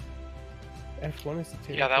 F1 is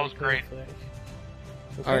the Yeah, that was great. flag.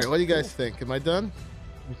 Okay, All right, what do you guys cool. think? Am I done?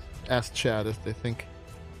 Ask Chad if they think.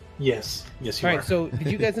 Yes. Yes, you All are. right, so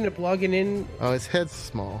did you guys end up logging in? Oh, his head's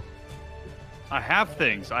small. I have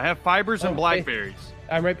things. I have fibers and Okay. blackberries.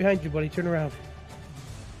 I'm right behind you, buddy. Turn around.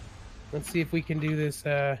 Let's see if we can do this.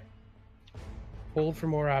 Hold for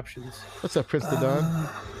more options. What's up, Prince Don?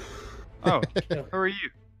 Oh, who are you?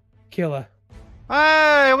 Killa.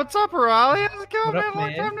 Hey, what's up, Raleigh? How's it going, What up, man?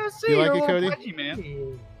 Long man? time no see. You like You're it, a little Cody? pudgy,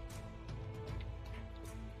 man.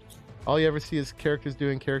 All you ever see is characters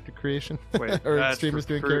doing character creation, Wait, or that's streamers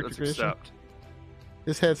doing recruit, character let's creation. accept.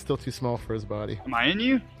 His head's still too small for his body. Am I in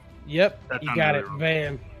you? Yep, That you sounds got really it. wrong.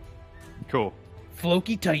 Bam. Cool.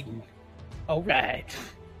 Floki Titan. All right.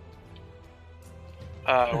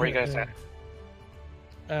 Where are you guys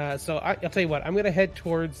at? So I'll tell you what. I'm gonna head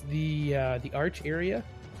towards the arch area.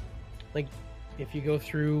 Like, if you go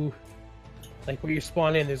through, like where you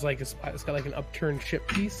spawn in, there's like a spot. It's got like an upturned ship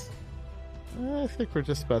piece. I think we're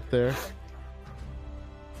just about there.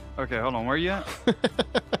 Okay, hold on. Where are you at?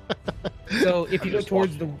 So if you go just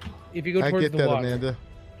towards watching. the I get the that, water, Amanda.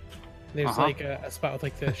 there's like a spot with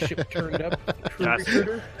like the ship turned up. The crew Gotcha.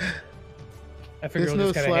 recruiter. I figure There's we'll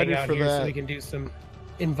no just kind of hang slider out for here so that. we can do some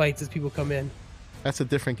invites as people come in. That's a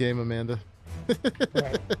different game, Amanda.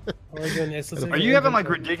 Right. We're doing this. Are you having like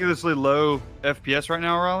ridiculously low FPS right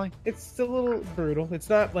now, Raleigh? It's still a little brutal. It's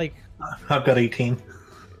not like I've got 18.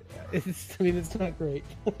 I mean, it's not great.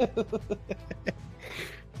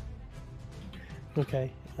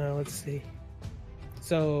 Okay, let's see.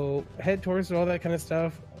 So head, torso, all that kind of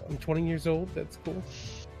stuff. I'm 20 years old. That's cool.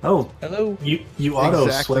 Oh, hello. You auto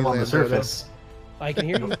swim on the Landoto. surface. I can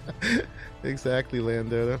hear you. Exactly,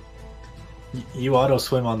 Landoto. You auto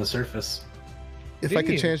swim on the surface. If I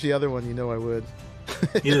could change the other one, you know I would.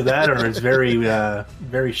 Either that, or it's very,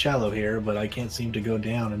 very shallow here, but I can't seem to go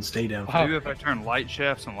down and stay down. Maybe if I turn light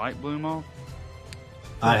shafts and light bloom off.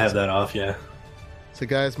 I have that off, yeah. So,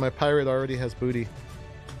 guys, my pirate already has booty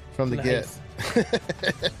from the Nice.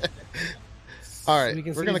 get. All right, we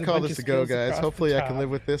can we're see going there's to a call bunch this a of go, skills guys. across the Hopefully, I can top. live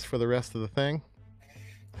with this for the rest of the thing.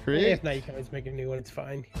 Yeah, Create. if not, you can always make a new one. It's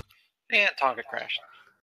fine. And Tonka crashed.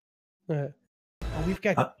 Oh, we've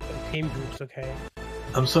got game groups. Okay.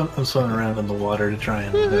 I'm swimming around in the water to try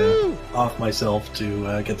and off myself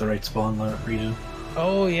to get the right spawn region.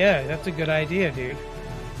 Oh yeah, that's a good idea, dude.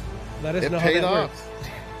 Let us It know how paid that off.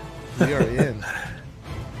 works. We are in.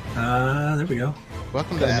 There we go.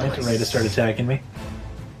 Welcome to Got Atlas. ready to start attacking me.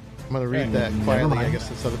 I'm going to read Okay, that never quietly, I mind. guess,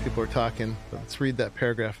 since other people are talking. But let's read that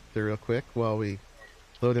paragraph there real quick while we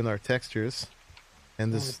load in our textures.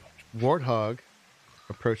 And this warthog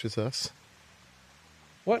approaches us.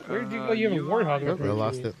 What? Where did you go? You have a warthog. Oh, I approaching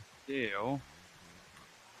lost you. it. Ew.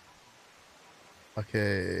 Okay,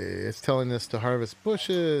 it's telling us to harvest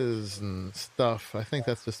bushes and stuff. I think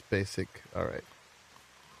that's just basic. All right.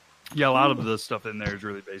 Yeah, a lot of the stuff in there is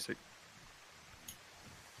really basic.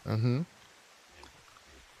 Mm-hmm.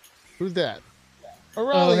 Who's that? Oh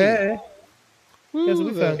O'Reilly. hey, Woo, guess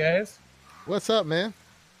what we found, guys? What's up, man?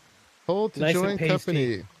 Hold to Nice and join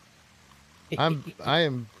pasty. company. I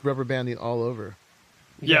am rubber banding all over.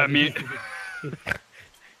 Yeah, I mean,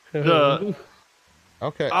 the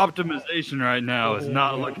Okay. optimization right now is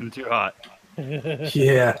not looking too hot.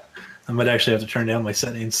 Yeah, I might actually have to turn down my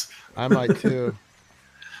settings. I might too.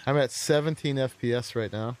 I'm at 17 FPS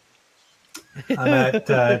right now. I'm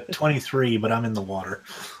at 23, but I'm in the water,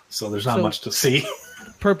 so there's not So- much to see.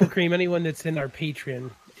 Purple Cream. Anyone that's in our Patreon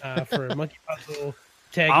for Monkey Puzzle,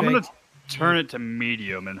 Tag I'm going Back, to turn it to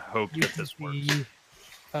medium and hope that this works.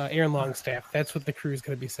 the Aaron Longstaff. That's what the crew is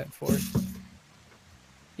going to be set for.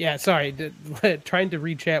 Yeah, sorry. Trying to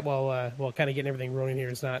read chat while kind of getting everything rolling here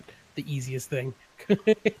is not the easiest thing.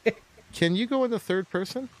 Can you go into third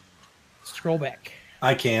person? Scroll back.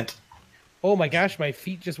 I can't. Oh my gosh, my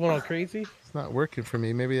feet just went all crazy. It's not working for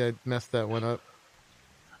me. Maybe I messed that one up.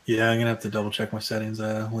 Yeah, I'm gonna have to double check my settings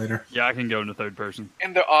later. Yeah, I can go into third person.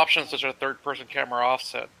 In the options, there's a third-person camera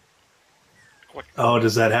offset. Click. Oh,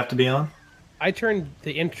 does that have to be on? I turned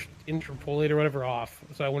the interpolate or whatever off,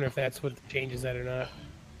 so I wonder if that's what changes that or not.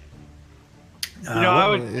 You know, I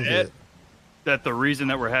what- would is bet it? that the reason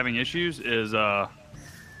that we're having issues is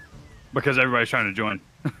because everybody's trying to join.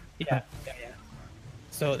 Yeah.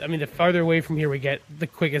 So, I mean, the farther away from here we get, the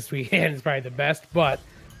quickest we can is probably the best, but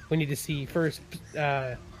we need to see first,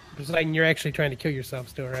 Poseidon, you're actually trying to kill yourself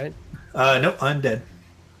still, right? Nope, I'm dead.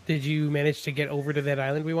 Did you manage to get over to that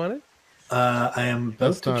island we wanted? I am about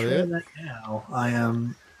That's to not try it. that now. I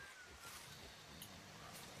am.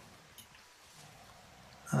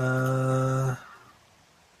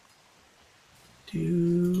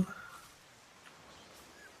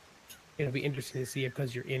 It'll be interesting to see if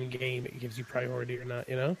because you're in game, it gives you priority or not.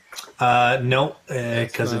 You know? No,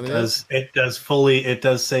 because not it it? does. It does fully. It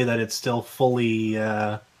does say that it's still fully.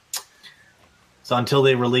 So until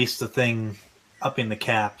they release the thing up in the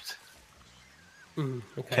capped Okay.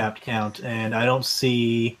 capped count, and I don't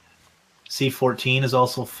see C14 is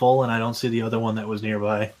also full, and I don't see the other one that was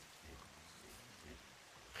nearby.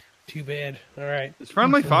 Too bad. All right. Is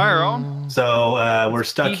friendly fire on? So we're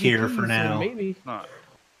stuck here PvP, for so now. maybe.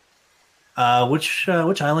 Which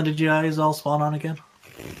island did you guys all spawn on again?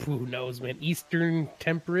 Who knows, man? Eastern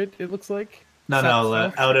temperate. It looks like. No,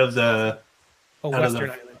 South? out of the. Oh, out of Western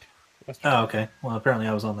the- Island. Western. Oh, okay. Well, apparently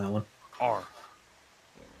I was on that one. R.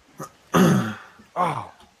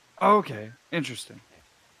 Oh, okay. Interesting.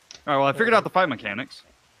 All right, well, I figured out the fight mechanics.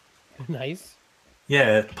 Nice.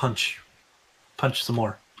 Yeah, punch some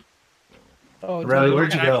more. Oh, Riley, dude,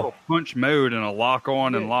 where'd you An go? actual punch mode and a lock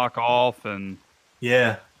on and lock off and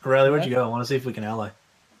Yeah, Riley, where'd you go? I want to see if we can ally.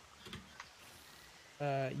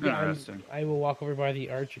 Yeah, Interesting. I will walk over by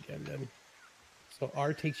the arch again then. So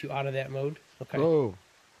R takes you out of that mode. Okay. Oh,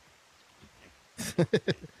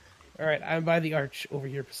 All right, I'm by the arch over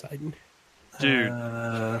here, Poseidon. dude.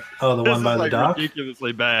 The This one by is the like dock.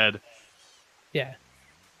 ridiculously bad. Yeah.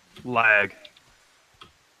 Lag.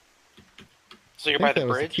 So I you're think by the that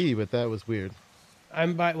was the bridge? key, but that was weird.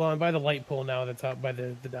 I'm by the light pole now. That's out by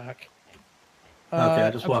the dock. Okay,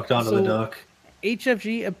 I just walked onto the dock.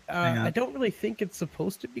 HFG. Hang on. I don't really think it's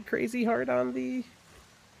supposed to be crazy hard on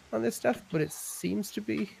this stuff, but it seems to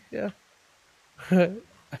be. Yeah. Nope.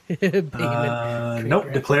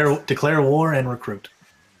 Declare war and recruit.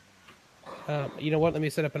 You know what? Let me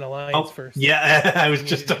set up an alliance first. Yeah, I was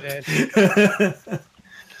just.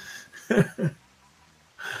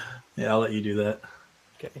 Yeah, I'll let you do that.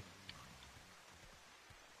 Okay.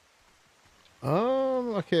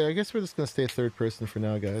 Okay, I guess we're just gonna stay third person for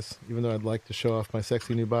now, guys. Even though I'd like to show off my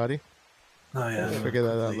sexy new body. Oh yeah. We'll figure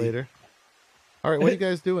that out later. All right, what are you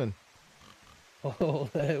guys doing? Oh,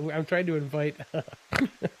 I'm trying to invite.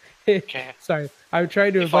 Okay. Sorry, I'm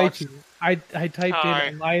trying to invite Fox. you. I typed Hi.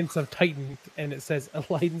 in Alliance of Titan, and it says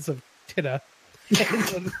Alliance of Titta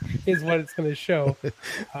is what it's going to show.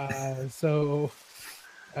 So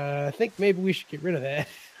I think maybe we should get rid of that.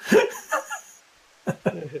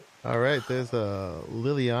 All right, there's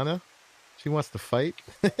Liliana. She wants to fight.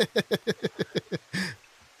 I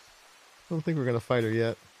don't think we're gonna fight her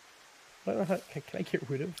yet. I don't know how, can I get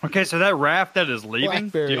rid of? Okay, so that raft that is leaving,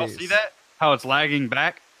 do y'all see that? How it's lagging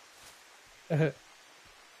back? They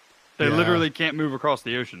literally can't move across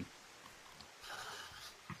the ocean.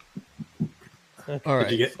 Okay. All right.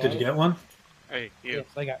 Did you get one? Hey, you. Yes,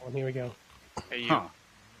 I got one. Here we go. Hey, you. Huh.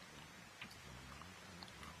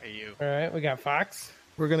 Hey, you. All right, we got Fox.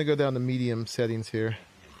 We're gonna go down to medium settings here.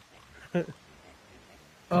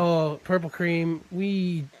 Oh, Purple Cream.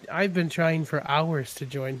 I've been trying for hours to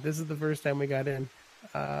join. This is the first time we got in.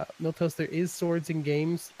 Miltos, there is swords in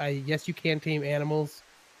games. Yes, you can tame animals.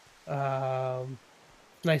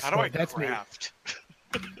 Nice. How do I That's me. craft?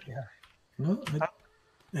 Yeah. No,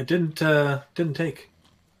 it didn't take.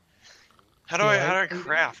 How do I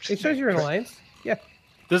craft? It shows you're in alliance. Yeah.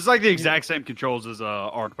 This is like the exact same controls as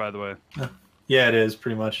Arc, by the way. Yeah, it is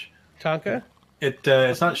pretty much. Tonka.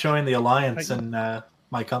 It's not showing the alliance and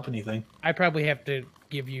my company thing. I probably have to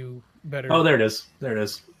give you better. Oh, there it is. There it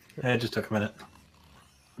is. It just took a minute.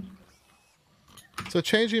 So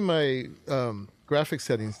changing my graphic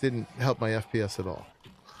settings didn't help my FPS at all.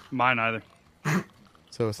 Mine either.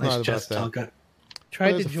 So it's Nice not about chest, that. Tonka.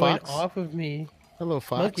 Tried there's to a join fox. off of me. Hello,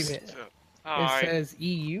 Monkey Fox. Man. Oh, It says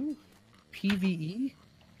EU, PVE.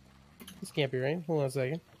 This can't be right. Hold on a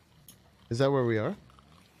second. Is that where we are?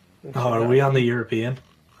 Oh, are we on the European?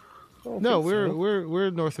 Oh, I No, think so.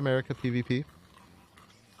 we're North America PvP.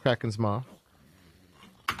 Kraken's Maw.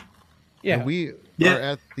 Yeah. And we are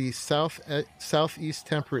at the southeast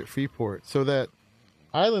temperate Freeport. So that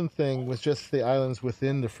island thing was just the islands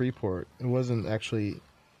within the Freeport. It wasn't actually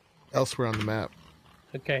elsewhere on the map.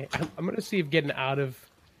 Okay, I'm gonna see if getting out of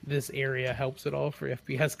this area helps at all for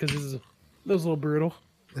FPS because this is a little brutal.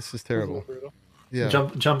 This is This is a terrible. little brutal. Yeah.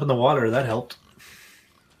 Jump in the water. That helped.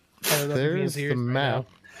 I don't know if you're being There's the serious right map.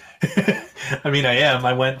 now. I mean, I am.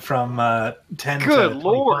 I went from 10 Good to 25.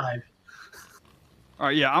 Lord. All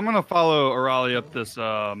right, yeah, I'm gonna follow Arali up this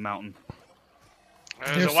mountain.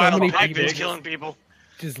 There's There's a so wild many pig that's people. killing people.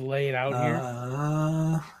 Just lay it out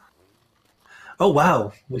here. Oh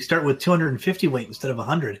wow! We start with 250 weight instead of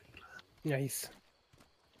 100. Nice.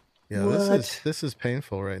 Yeah, What? this is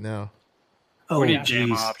painful right now. Oh We need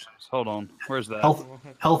JAMA jeez. options. Hold on. Where's that?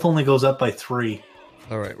 Health only goes up by 3.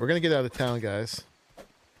 All right, we're gonna get out of town, guys.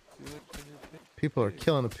 People are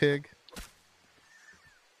killing a pig.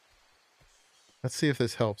 Let's see if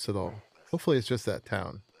this helps at all. Hopefully, it's just that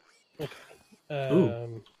town.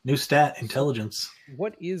 New stat: intelligence.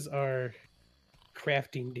 What is our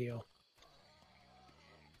crafting deal?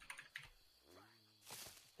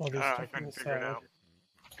 I'll just I check couldn't this figure it out.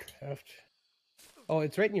 Craft. Oh,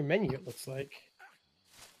 it's right in your menu. It looks like.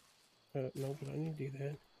 No, but I need to do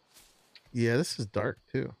that. Yeah, this is dark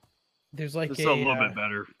too. There's like This is a little bit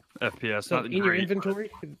better FPS. So Not in your great, inventory,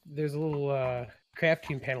 there's a little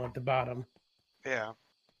crafting panel at the bottom. Yeah.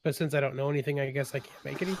 But since I don't know anything, I guess I can't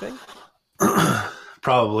make anything.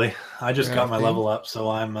 Probably. I just got my Crafting. level up, so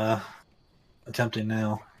I'm attempting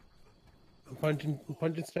now. Punching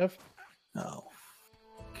stuff. Oh.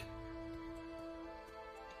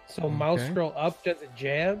 So mouse Okay. scroll up does a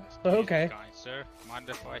jab. Okay. Kind sir, mind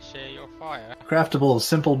if I share your fire? Craftable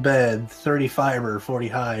simple bed: 30 fiber, 40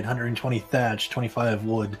 hide, 120 thatch, 25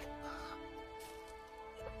 wood.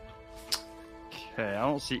 Okay, I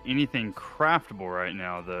don't see anything craftable right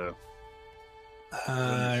now, though.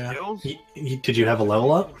 Skills? Did you have a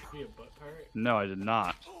level up? No, I did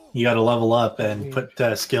not. You got to level up and put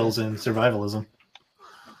skills in survivalism.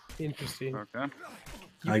 Interesting. Okay.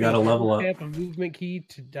 I got a level up. Tap a movement key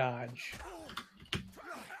to dodge.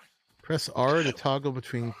 Press R to toggle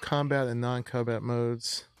between combat and non-combat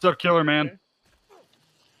modes. What's up, Killer Man?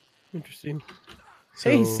 Interesting. So,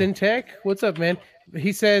 Hey, Syntac, what's up, man?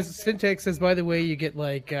 Syntac says, by the way, you get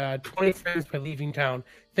like 20 frames by leaving town.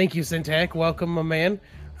 Thank you, Syntac. Welcome, my man.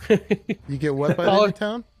 you get what by leaving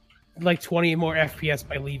town? Like 20 more FPS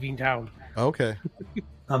by leaving town. Okay.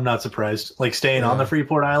 I'm not surprised. Like staying on the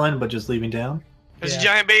Freeport Island, but just leaving town. There's a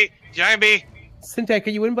giant bee. Giant bee. Syntac,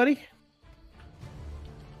 are you in, buddy?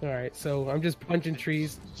 All right, so I'm just punching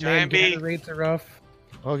trees. Giant man, bee. rates are rough.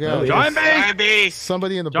 Oh god. Giant bee. Giant bee.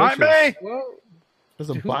 Somebody in the Giant bushes. bee. Whoa. There's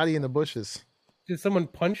a body in the bushes. Did someone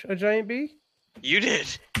punch a giant bee? You did.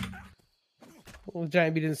 Well, the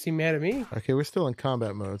giant bee didn't seem mad at me. Okay, we're still in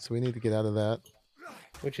combat mode, so we need to get out of that.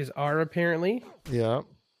 Which is R, apparently. Yeah.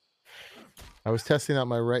 I was testing out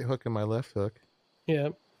my right hook and my left hook. Yeah.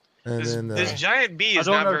 And This giant bee is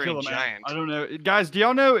not very giant. I don't know, guys. Do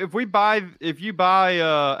y'all know if you buy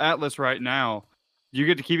Atlas right now, you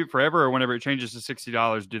get to keep it forever, or whenever it changes to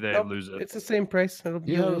 $60, do they lose it? It's the same price. It'll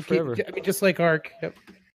You have it forever. I mean, just like Arc. Yep.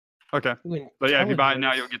 Okay. But yeah, if you buy it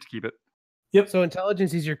now, you'll get to keep it. Yep. So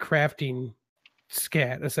intelligence is your crafting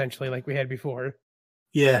scat, essentially, like we had before.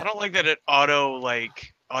 Yeah. I don't like that it auto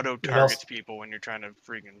targets people when you're trying to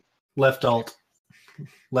freaking Left alt.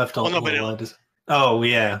 Left alt. Well, no, but will, oh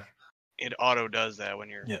yeah. it auto does that when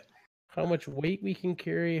you're. Yeah. How much weight we can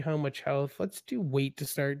carry, how much health. Let's do weight to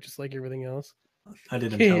start, just like everything else. I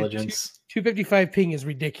did intelligence. 255 ping is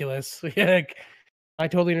ridiculous. Yeah, I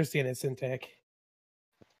totally understand it, Syntac.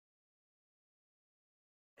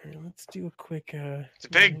 All right, let's do a quick. It's a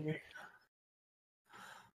pig.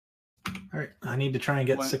 All right, I need to try and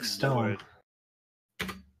get 6 stone.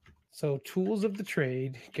 So, tools of the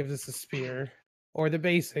trade gives us a spear, or the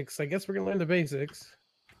basics. I guess we're gonna learn the basics.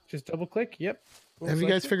 Just double click. Yep. Have you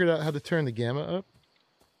guys figured out how to turn the gamma up?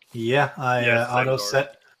 Yeah, I auto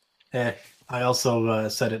set. I also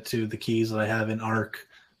set it to the keys that I have in Arc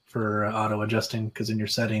for auto adjusting, because in your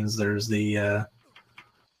settings there's the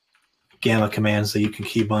gamma commands that you can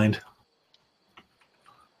keybind.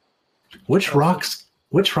 Which rocks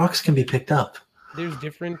can be picked up? There's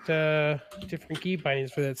different key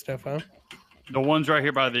bindings for that stuff, huh? The ones right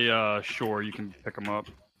here by the shore, you can pick them up.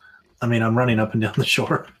 I mean, I'm running up and down the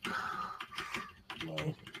shore.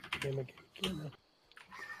 Gamma.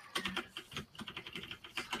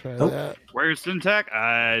 Try that. Where's Syntac?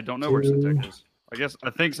 I don't know where Syntac is. I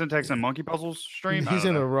think Syntac's in Monkey Puzzle's stream. He's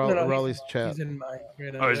in Raleigh's chat. He's in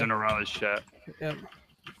mine. Oh, he's in Raleigh's chat. Yep.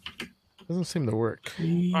 Doesn't seem to work. All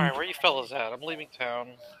right, where you fellas at? I'm leaving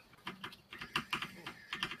town.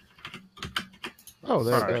 Oh,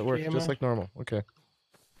 that works just like normal. Okay.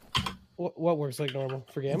 What works like normal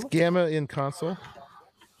for gamma? It's gamma in console.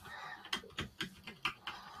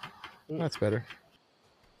 That's better.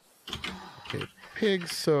 Okay,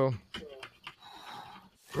 pigs. So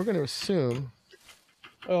we're going to assume.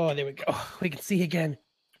 Oh, there we go. We can see again.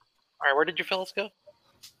 All right, where did you fellas go?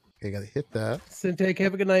 Okay, got to hit that. Syntac,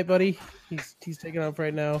 have a good night, buddy. He's taking off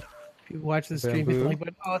right now. If you watch the stream, hit the like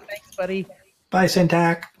button. Oh, thanks, buddy. Bye,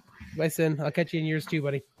 Syntac. Bye, Sin. I'll catch you in yours too,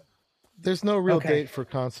 buddy. There's no real date for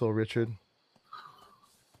console, Richard.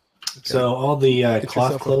 Okay. So all the cloth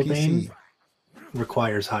yourself a clothing PC.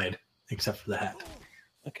 requires hide, except for the hat.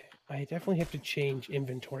 Okay, I definitely have to change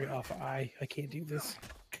inventory off of I. I can't do this.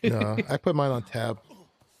 No, I put mine on tab.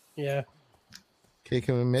 Yeah. Okay,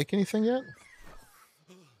 can we make anything yet?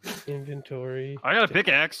 Inventory. I got a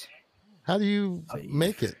pickaxe. How do you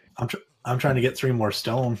make it? I'm trying to get 3 more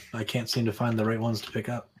stone. I can't seem to find the right ones to pick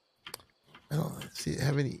up. I don't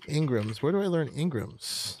have any engrams. Where do I learn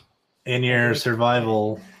engrams? In your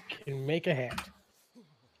survival. Can make a hat.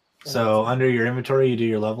 So under your inventory, you do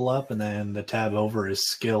your level up, and then the tab over is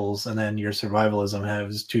skills, and then your survivalism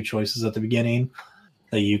has 2 choices at the beginning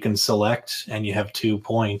that you can select, and you have 2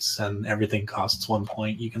 points, and everything costs 1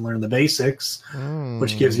 point. You can learn the basics,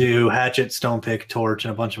 which gives you hatchet, stone pick, torch,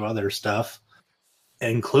 and a bunch of other stuff,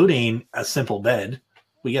 including a simple bed.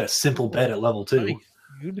 We get a simple bed at level 2.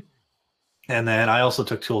 Nice. And then I also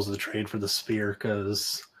took tools of the trade for the spear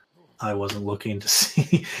because I wasn't looking to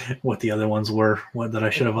see what the other ones were, that I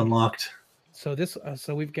should have unlocked. So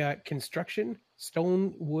so we've got construction,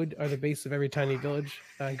 stone, wood are the base of every tiny village,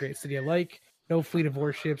 great city alike. No fleet of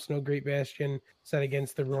warships, no great bastion set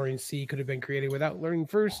against the roaring sea could have been created without learning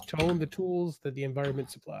first to own the tools that the environment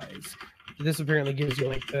supplies. This apparently gives you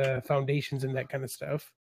like the foundations and that kind of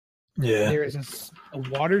stuff. Yeah. There is a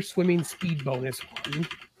water swimming speed bonus one.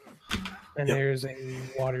 And there's a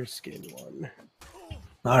water skin one.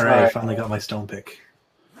 All right, I finally got my stone pick.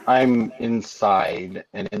 I'm inside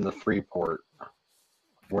and in the Freeport.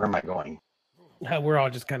 Where am I going? We're all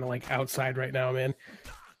just kind of like outside right now, man.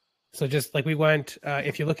 So just like we went,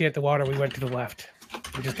 if you're looking at the water, we went to the left.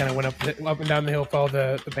 We just kind of went up and down the hill, followed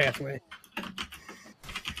the pathway.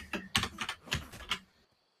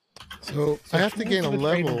 So I have to gain a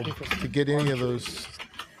level to get any of those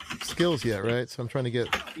skills yet, right? So I'm trying to get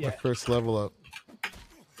my first level up.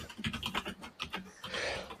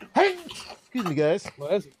 Hey, excuse me, guys.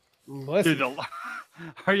 Dude,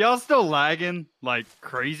 are y'all still lagging like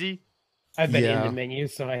crazy? I've been in the menu,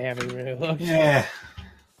 so I haven't really looked. Yeah.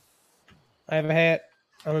 I have a hat.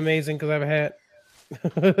 I'm amazing because I have a hat.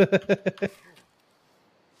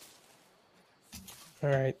 All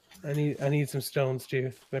right. I need some stones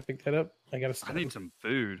too. Can I pick that up? I got a stone. I need some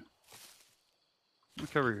food.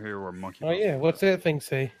 Look over here where monkey. Oh yeah, what's that thing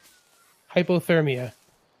say? Hypothermia.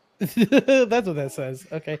 That's what that says.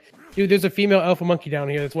 Okay, dude, there's a female alpha monkey down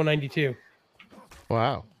here. That's 192.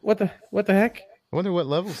 Wow. What the heck? I wonder what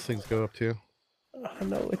levels things go up to. Oh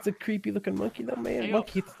no, it's a creepy looking monkey though, man. Hey,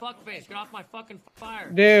 monkey. Fuckface, get off my fucking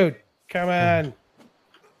fire. Dude, come on.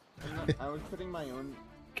 I was putting my own.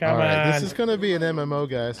 Come All right, on. this is going to be an MMO,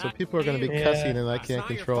 guys, so people are going to be cussing and I can't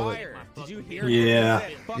control it. Did you hear Yeah.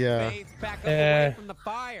 Yeah. Back up away from the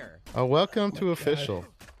fire. Oh, welcome to official.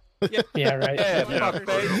 Yeah, right.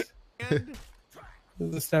 Fuckface. This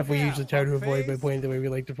is the stuff we usually try to avoid by playing the way we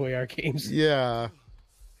like to play our games. Yeah.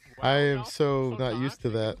 I am so not used to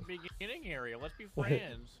that. Beginning area. Let's be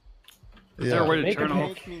friends. Is there a way to Make turn a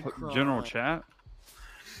off general chat?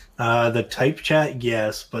 The type chat,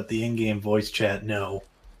 yes, but the in-game voice chat, no.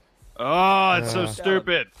 Oh, it's so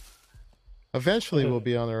stupid. Eventually, we'll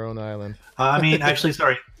be on our own island. I mean, actually,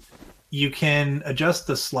 sorry. You can adjust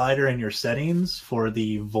the slider in your settings for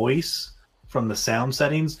the voice from the sound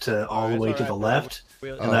settings to all the way to the left,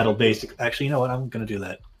 and that'll basically. Actually, you know what? I'm gonna do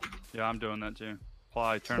that. Yeah, I'm doing that too.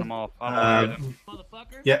 Apply, turn them off. I don't hear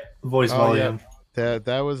them. Yeah, voice volume. Yeah.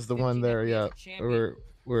 That was the one there. Yeah,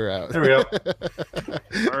 we're out. There we go.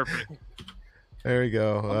 Perfect. There we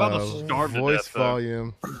go. I'm about to starve to voice death, though.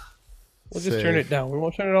 volume. We'll just turn it down. We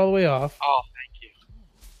won't turn it all the way off. Oh,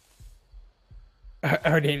 thank you. I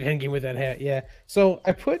already endgame with that hat. Yeah. So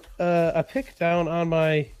I put a pick down on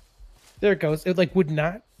my. There it goes. It like would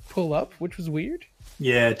not pull up, which was weird.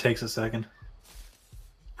 Yeah, it takes a second.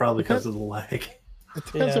 Probably because of the lag. It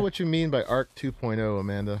depends on what you mean by ARC 2.0,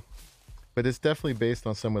 Amanda. But it's definitely based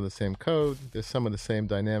on some of the same code. There's some of the same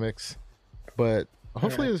dynamics. But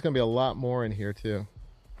hopefully there's going to be a lot more in here, too.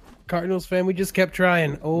 Cardinals fan, we just kept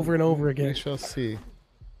trying over and over again. We shall see.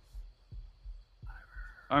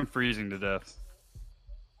 I'm freezing to death.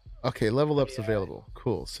 Okay, level up's available.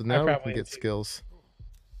 Cool. So now we can get skills.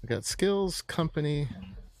 We got skills, company.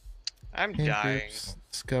 I'm game dying. groups,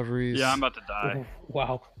 discoveries. Yeah, I'm about to die. Oh,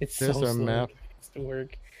 wow, it's There's so our slow. map. It's to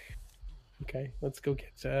work. Okay, let's go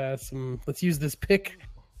get some. Let's use this pick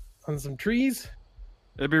on some trees.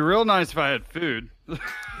 It'd be real nice if I had food.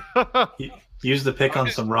 Use the pick on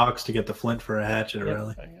some rocks to get the flint for a hatchet,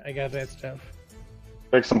 really. I got that stuff.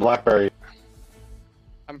 Pick some blackberry.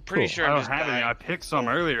 I'm pretty sure I I'm don't just have any. dying. I picked some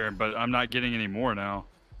earlier, but I'm not getting any more now.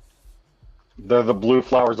 They're the blue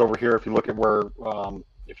flowers over here. If you look at where,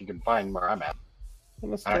 if you can find where I'm at.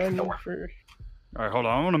 Let's I find know them where. for. All right, hold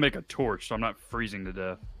on. I want to make a torch so I'm not freezing to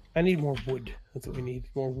death. I need more wood. That's what we need.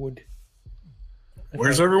 More wood.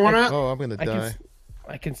 Where's everyone at? Oh, I'm going to die.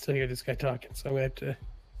 I can still hear this guy talking, so I'm going to have to.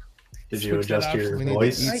 Did you switch that adjust off. your We need to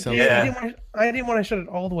voice? eat something. Yeah. I didn't want to shut it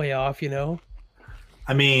all the way off, you know?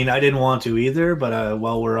 I mean, I didn't want to either, but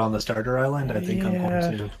while we're on the starter island, I think I'm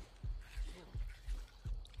going to.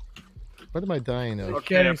 What am I dying of?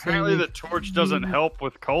 Okay, apparently the torch doesn't help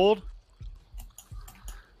with cold.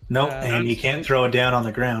 Nope, and you can't throw it down on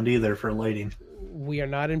the ground either for lighting. We are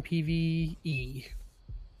not in PvE.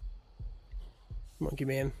 Monkey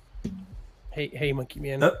Man. Hey, Monkey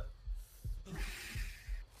Man.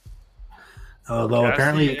 Although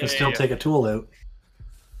apparently you can still take a tool out.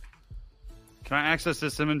 Can I access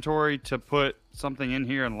this inventory to put something in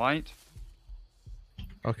here and light?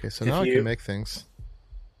 Okay, so now I can make things.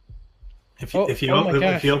 If you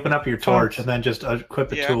open up your torch and then just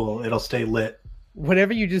equip a tool, it'll stay lit.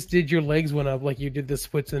 Whatever you just did, your legs went up like you did the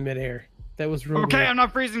splits in midair. That was really Okay, I'm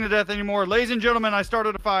not freezing to death anymore. Ladies and gentlemen, I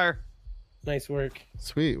started a fire. Nice work.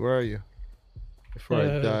 Sweet, where are you? Before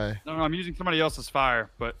I die. No, I'm using somebody else's fire,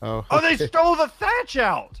 but... Oh, they stole the thatch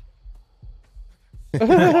out!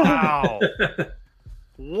 Wow.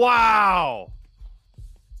 Wow.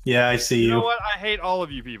 Yeah, I see you. You know what? I hate all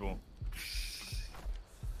of you people.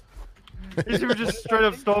 These people just straight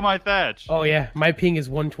up stole my thatch. Oh yeah, my ping is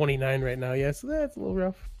 129 right now. Yeah, so that's a little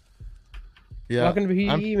rough. Yeah, Welcome to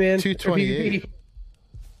I'm PvE, man. 228.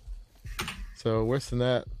 So worse than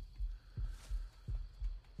that.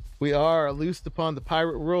 We are loosed upon the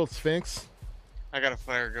pirate world, Sphinx. I got a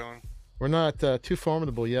fire going. We're not too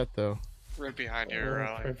formidable yet, though. Right behind you,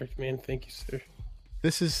 Riley. Perfect, man. Thank you, sir.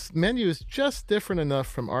 This menu is just different enough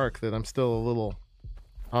from Ark that I'm still a little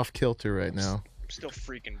off kilter right now. I'm still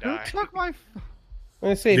freaking Who dying. took my?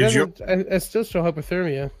 I say, Did you- I still show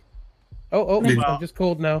hypothermia. Oh, Did- I'm just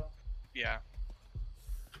cold now. Yeah.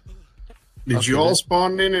 Did you all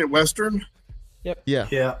spawn in at Western? Yep. Yeah.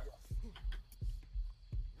 Yeah.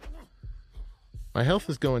 My health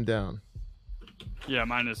is going down. Yeah,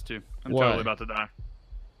 mine is too. I'm Why? totally about to die.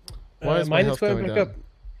 Why is my mine health going back down? up.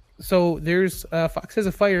 So there's Fox has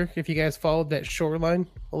a fire. If you guys followed that shoreline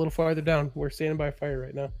a little farther down, we're standing by a fire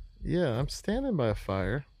right now. Yeah, I'm standing by a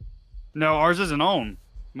fire. No, ours isn't on,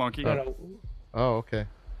 Monkey. No. Oh, okay.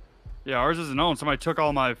 Yeah, ours isn't on. Somebody took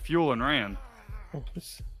all my fuel and ran.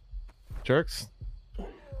 Jerks.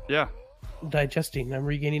 Yeah. Digesting. I'm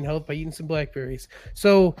regaining health by eating some blackberries.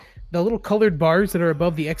 So the little colored bars that are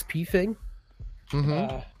above the XP thing,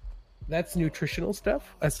 that's nutritional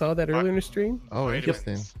stuff. I saw that earlier in the stream. Oh,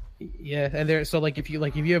 interesting. Yeah, and there. So like if you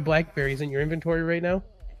have blackberries in your inventory right now,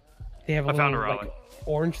 they have a I found little a Raleigh.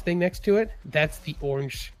 orange thing next to it. That's the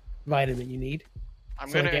orange vitamin you need. I'm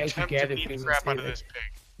So, gonna like, as you attempt to gather beat the things, crap stay out of there. this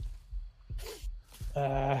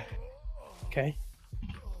pig. Okay.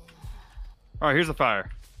 All right, here's the fire.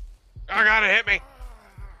 Oh god, it hit me.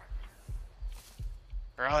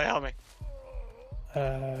 Riley, help me.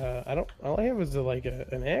 I don't. All I have is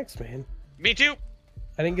an axe, man. Me too.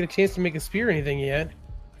 I didn't get a chance to make a spear or anything yet.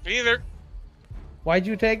 Me either. Why'd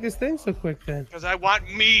you attack this thing so quick then? Because I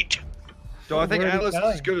want meat. So I think Where did it Atlas is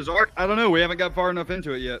die? as good as Ark. I don't know. We haven't got far enough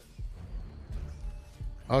into it yet.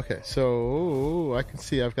 Okay, so I can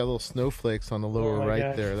see I've got little snowflakes on the lower my right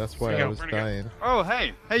gosh. there. That's why I was dying. Oh,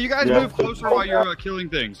 hey, you guys Yeah. move closer while you're killing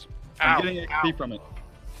things. I'm Ow. getting XP from it.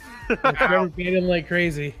 I'm beating like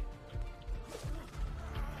crazy.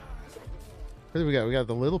 What do we got? We got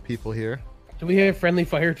the little people here. Do we have friendly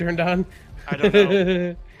fire turned on? I don't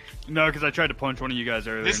know. No, because I tried to punch one of you guys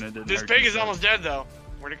earlier This, and it didn't this hurt pig you, is so- almost dead though.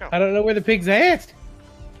 Where'd it go? I don't know where the pig's at.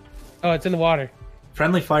 Oh, it's in the water.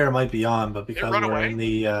 Friendly fire might be on, but because run we're away? in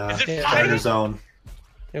the Is it fire fire? zone,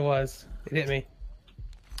 It was. It hit me.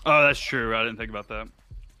 Oh, that's true. I didn't think about that.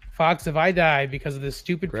 Fox, if I die because of this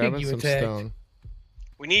stupid pig Grabbing you some attacked. stone.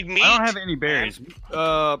 We need meat. I don't have any berries.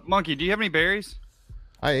 Monkey, do you have any berries?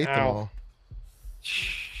 I ate them Ow. all.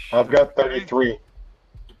 I've got 33.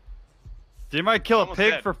 Did anybody kill a Almost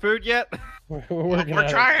pig dead. for food yet? We're working We're on it.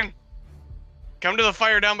 trying. Come to the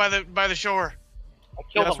fire down by the shore.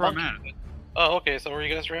 Yeah, that's where I'm at. Oh, okay. So where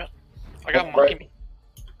you guys are at? I got Right. monkey meat.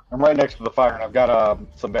 I'm right next to the fire, and I've got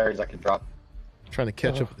some berries I can drop. Trying to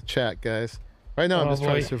catch up with the chat, guys. Right now, I'm Oh, just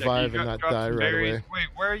trying to boy. survive Yeah, and you not dropped die some right berries. away. Wait,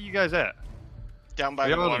 where are you guys at? Down by Are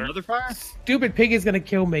the y'all on water. another fire? Stupid pig is gonna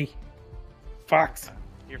kill me. Fox.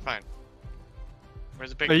 You're fine. Where's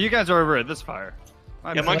the pig? Oh, you guys are over at this fire. My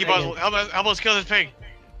Yeah, bad. monkey balls. Help us kill this pig.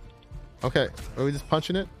 Okay, are we just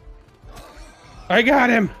punching it? I got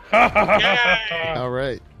him. Yay! All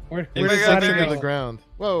right. Where Hey, does I that got Punch into berries. the ground.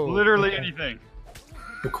 Whoa. Literally anything.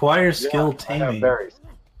 requires skill I have taming. berries.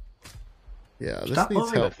 Yeah, this Stop needs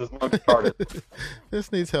moving. help. This is monkey carded.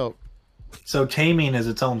 This needs help. So taming is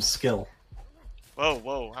its own skill.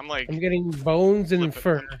 Whoa! I'm like I'm getting bones and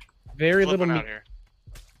fur. Very little flipping meat. out here.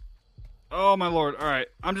 Oh my lord. All right,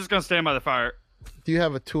 I'm just gonna stand by the fire. Do you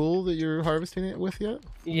have a tool that you're harvesting it with yet?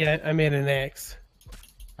 Yeah, I made an axe.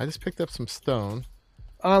 I just picked up some stone.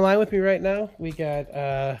 Online with me right now, we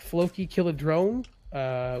got Floki kill a drone.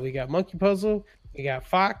 We got Monkey Puzzle. We got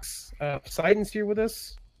Fox. Poseidon's here with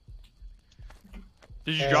us.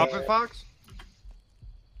 Did you drop it, Fox?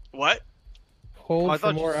 What? Hold Oh, I for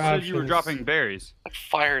thought you more said options. you were dropping berries.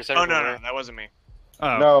 Fires Oh everywhere. no, that wasn't me.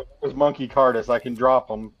 Oh. No, it was monkey cardus. I can drop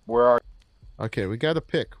them. Where are Okay, we got a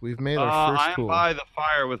pick. We've made our first I am tool. by the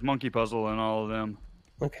fire with Monkey Puzzle and all of them.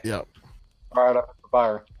 Okay. Yep. All right, I'm at the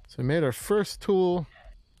fire. So we made our first tool.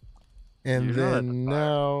 And You're not at then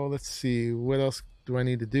now, let's see, what else do I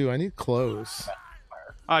need to do? I need clothes.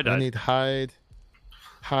 I I died. need hide.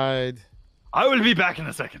 I will be back in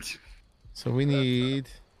a second. So we need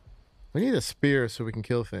a spear so we can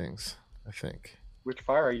kill things, I think. Which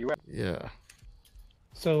fire are you at? Yeah.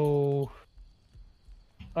 So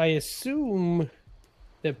I assume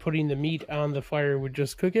that putting the meat on the fire would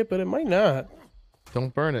just cook it, but it might not.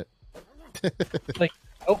 Don't burn it. Like,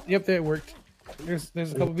 oh, yep, that worked. There's a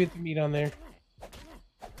couple bits of meat on there.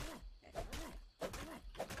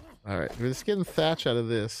 All right, we're just getting thatch out of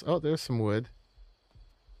this. Oh, there's some wood.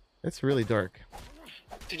 It's really dark.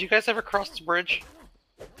 Did you guys ever cross the bridge?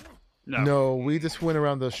 No. We just went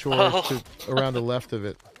around the shore Oh. to around the left of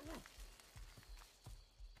it.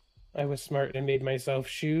 I was smart and made myself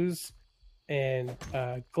shoes and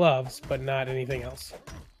gloves, but not anything else.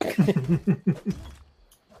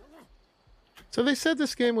 So they said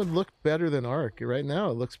this game would look better than Ark. Right now,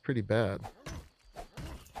 it looks pretty bad.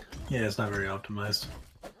 Yeah, it's not very optimized.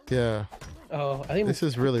 Yeah. Oh, I think This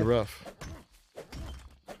is really rough.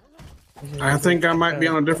 I think I might be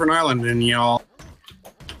on a different island than y'all.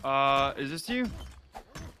 Is this you?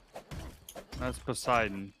 That's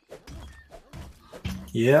Poseidon.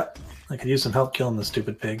 Yeah, I could use some help killing this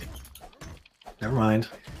stupid pig. Never mind.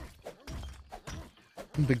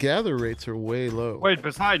 The gather rates are way low. Wait,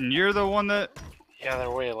 Poseidon, you're the one that... Yeah,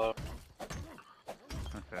 they're way low.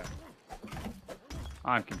 Okay.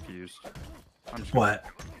 I'm confused. I'm just What?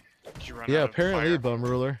 Did you run Yeah, out of apparently, fire? Bum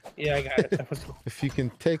Ruler. Yeah, I got it. If you can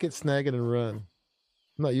take it, snag it, and run.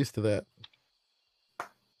 I'm not used to that.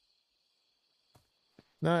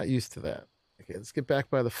 Not used to that. Okay, let's get back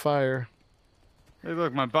by the fire. Hey,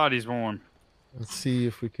 look, my body's warm. Let's see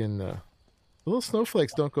if we can... The little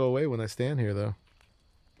snowflakes don't go away when I stand here, though.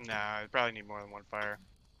 Nah, I probably need more than one fire.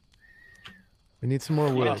 We need some more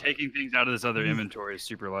Yeah, wood. taking things out of this other inventory is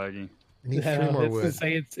super laggy. I need 3 more let's wood. just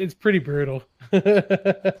say it's pretty brutal.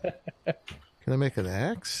 Can I make an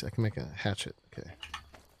axe? I can make a hatchet. Okay.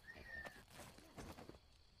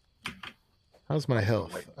 How's my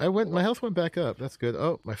health? My health went back up. That's good.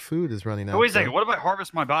 Oh, my food is running out. Oh, wait a though. second. What if I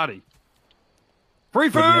harvest my body? Free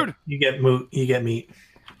You food! get meat.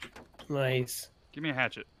 Nice. Give me a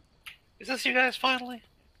hatchet. Is this you guys finally?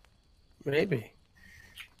 Maybe.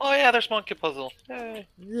 Oh yeah, there's Monkey Puzzle. Yay.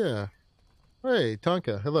 Yeah. Hey,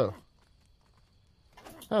 Tonka. Hello.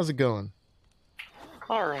 How's it going?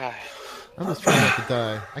 Alright. I'm just trying not to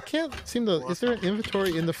die. I can't seem to... Is there an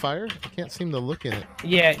inventory in the fire? I can't seem to look in it.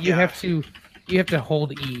 Yeah, you have to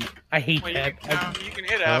hold E. I hate Well, that. you can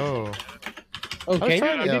hit F. Oh. Okay. I was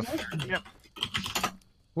trying I F. did- Yep.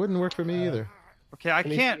 Wouldn't work for me either. Okay, I Let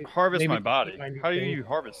me can't see- harvest maybe my body. find your How do thing. you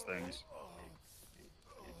harvest things?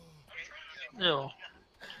 No.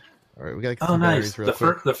 All right, we gotta get Oh, some nice. berries real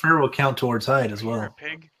quick. The fur will count towards height as You're a well.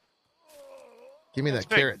 pig. Give me It's that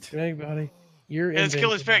big. carrot. Hey, buddy. You're Yeah, let's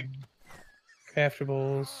kill his pig.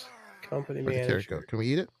 Craftables, company Where'd the carrot manager. go? Can we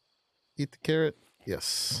eat it? Eat the carrot?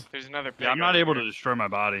 Yes. There's another pig. Yeah, I'm not over able here. to destroy my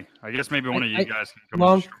body. I guess maybe one of you I- guys can come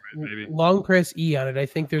Long, and destroy it, maybe. long press E on it. I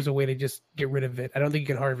think there's a way to just get rid of it. I don't think you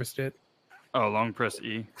can harvest it. Oh, long press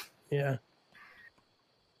E. Yeah.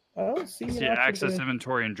 I don't see an See, option access to-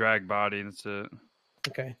 inventory and drag body. That's it.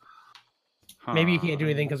 Okay. Maybe you can't do Huh.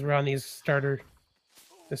 anything because we're on the starter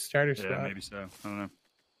Yeah, spot. maybe so. I don't know.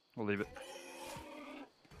 We'll leave it.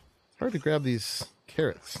 It's hard to grab these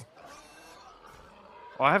carrots.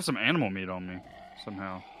 Oh, I have some animal meat on me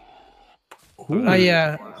somehow.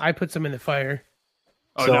 I put some in the fire.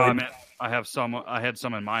 Oh So no, I I- meant I have some. I had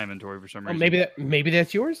some in my inventory for some Oh, reason. maybe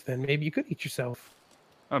that's yours then. Maybe you could eat yourself.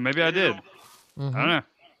 Oh, maybe I did. Mhm. I don't know.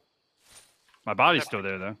 My body's still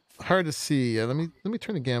there though. Hard to see. Yeah, let me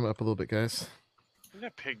turn the gamma up a little bit, guys. Where'd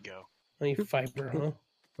that pig go? I need fiber, huh?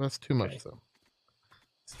 That's too much Okay. though.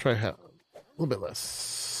 Let's try a little bit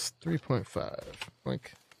less. 3.5.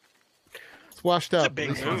 Like it's washed It's a out. big At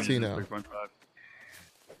least you can moon. see now. 3.5.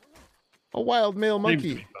 A wild male Seems to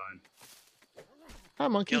monkey. be fine. Hi,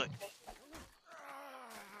 monkey. Kill it.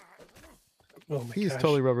 Oh my He's gosh.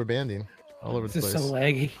 totally rubber banding all over the This is place. so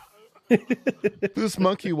laggy. This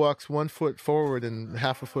monkey walks 1 foot forward and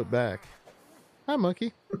half a foot back. Hi,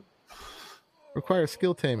 monkey. Requires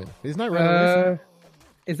skill taming. He's not running away.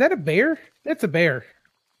 Is that a bear? That's a bear.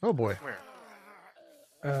 Oh boy. Where?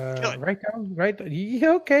 Kill it. Right down. Right.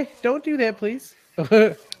 Yeah, okay. Don't do that, please. All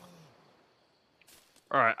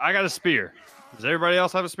right, I got a spear. Does everybody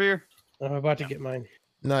else have a spear? I'm about to get mine.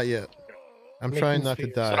 Not yet. I'm Making trying not to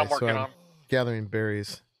spears. die, That's what I'm so working I'm on. gathering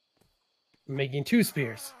berries. I'm making 2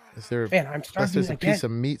 spears. Is there? Man, I'm Unless starving there's a again. piece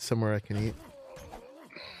of meat somewhere I can eat.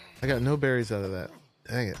 I got no berries out of that.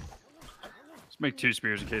 Dang it. Let's make 2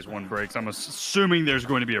 spears in case one breaks. I'm assuming there's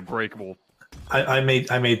going to be a breakable. I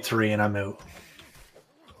made 3 and I'm out.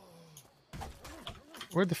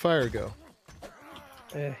 Where'd the fire go?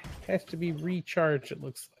 Has to be recharged, it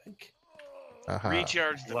looks like. Aha.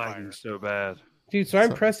 Recharge the fire. Lagging so bad. Dude, so I'm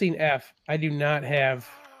So- pressing F. I do not have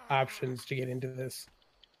options to get into this.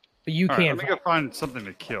 But you All right, can. let me go find something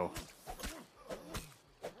to kill.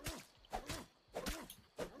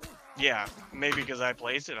 Yeah, maybe because I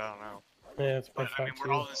placed it. I don't know. Yeah, that's my But I thought mean, we're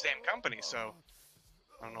too. all in the same company, so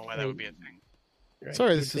I don't know why that would be a thing. Right,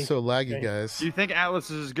 Sorry, you'd this is think- so laggy, okay. guys. Do you think Atlas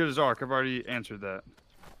is as good as Ark? I've already answered that.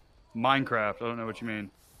 Minecraft. I don't know what you mean.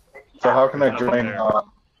 So how can I Nothing join there.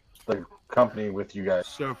 the company with you guys?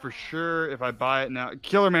 So for sure, if I buy it now,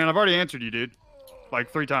 Killer Man, I've already answered you, dude. Like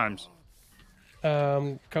 3 times.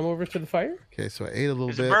 Come over to the fire. Okay, so I ate a little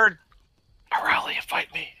There's bit. a bird. Rally,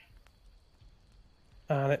 invite me.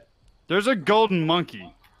 On it. There's a golden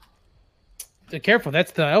monkey. Careful,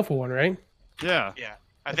 that's the alpha one, right? Yeah. Yeah.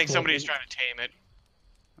 I think somebody's trying to tame it.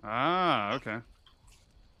 Ah, okay.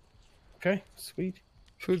 Okay, sweet.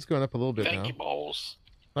 Food's going up a little bit Thank now. you, balls.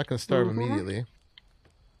 Not going to starve immediately.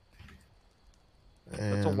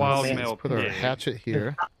 And That's a wild let's male put our pig. hatchet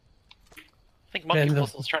here. I think Monkey And the-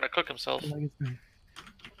 Puzzle's trying to cook himself. I'm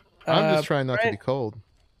just trying not to Brett, be cold.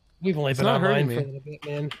 We've only It's been not online hurting for a me. little bit,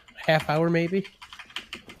 man. Half hour, maybe.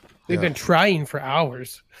 We've Yeah. been trying for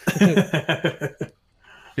hours.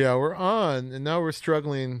 Yeah, we're on, and now we're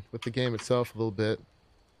struggling with the game itself a little bit.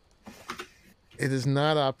 It is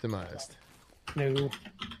not optimized. No.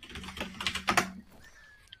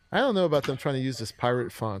 I don't know about them trying to use this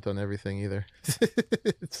pirate font on everything either.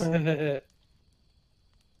 It's-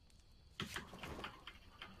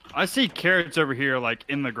 I see carrots over here, like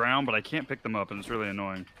in the ground, but I can't pick them up, and it's really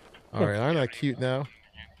annoying. all right, aren't I cute now?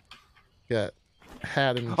 Got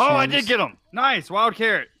hat and Oh, I shoes. did get them. Nice, wild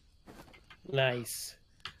carrot. Nice.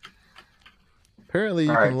 Apparently, you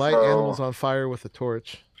All can right, light so- animals on fire with a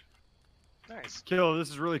torch. Nice. Kill, this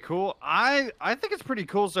is really cool. I think it's pretty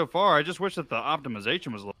cool so far. I just wish that the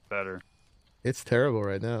optimization was a little better. It's terrible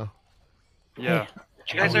right now. Yeah.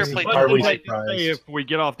 Did you guys ever play Are we Like, surprised? say if we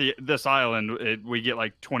get off this island, we get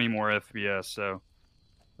like 20 more FPS. So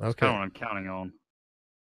that's Okay. kind of what I'm counting on.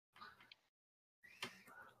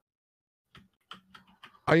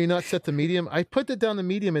 Are you not set to medium? I put it down to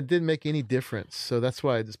medium. It didn't make any difference, so that's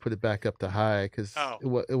why I just put it back up to high because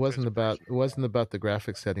Oh, it wasn't about the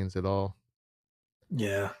graphic settings at all.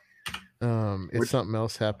 Yeah. It's something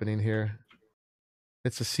else happening here.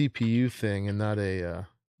 It's a CPU thing and not a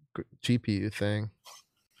GPU thing.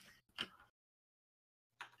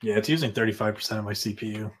 Yeah, it's using 35% of my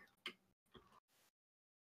CPU.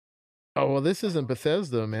 Oh well, this isn't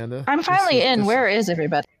Bethesda, Amanda. I'm This finally is- in. this Where is is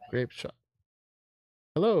everybody? Grape Shot?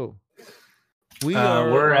 Hello. We We're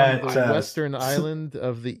are on at, the western island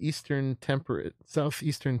of the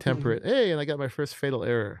southeastern temperate. Hey, and I got my first fatal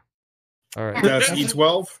error. All right. That's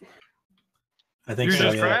E12. I think You so.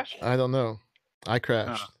 just Yeah. crashed? I don't know. I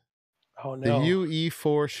crashed. Oh The no.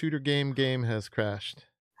 UE4 shooter game has crashed.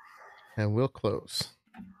 And we'll close.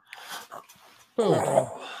 Boom.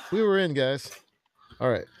 We were in, guys. All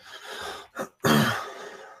right.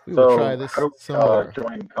 We will So, try this how do some more.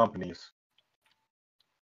 join companies?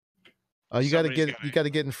 You got to Somebody's get gotta- you got to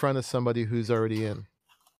get in front of somebody who's already in.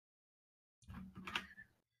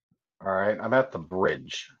 All right, I'm at the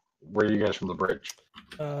bridge. Where are you guys from the bridge?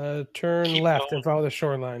 Turn Keep left going. and follow the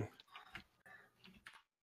shoreline.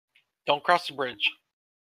 Don't cross the bridge.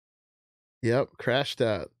 Yep, crashed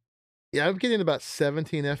out. Yeah, I'm getting about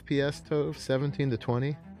 17 FPS, Tove, 17 to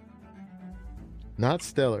 20. Not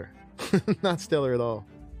stellar. Not stellar at all.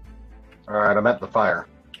 All right, I'm at the fire.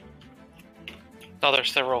 Oh,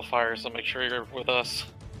 there's several fires, so make sure you're with us.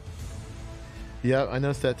 Yeah, I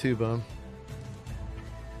noticed that too, Bum.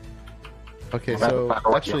 Okay, I'm at the so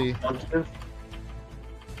fire. actually,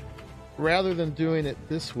 rather than doing it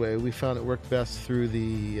this way, we found it worked best through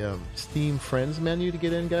the Steam Friends menu to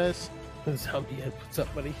get in, guys. Zombie head, what's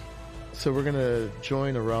up, buddy? So we're gonna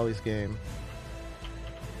join a Raleigh's game,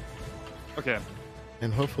 Okay.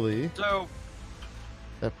 and hopefully So,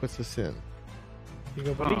 that puts us in. You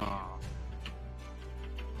go, buddy. I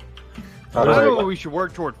How don't do know I- what we should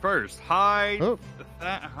work toward first. Hide. Oh.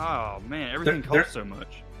 Oh man, everything There- costs so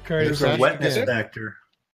much. Curtis, There's a crashed wetness again. factor.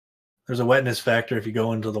 There's a wetness factor if you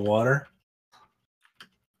go into the water.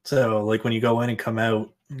 So, like when you go in and come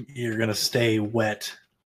out, you're gonna stay wet.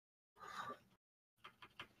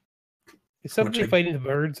 is somebody Which I- fighting the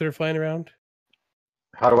birds that are flying around?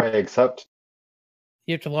 How do I accept?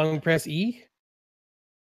 You have to long press E.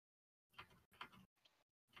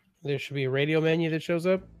 There should be a radio menu that shows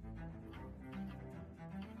up.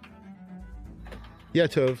 Yeah,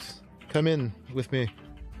 Toves, come in with me.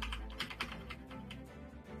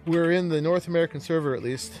 We're in the North American server, at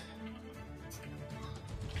least.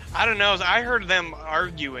 I don't know. I heard them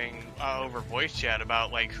arguing over voice chat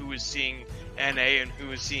about like who was seeing NA and who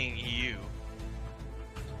was seeing EU.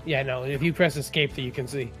 Yeah, no. If you press escape, that you can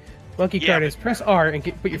see. Monkey Yeah, Curtis, press R and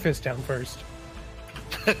put your fist down first.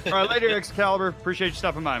 All right, later, Excalibur. Appreciate you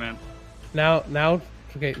stopping by, man. Now,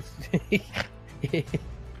 okay.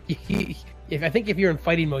 If I think if you're in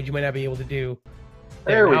fighting mode, you might not be able to do.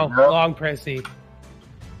 There we now, go. long press E.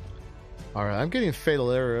 All right, I'm getting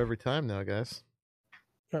fatal error every time now, guys.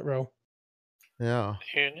 Front row. Yeah,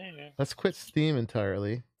 let's quit Steam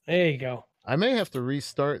entirely. There you go. I may have to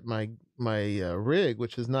restart my rig,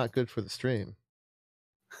 which is not good for the stream.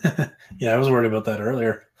 Yeah, I was worried about that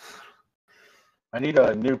earlier. I need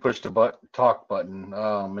a new talk button.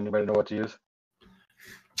 Anybody know what to use?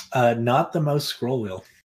 Not the mouse scroll wheel.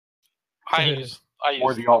 I use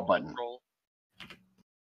or the alt button. Scroll.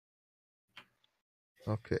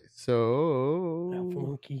 Okay,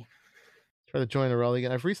 so try to join a rally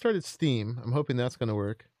again. I've restarted Steam. I'm hoping that's going to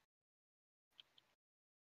work.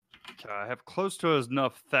 Okay, I have close to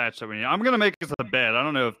enough thatch that we need. I'm gonna make us a bed. I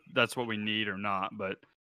don't know if that's what we need or not, but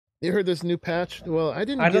You heard this new patch? Well, I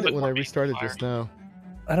didn't get it when I restarted just now.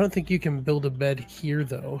 I don't think you can build a bed here,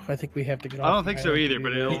 though. I think we have to get off. I don't think so either.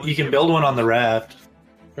 But You can build one on the raft.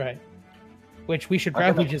 Right. Which we should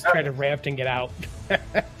probably just try to raft and get out.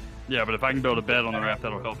 Yeah, but if I can build a bed on the raft,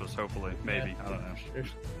 that'll help us. Hopefully, maybe. I don't know.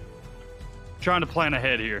 Trying to plan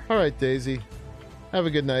ahead here. All right, Daisy. Have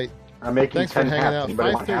a good night. I'm making Thanks for 10 hanging hats. out.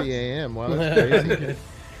 Anybody want 5:30 hats? a.m. Wow, that's crazy.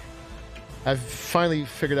 I've finally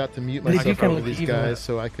figured out to mute myself over these guys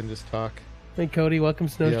so I can just talk. Hey, Cody. Welcome,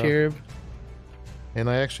 Snow Yeah. Cherub. And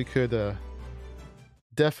I actually could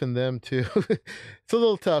deafen them too. It's a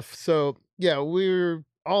little tough. So yeah, we're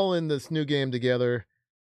all in this new game together.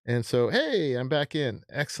 And so, hey, I'm back in.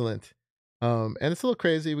 Excellent. And it's a little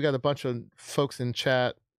crazy. We got a bunch of folks in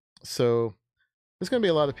chat. So there's going to be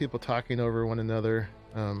a lot of people talking over one another.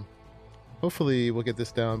 Hopefully we'll get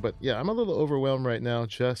this down. But yeah, I'm a little overwhelmed right now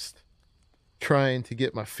just trying to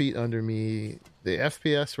get my feet under me. The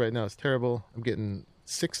FPS right now is terrible. I'm getting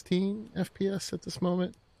 16 FPS at this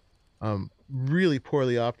moment. Really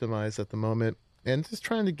poorly optimized at the moment. And just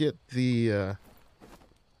trying to get the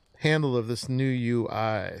handle of this new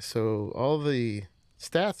UI. So all the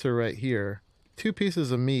stats are right here. 2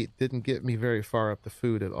 pieces of meat didn't get me very far up the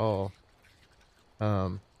food at all.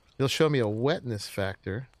 It'll show me a wetness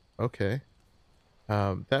factor. Okay.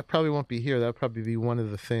 That probably won't be here. That'll probably be one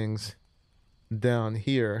of the things down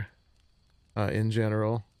here in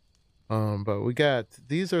general. But we got,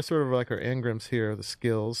 these are sort of like our engrams here, the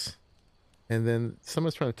skills. And then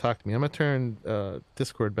someone's trying to talk to me. I'm going to turn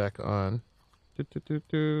Discord back on.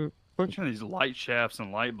 Turn these light shafts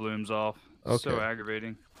and light blooms off. It's so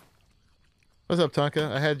aggravating. What's up,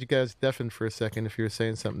 Tonka? I had you guys deafened for a second if you were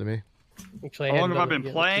saying something to me. Actually, How long have I been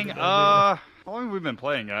playing? How long have we been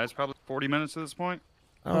playing, guys? Probably 40 minutes at this point.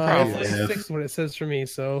 Probably 6 what it says for me,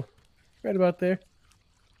 so right about there.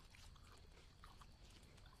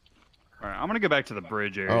 All right, I'm gonna go back to the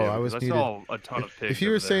bridge area. Oh, I was because muted. saw a ton of pigs. If you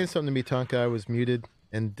were over saying there. something to me, Tonka, I was muted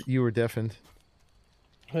and you were deafened.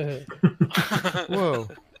 Whoa.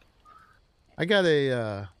 I got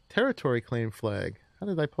a territory claim flag. How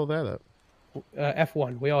did I pull that up?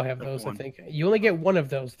 F1. We all have those, I think. You only get one of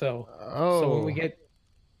those, though. Oh. So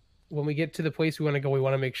when we get to the place we want to go, we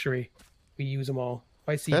want to make sure we use them all. If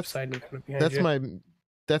I see you beside me, coming up behind you.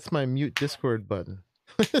 That's my mute Discord button.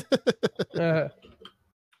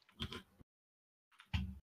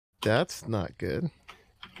 That's not good.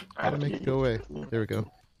 How to make it go away? There we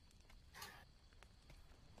go.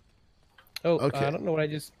 Oh, Okay. I don't know what I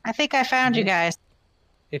just. I think I found you guys.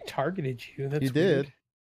 It targeted you. That's You weird. did.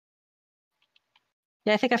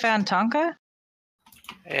 Yeah, I think I found Tonka.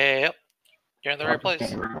 Yep. You're in the right place.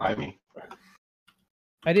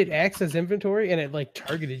 I did access inventory and it like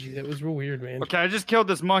targeted you. That was real weird, man. Okay, I just killed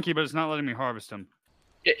this monkey, but it's not letting me harvest him.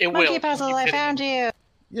 It Monkey puzzle, I found you.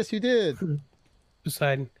 Yes, you did.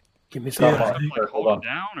 Poseidon, give me Stop some. like, hold it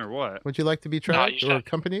down or what? Would you like to be tracked or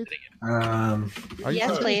accompanied? Are you Yes,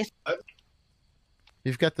 sure? please.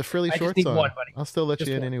 You've got the frilly I just shorts need on. one, buddy. I'll still let Just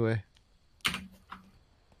you in one. anyway.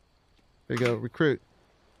 There you go. Recruit.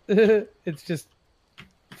 It's just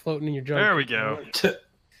floating in your junk. There we go.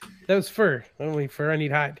 That was fur. I don't need fur. I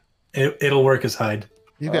need hide. It'll work as hide.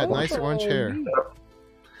 You got Oh, nice orange hair.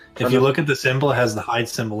 If you look at the symbol, it has the hide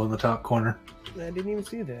symbol in the top corner. I didn't even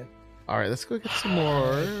see that. All right, let's go get some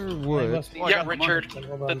more wood. Yeah, Richard.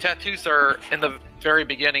 The tattoos are in the very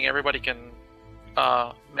beginning. Everybody can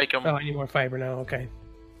make them. Oh, I need more fiber now. Okay.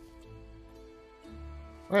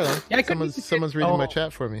 All right, then. Yeah, I couldn't someone's reading my Oh.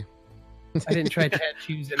 chat for me. I didn't try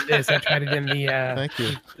tattoos in this. I tried it in the Thank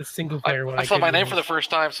you. the single player one. I saw my couldn't name do for the first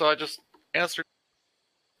time, so I just answered.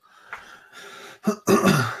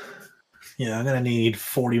 Yeah, I'm gonna need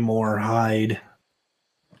 40 more hide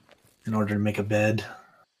in order to make a bed.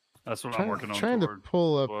 That's what I'm working on. Trying to toward.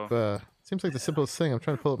 pull up. Seems like the simplest thing. I'm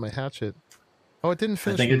trying to pull up my hatchet. Oh, it didn't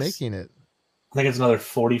finish think it's- making it. I think it's another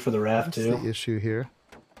 40 for the raft That's too. the issue here.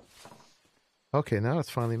 Okay, now it's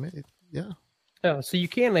finally made. Yeah, Oh, so you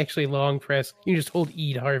can actually long press. You just hold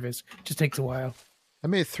E to harvest. Just takes a while. I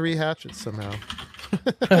made 3 hatchets somehow.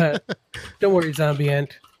 Don't worry, Zombie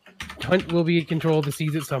Ant. Hunt will be in control of the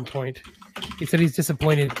seas at some point. He said he's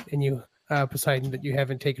disappointed in you, Poseidon, that you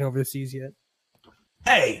haven't taken over the seas yet.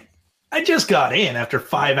 Hey, I just got in after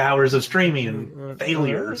 5 hours of streaming and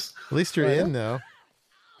failures. At least you're in now.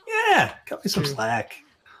 Yeah, cut me some slack.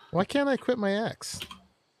 Why can't I quit my axe?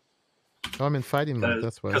 Oh, I'm in fighting mode.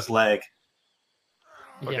 That's why. Because lag.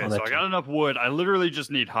 Okay, Yeah. so I got enough wood. I literally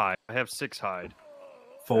just need hide. I have 6 hide.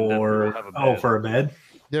 For for a bed.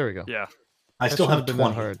 There we go. Yeah. I That still have shouldn't been that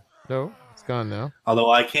 20. hard. No, it's gone now.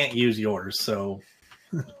 Although I can't use yours, so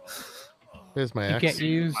There's my You axe. can't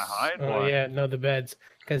use. My hide? Oh Why? yeah, no, the beds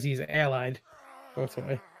because he's allied. That's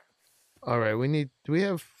why. All right, do we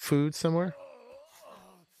have food somewhere?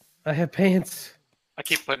 I have pants. I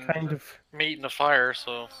keep putting Kind of. meat in the fire,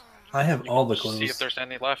 so I have all the see clothes. if there's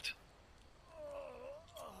any left.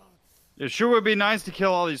 It sure would be nice to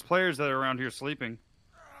kill all these players that are around here sleeping.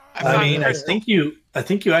 I mean, I think you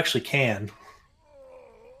actually can.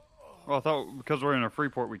 Well, I thought because we're in a free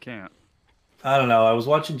port, we can't. I don't know. I was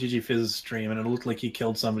watching GG Fizz's stream, and it looked like he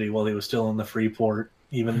killed somebody while he was still in the free port,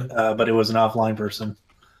 even but it was an offline person.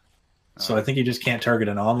 So I think you just can't target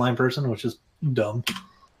an online person, which is dumb.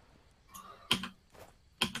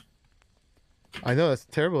 I know that's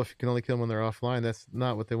terrible if you can only kill them when they're offline. That's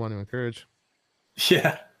not what they want to encourage.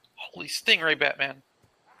 Yeah, Holy stingray, Batman!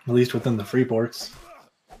 at least within the free ports.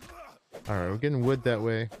 All right, we're getting wood that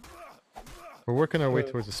way. We're working our way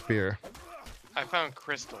towards a spear. I found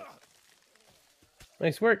crystal.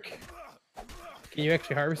 Nice work. Can you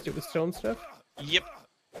actually harvest it with stone stuff? Yep.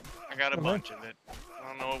 I got a Oh, bunch of it. I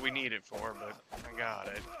don't know what we need it for, but I got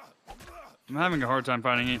it. I'm having a hard time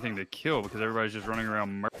finding anything to kill because everybody's just running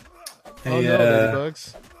around. Hey, oh no,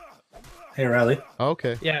 ladybugs. Hey, Riley.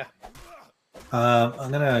 Okay. Yeah.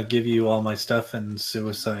 I'm gonna give you all my stuff and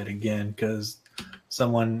suicide again because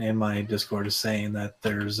someone in my Discord is saying that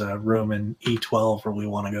there's a room in E12 where we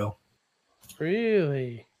want to go.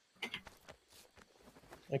 Really?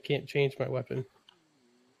 I can't change my weapon.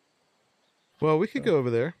 Well, we could go over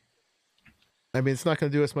there. I mean, it's not going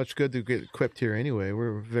to do us much good to get equipped here anyway.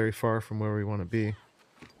 We're very far from where we want to be.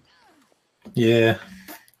 Yeah.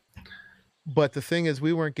 But the thing is,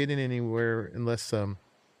 we weren't getting anywhere unless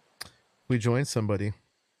we joined somebody.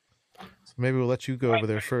 So maybe we'll let you go over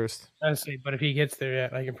there first. I see, but if he gets there,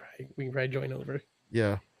 yeah, we can probably join over.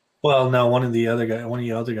 Yeah. Well, no, one of you other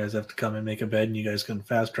guys have to come and make a bed, and you guys can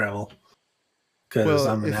fast travel. Because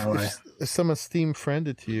I'm an ally. If someone Steam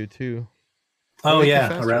friended to you too. Oh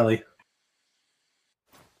yeah, a rally.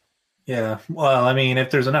 Yeah. Well, I mean,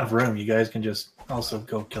 if there's enough room, you guys can just also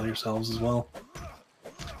go kill yourselves as well.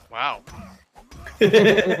 Wow. All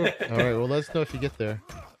right. Well, let us know if you get there.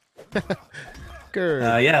 Good.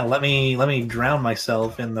 Yeah. Let me drown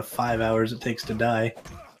myself in the 5 hours it takes to die.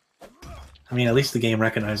 I mean, at least the game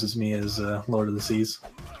recognizes me as Lord of the Seas.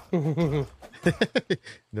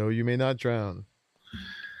 No, you may not drown.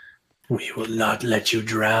 We will not let you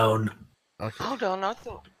drown. Okay. Hold on, I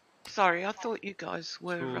thought you guys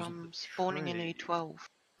were spawning in E12.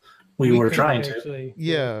 We were trying to.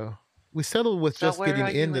 Yeah, we settled with So just where getting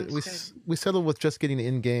are you in. instead? We settled with just getting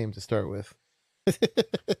in game to start with.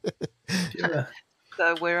 Yeah.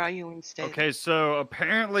 So where are you instead? Okay, so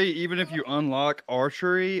apparently, even if you unlock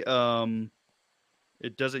archery,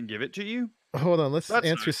 it doesn't give it to you. Hold on, let's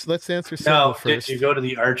answer No, Symbol first. did you go to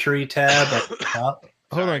the archery tab at the top?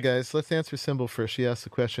 Hold on, guys. Let's answer Symbol first. She asked the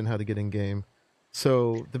question how to get in game.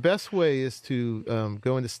 So the best way is to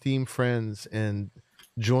go into Steam Friends and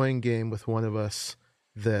join game with one of us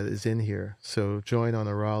that is in here. So join on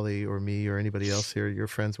a Raleigh or me or anybody else here you're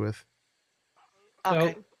friends with.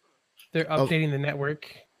 Okay. So they're updating the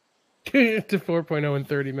network to 4.0 in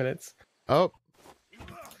 30 minutes. Oh,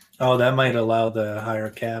 that might allow the higher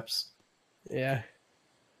caps. Yeah.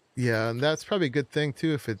 yeah, and that's probably a good thing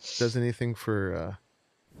too if it does anything for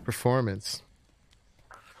performance.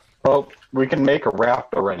 Well, we can make a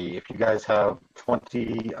raft already if you guys have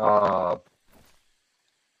 20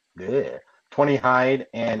 hide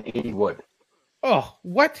and 80 wood. Oh,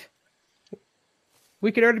 what?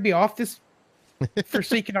 We could already be off this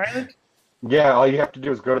forsaken island? Yeah, all you have to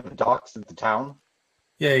do is go to the docks at the town.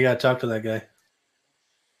 Yeah, you gotta talk to that guy.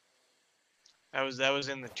 That was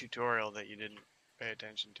in the tutorial that you didn't pay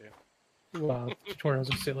attention to. Wow,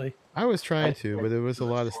 tutorials are silly. I was trying to, but there was a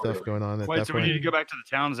lot of stuff going on at Wait, that so point. we need to go back to the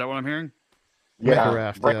town? Is that what I'm hearing? Make Yeah, a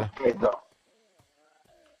raft, right yeah. away, though.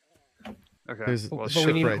 Okay. There's But a we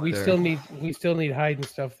ship need right we there. still need hide and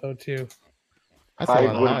stuff though too. That's a Hide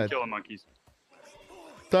lot of would- hide. Killing monkeys.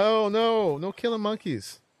 Oh no killing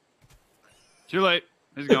monkeys. Too late.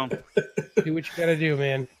 He's gone. Do what you gotta do,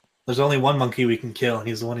 man. There's only one monkey we can kill, and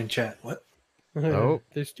he's the one in chat. What? Oh.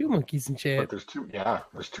 There's two monkeys in But chat. there's two. Yeah,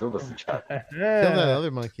 there's two of us in chat. Kill that other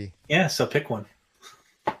monkey. Yeah, so pick one.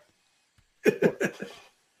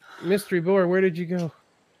 Mystery boar, where did you go?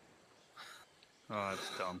 Oh,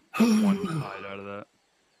 that's dumb. One hide out of that.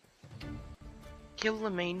 Kill the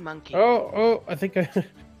main monkey. Oh, I think I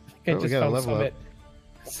Oh, we just gotta found level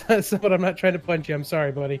Summit. But I'm not trying to punch you. I'm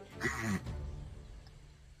sorry, buddy.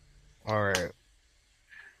 All right.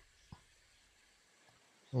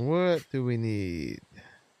 What do we need?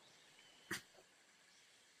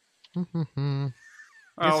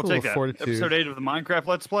 I'll take that. Fortitude. Episode 8 of the Minecraft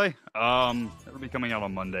Let's Play. It'll be coming out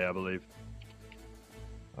on Monday, I believe.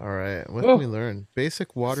 All right. What can we learn?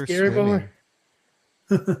 Basic water Scary swimming.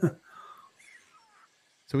 boy.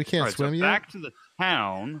 So we can't All right, swim so yet? back to the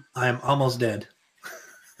town. I am almost dead.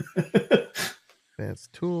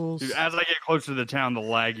 Advanced tools. Dude, as I get closer to the town, the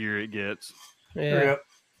laggier it gets. Yeah.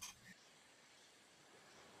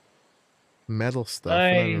 Metal stuff.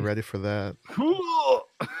 I'm not even Nice. ready for that. Cool.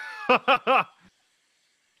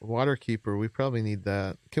 Water keeper. We probably need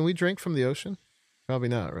that. Can we drink from the ocean? Probably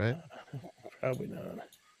not, right? Probably not.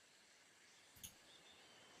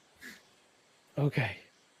 Okay.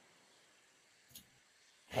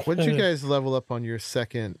 What did you guys level up on your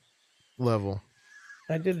second level?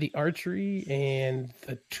 I did the archery and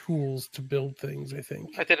the tools to build things, I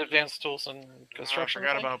think. I did advanced tools and Oh, I construction.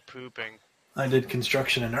 forgot about pooping. I did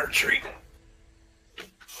construction and archery.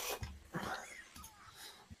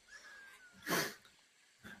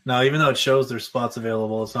 No, even though it shows there's spots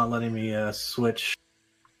available, it's not letting me switch.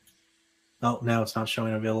 Oh, now it's not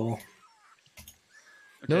showing available.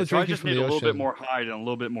 Okay, No so I drinking just from need the a little bit ocean. more hide and a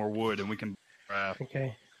little bit more wood, and we can craft.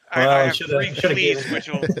 Okay. Well, I I have shoulda- 3 shoulda fleece, given- which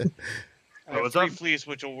will. I have what's 3 up? fleece,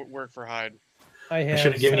 which will work for hide. I I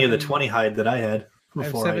should have given you the 20 hide that I had I have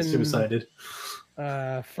before I 7 suicided.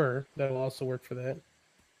 Fur. That'll also work for that.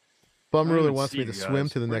 Bum I don't really even wants see me to you swim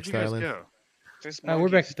guys. to the Where'd next you guys island. go? This We're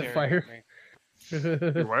monkey's back at the staring fire. me.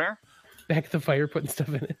 You're where? Back at the fire, putting stuff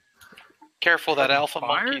in it. Careful, that alpha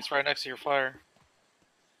Fire? monkey's right next to your fire.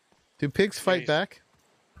 Do pigs fight Jeez. back?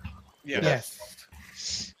 Yeah,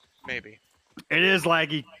 Yes. maybe. It is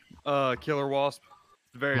laggy, Killer Wasp.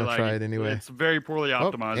 It's very I'll laggy. try it anyway. It's very poorly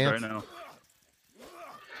optimized right ants. now.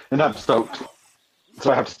 And I'm stoked.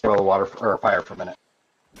 So I have to stay on the water or fire for a minute.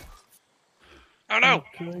 Oh no!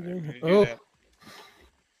 Can I go? You do Oh, that.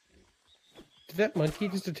 did that monkey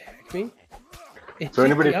just attack me? It So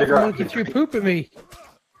anybody the figure other out- monkey threw poop at me.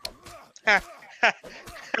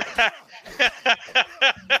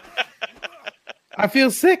 I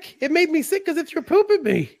feel sick. It made me sick because it threw poop at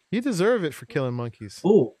me. You deserve it for killing monkeys.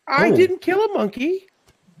 Oh, I didn't kill a monkey.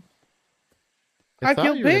 I thought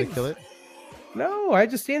killed you were gonna pigs. kill it. No, I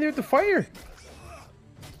just stand there at the fire.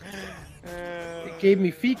 It gave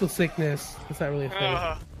me fecal sickness. That's not really a thing.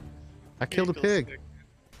 I killed a pig.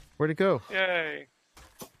 Where'd it go? Yay!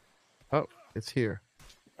 Oh, it's here.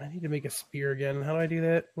 I need to make a spear again. How do I do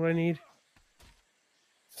that? What do I need?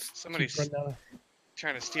 Somebody's Keep running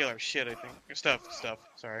trying to steal our shit, I think. Or stuff.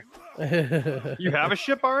 Sorry. out. You have a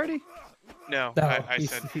ship already? No, No,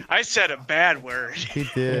 I said a bad word. He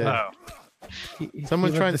did. Oh.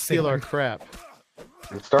 Someone's he trying left to the steal our sailor. crap.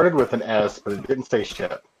 It started with an S, but it didn't say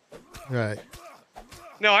shit. Right.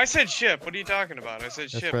 No, I said ship. What are you talking about? I said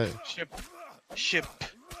That's ship. right. Ship.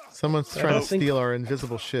 Someone's I trying to don't think- steal our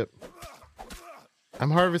invisible ship. I'm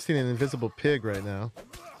harvesting an invisible pig right now.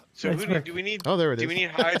 So Nice who do, work. do we need? Oh, there it do is. we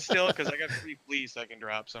need hide still? Because I got 3 fleece I can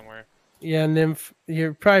drop somewhere. Yeah, Nymph,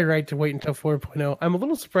 you're probably right to wait until 4.0. I'm a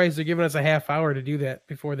little surprised they're giving us a half hour to do that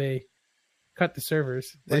before they cut the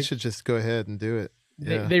servers. They Like, should just go ahead and do it.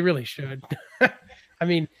 Yeah. They really should. I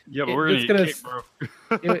mean, Yeah, but we're gonna it's get gonna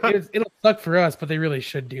kicked, bro. it'll suck for us, but they really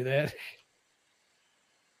should do that.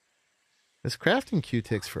 This crafting queue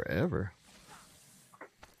takes forever.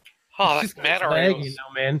 Oh, It's that just mana lagging rails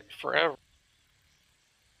now, man. forever.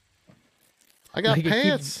 I got Like,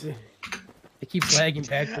 pants. It keeps lagging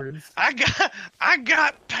backwards. I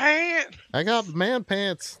got pants. I got man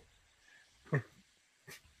pants.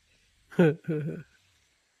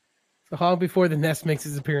 So how long before the nest makes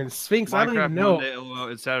its appearance? Sphinx, I don't Minecraft even know. Monday, LOL,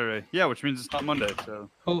 it's Saturday. Yeah, which means it's not Monday. So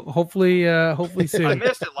Hopefully I soon.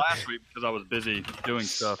 missed it last week because I was busy doing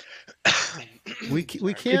stuff. We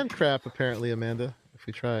can crap apparently, Amanda, if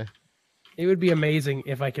we try. It would be amazing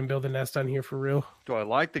if I can build a nest on here for real. Do I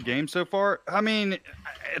like the game so far? I mean,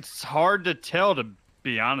 it's hard to tell, to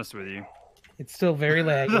be honest with you. It's still very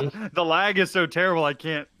laggy. The lag is so terrible, I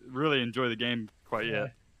can't really enjoy the game quite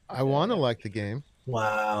yet. I want to like the game.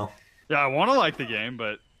 Wow. Yeah, I want to like the game,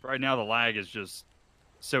 but right now the lag is just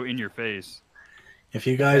so in your face. If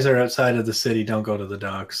you guys are outside of the city, don't go to the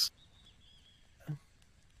docks.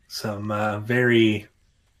 Some very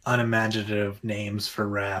unimaginative names for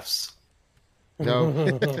rafts.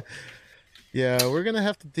 No. Yeah, we're gonna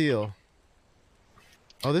have to deal.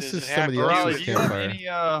 Oh, this Does is it have somebody to do else's with campfire. Any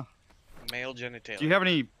male genitalia? do you have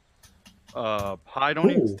any hide on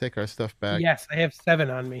you? Let's take our stuff back. Yes, I have 7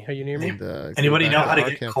 on me. Are you near me? And, go Anybody back know how to our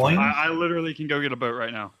get campfire. coins? I literally can go get a boat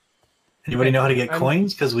right now. Anybody know how to get I'm-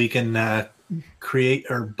 coins? Because we can create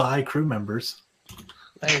or buy crew members.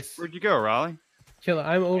 Nice. Where'd you go, Raleigh? Killer,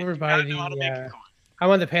 I'm over by the. I'm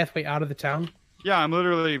on the pathway out of the town. Yeah, I'm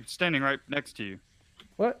literally standing right next to you.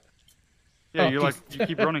 What? Yeah, Oh, you're like you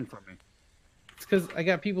keep running from me. It's because I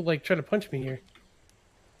got people like trying to punch me here.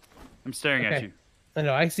 I'm staring at Okay. you. I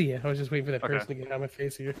know. I see you. I was just waiting for that Okay. person to get out of my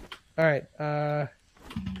face here. All right.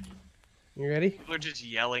 You ready? People are just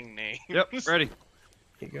yelling names. Yep, ready.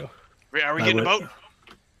 Here you go. Are we getting a boat?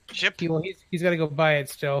 Ship? Well, he's got to go buy it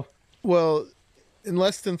still. Well, in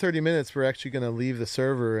less than 30 minutes, we're actually going to leave the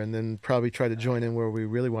server and then probably try to join in where we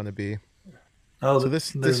really want to be. Oh, So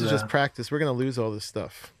this is just practice. We're going to lose all this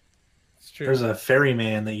stuff. It's true. There's a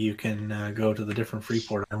ferryman that you can go to the different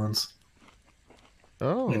Freeport Islands.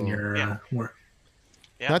 Oh. In your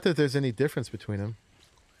Not that there's any difference between them.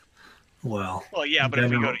 well, yeah, but if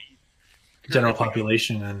we go to general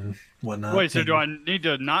population and whatnot. Wait, so do I need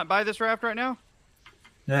to not buy this raft right now?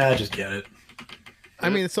 Nah, just get it. I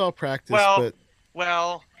mean, it's all practice, Well,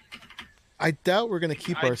 but I doubt we're going to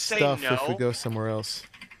keep our I'd say stuff if we no. go somewhere else.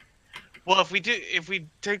 well, if we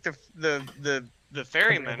take the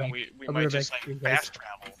ferryman, we I'll be might right just back, like you guys. fast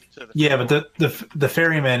travel to the. Yeah, but the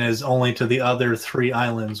ferryman is only to the other 3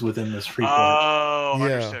 islands within this Freeport. Oh, Yeah.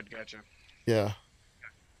 understood. Gotcha. Yeah.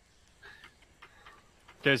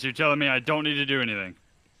 Okay, so you're telling me I don't need to do anything.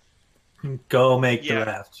 Go make Yeah. the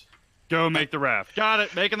raft. Go make the raft. Got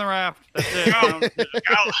it. Making the raft. That's it.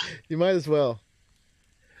 You might as well.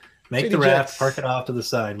 Make Lady the raft, Jets. park it off to the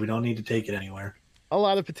side. We don't need to take it anywhere. A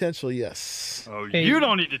lot of potential, yes. Oh, Hey. you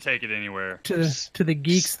don't need to take it anywhere. To the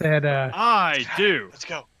geeks that I do. Let's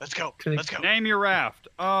go. Let's go. To the- Let's go. Name your raft.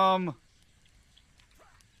 The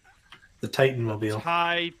Titan Mobile.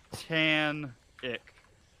 Titanic.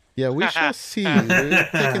 Yeah, we shall see. We're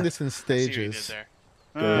taking this in See what you did stages.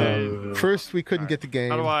 there. First, we couldn't get the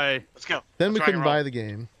game. How do I? Let's go. Then we Let's rock couldn't and roll. buy the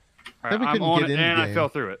game. All Then we I'm couldn't on get it, into and the I game. fell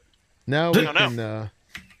through it. Now we Oh, no. can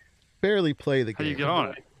barely play the How do you game. get on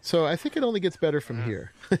it? So I think it only gets better from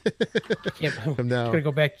here. From now. Gonna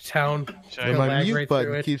go back to town. Should I- And Gonna my lag mute right through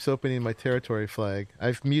button it. keeps opening my territory flag.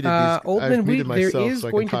 I've muted Oldman, I've muted there myself is so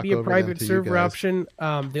I going can to talk be a over them private to you server guys. option. The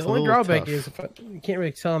It's a only little drawback tough. is you can't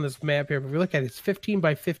really tell on this map here, but if you look at it, it's 15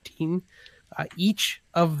 by 15. Each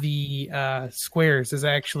of the squares is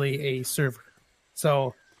actually a server.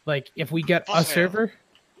 So, like, if we get Fuck a yeah. server,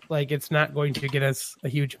 like, it's not going to get us a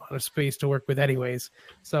huge amount of space to work with, anyways.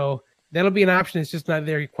 So that'll be an option. It's just not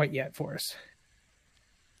there quite yet for us.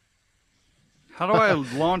 How do I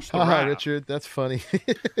launch the Haha, raft? Richard, that's funny.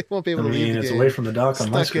 Won't be able I to leave mean, the it's game. away from the dock on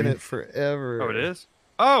my Stuck in screen. it forever. Oh, it is.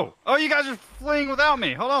 Oh, you guys are fleeing without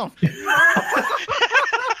me. Hold on.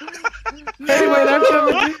 Anyway, I'm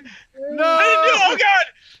coming. No. Oh God!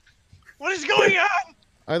 What is going on?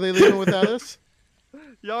 Are they leaving without us?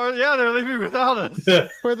 Yeah, they're leaving without us.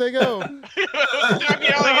 Where'd they go? Stop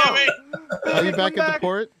yelling at me! Are you back at the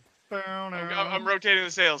port? I'm rotating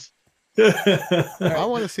the sails. I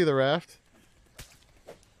want to see the raft.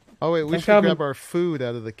 Oh wait, we I'm should coming. grab our food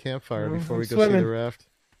out of the campfire before we go see swimming. the raft.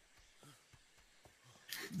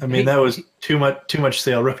 I mean, that was too much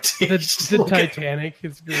sail rotation. The Titanic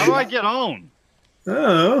is great. How do I get on?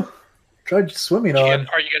 Oh, tried swimming on.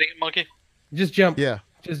 Are you getting it, Monkey? Just jump. Yeah.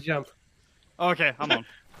 Just jump. Okay, I'm on.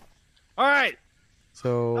 All right.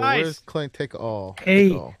 So Nice. where's Clank? Take all. Hey,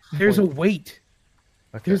 Take all. there's a weight.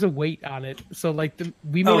 Okay. There's a weight on it. So, like,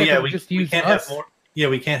 we may Oh have yeah, to we just we use can't us. have more. Yeah,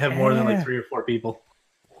 we can't have more than Yeah. like 3 or 4 people.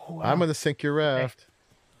 I'm gonna sink your raft.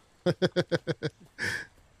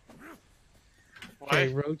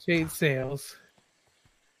 Okay, rotate sails.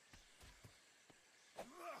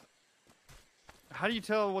 How do you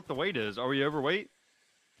tell what the weight is? Are we overweight?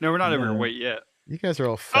 No, we're not No. overweight yet. You guys are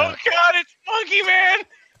all Oh fat. God! It's Monkey Man!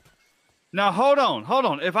 Now hold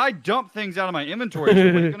on. If I dump things out of my inventory, is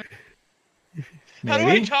the weight gonna... How do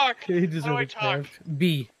I Maybe? talk? He just How do I really talk? craft.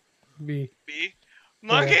 B. B.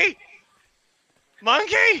 Monkey!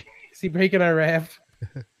 Monkey! Is he breaking our raft?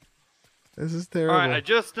 This is All terrible. right, I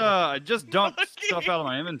just dumped stuff out of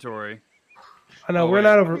my inventory. Oh no, Oh, we're wait.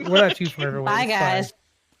 not over. We're not too far away. Bye, It's guys.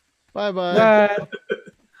 Bye bye. fine. Bye.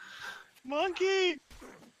 Monkey!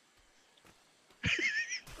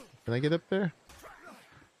 Can I get up there?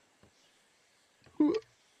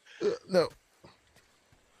 No.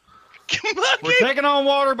 We're taking on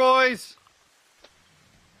water, boys.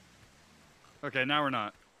 Okay, now we're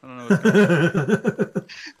not. I don't know what's going on.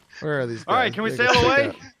 Where are these guys? All right, can we They sail get away?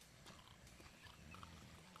 out.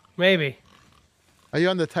 Maybe. Are you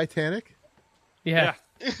on the Titanic? Yeah.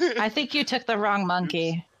 I think you took the wrong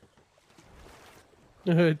monkey.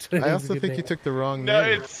 I also think you took the wrong No,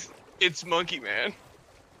 name. it's Monkey Man.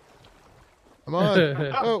 Come on.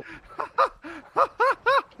 Oh.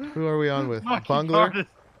 Who are we on with? Bungler?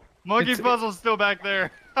 Monkey Puzzle's still back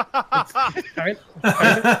there.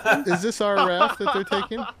 Is this our raft that they're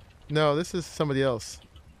taking? No, this is somebody else.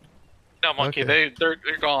 No, Monkey, Okay. they're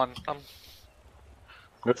gone.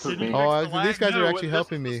 This is me. Oh, these guys are actually this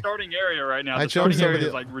helping is me. The starting area right now. I The jumped starting area somebody-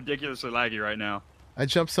 is like ridiculously laggy right now. I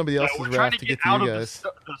jumped somebody else's we're trying raft to get to out you of guys.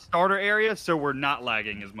 the starter area, so we're not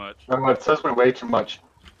lagging as much. It says me way too much.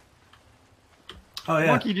 Oh yeah.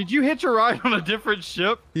 Monkey, did you hitch a ride on a different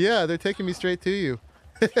ship? Yeah, they're taking me straight to you.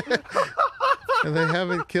 And they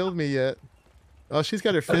haven't killed me yet. Oh, she's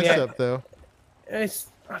got her fist Yeah. up, though.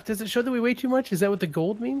 Does it show that we weigh too much? Is that what the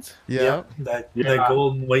gold means? Yeah. That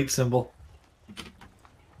golden weight symbol.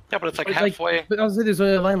 Yeah, but it's like It's halfway. But also, there's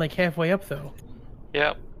a line like halfway up, though.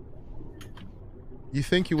 Yeah. You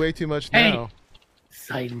think you weigh too much Hey. now.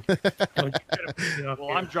 Sidon.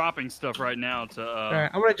 Well, I'm dropping stuff right now to. All right,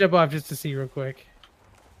 I'm gonna jump off just to see real quick.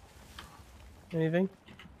 Anything?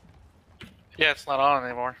 Yeah, it's not on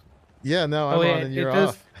anymore. Yeah, no, I'm Oh, yeah, on and it you're does-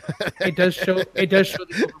 off. It does show. It does show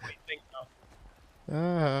the overweight thing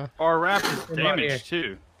though. Our raft is What about damaged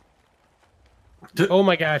too. Oh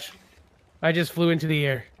my gosh! I just flew into the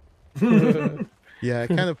air. Yeah, it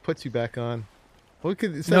kind of puts you back on. Well,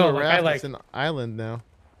 instead No, of a like, I raft, like- it's an island now.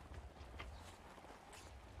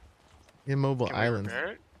 Immobile Can we islands. repair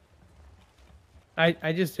it?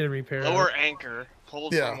 I just did a repair. Lower anchor.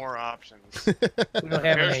 Hold Yeah. for more options. We don't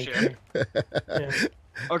have an Repair anchor. ship. Yeah.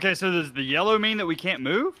 Okay, so does the yellow mean that we can't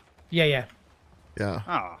move? Yeah, yeah. Yeah.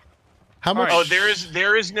 Oh. How much? Oh, there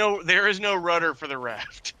is no rudder for the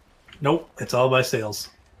raft. Nope, it's all by sales.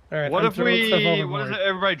 All right. What I'm if throwing stuff we? What overboard. if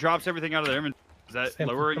everybody drops everything out of their inventory? Is that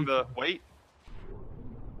Sample. lowering the weight?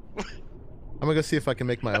 I'm gonna go see if I can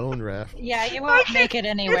make my own raft. Yeah, you won't make it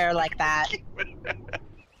anywhere like that.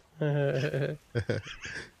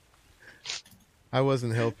 I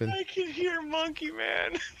wasn't helping. I can hear Monkey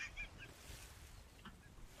Man.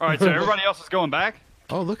 All right, so everybody else is going back.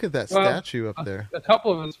 Oh, look at that Well, statue up there. A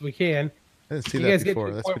couple of us we can. I didn't see you that guys before.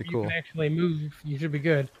 Get to the That's point pretty where cool. You can actually move. You should be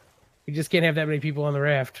good. We just can't have that many people on the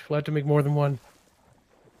raft. We'll have to make more than one.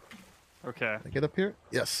 Okay. Can I get up here?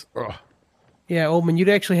 Yes. Oh. Yeah, Oldman, you'd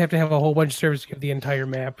actually have to have a whole bunch of servers to give the entire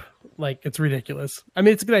map. Like, it's ridiculous. I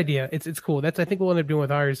mean, it's a good idea. It's cool. That's I think what we'll end up doing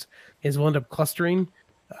with ours is we'll end up clustering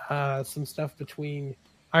some stuff between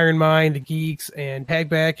IronMine, the Geeks, and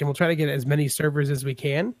TagBack, and we'll try to get as many servers as we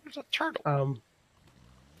can. There's a turtle.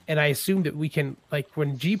 And I assume that we can, like,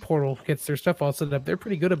 when G-Portal gets their stuff all set up, they're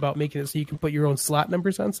pretty good about making it so you can put your own slot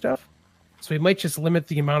numbers on stuff. So we might just limit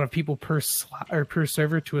the amount of people per slot or per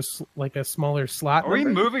server to a smaller slot. Are we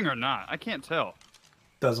number. moving or not? I can't tell.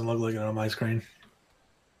 Doesn't look like it on my screen.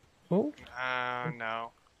 Oh, No.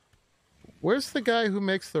 Where's the guy who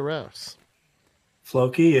makes the rafts?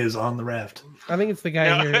 Floki is on the raft. I think it's the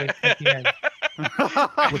guy here at the end.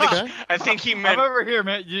 Which guy? I think he I'm meant. over here,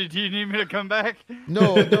 man. Do you need me to come back?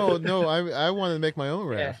 No. I wanted to make my own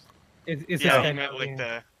raft. It's Yeah, this he guy meant like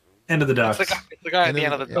the. End of the docks. It's the guy at the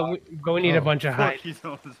end of the dock. But we need a bunch of hide. He's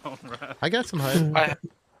on his own raft. I got some hide.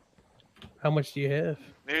 How much do you have?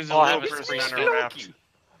 There's a All I little have is person three on a raft.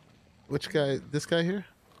 Which guy? This guy here?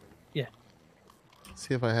 Yeah. Let's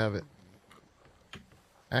see if I have it.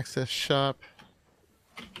 Access shop.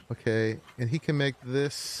 Okay, and he can make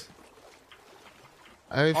this.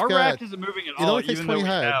 I've Our got. raft isn't moving at It all, only takes even though 20 we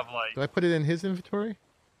hide. have like. Do I put it in his inventory?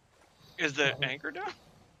 Is the anchor down?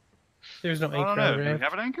 There's no I anchor don't on know. the Do we raft.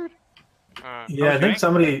 have it anchored? Yeah, I Okay.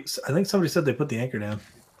 think somebody said they put the anchor down.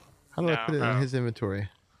 How do I No. put it in his inventory?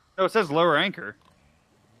 No, it says lower anchor.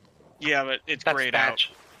 Yeah, but it's That's grayed out.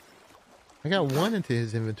 batch. I got one into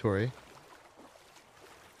his inventory.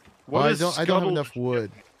 What Well, I is don't have scuttle- enough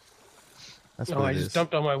wood. That's No, what I it just is.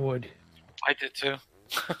 dumped all my wood. I did too.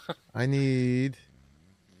 I need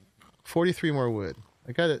 43 more wood.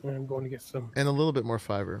 I got it, And I'm going to get some. and a little bit more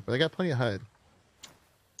fiber, but I got plenty of hide.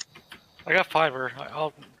 I got fiber.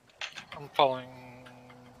 I'm following.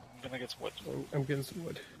 I'm gonna get some wood. I'm getting some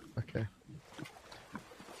wood. Okay.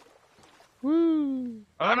 Woo!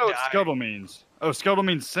 I don't know what dying. scuttle means. Oh, scuttle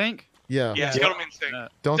means sink? Yeah. Yeah, scuttle means thing.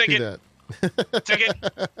 Don't Take do it. that. Take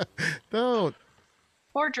it. Don't.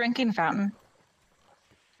 Or drinking fountain.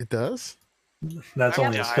 It does? That's I'm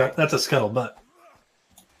only a dying. that's a scuttlebutt.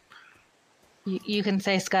 You can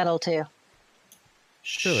say scuttle too.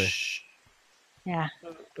 Really? Yeah.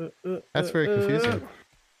 That's very confusing.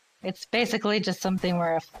 It's basically just something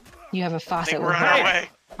where if you have a I faucet think with we're on our way.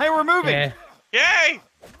 Hey, we're moving! Yeah. Yay!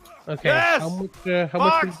 Okay. Yes! How much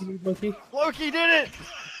Fox! did you need, Monkey? Loki did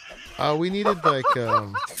it! We needed like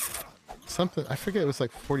something. I forget. It was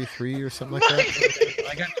like 43 or something like that.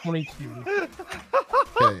 I got 22.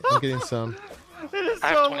 Okay, I'm getting some. It is I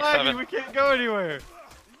have so 27. laggy. We can't go anywhere.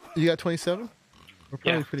 You got 27? We're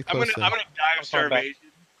probably pretty I'm close. gonna die of starvation.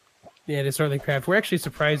 Yeah, disorderly craft. We're actually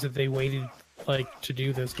surprised that they waited to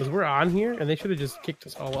do this because we're on here and they should have just kicked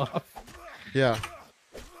us all off. Yeah.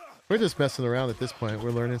 We're just messing around at this point.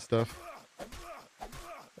 We're learning stuff.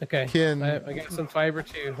 Okay. I got some fiber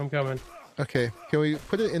too. I'm coming. Okay. Can we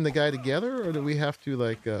put it in the guy together, or do we have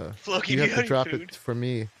to Floki, you have do to you drop food? it for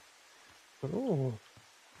me? Oh.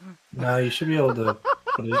 No, you should be able to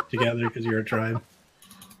put it together because you're a tribe.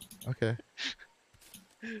 Okay.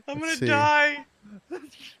 I'm Let's gonna see. die.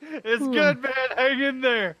 It's good, man. Hang in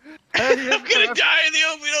there. I'm gonna die in the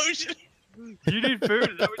open ocean. Do you need food?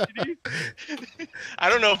 Is that what you need? I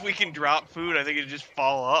don't know if we can drop food. I think it'd just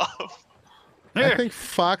fall off. I think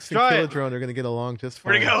Fox and Try it. Kilodrone are going to get along just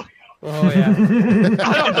fine. Where'd it go? Oh yeah.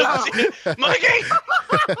 Monkey!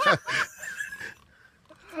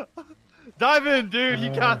 Dive in, dude. You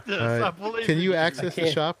got this. All right. I believe Can in you access the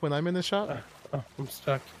can't. shop when I'm in the shop? Oh, I'm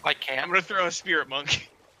stuck. I can't. I'm gonna throw a spirit monkey.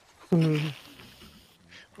 Oh,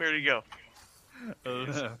 Where'd he go?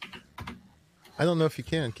 I don't know if you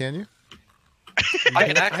can. Can you? I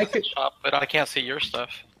can access the shop, but I can't see your stuff.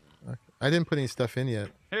 I didn't put any stuff in yet.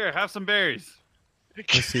 Here, have some berries.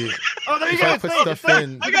 Let's see. Oh, there you If go. I It's put safe, stuff it's safe.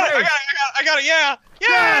 in, I got it, yeah! Yay!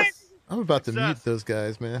 Yes! I'm about to mute Success. those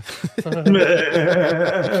guys, man.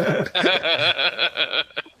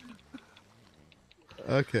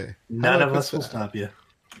 Okay. None How do I of put us will stuff- stop you.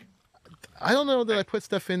 I don't know that I put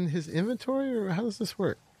stuff in his inventory, or how does this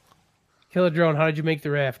work? Killer drone. How did you make the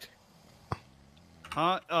raft?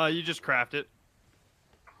 Huh? You just craft it.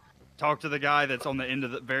 Talk to the guy that's on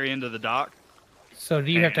the very end of the dock. So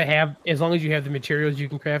do you have to have, as long as you have the materials, you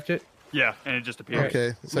can craft it? Yeah, and it just appears.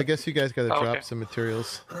 Okay, so I guess you guys got to Oh, drop okay. some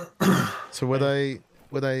materials. So let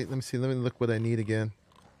me see. Let me look what I need again.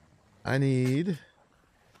 I need.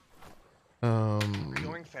 Are we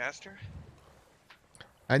going faster?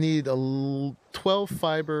 I need 12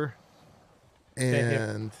 fiber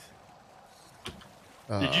and.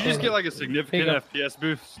 Did you just get like a significant Here FPS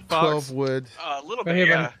boost, 12 Fox? wood. A little Right bit, here,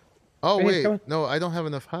 yeah. buddy. Oh Right here, come on. wait, no, I don't have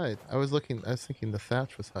enough hide. I was thinking the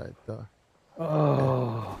thatch was hide. Duh.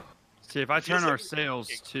 Oh. See, if I turn Feels our like- sails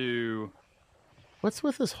to What's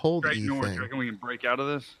with this hold straight E north, thing? you reckon we can break out of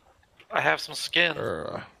this? I have some skin.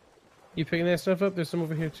 You picking that stuff up? There's some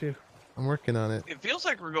over here too. I'm working on it. It feels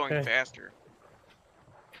like we're going Okay. faster.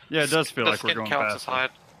 Yeah, it does feel The like we're skin going counts as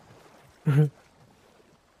fast. hide.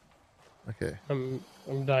 Okay. I'm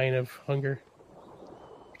dying of hunger.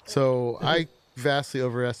 So I vastly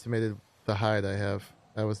overestimated the hide I have.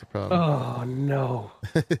 That was the problem. Oh no.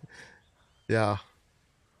 Yeah.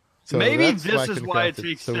 So Maybe that's this I is couldn't why it craft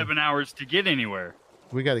takes So 7 hours to get anywhere.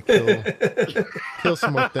 we got to kill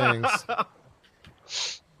some more things.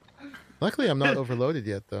 Luckily, I'm not overloaded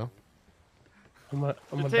yet, though. I'm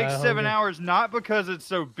It takes 7 hours not because it's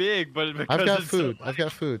so big, but because I've got it's food. So I've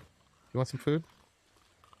got food. You want some food?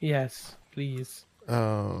 Yes, please.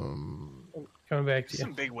 Um. Coming back to you.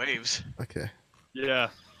 Some big waves. Okay. Yeah.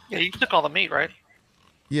 Yeah, you took all the meat, right?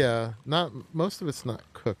 Yeah. Not most of it's not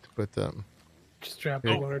cooked, but Just drop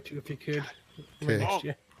Yeah. one or two if you could. Okay. Next Oh, to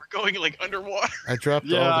you. we're going like underwater. I dropped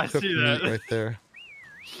Yeah, all I the cooked see meat that. right there.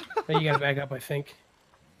 Now you gotta back up, I think.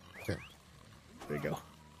 Okay. There you go.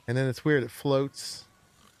 And then it's weird. It floats.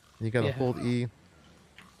 And you got to Yeah. hold E.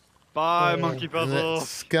 Bye, Oh. monkey And that puzzle.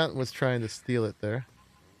 skunt was trying to steal it there.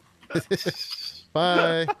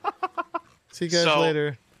 Bye. See you guys So-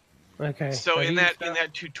 later. Okay. So in he that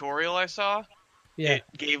stopped- tutorial I saw, Yeah. it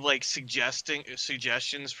gave like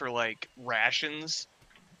suggestions for like rations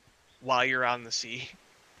while you're on the sea,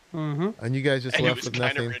 Mm-hmm. And you guys just and it left was with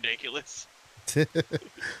kind of nothing. ridiculous.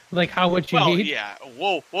 Like how much you Well, need? yeah.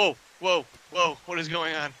 Whoa, whoa, whoa, whoa! What is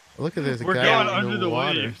going on? Look at there's a We're guy going in under the the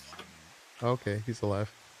water. waves. Okay, he's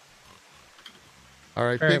alive. All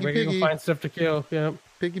right, All right, piggy we're gonna piggy, go find stuff to kill. Yep.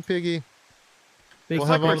 piggy piggy. Big We'll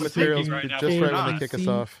have all like the we're materials sinking right now, just but right we're when they not. kick us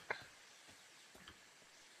off.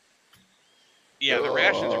 Yeah, the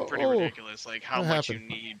rations are pretty Oh, ridiculous. Like how what much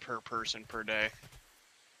happened? you need per person per day.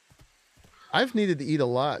 I've needed to eat a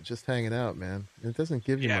lot just hanging out, man. It doesn't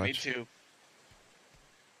give you Yeah, me much. too.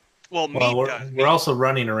 Well, meat Well, does. we're also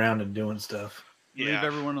running around and doing stuff. Leave Yeah.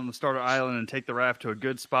 everyone on the starter island and take the raft to a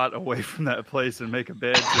good spot away from that place and make a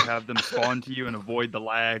bed to have them spawn to you and avoid the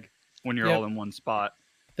lag when you're Yep. all in one spot.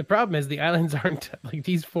 The problem is the islands aren't like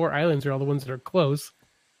these 4 islands are all the ones that are close,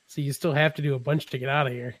 so you still have to do a bunch to get out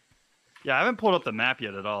of here. Yeah, I haven't pulled up the map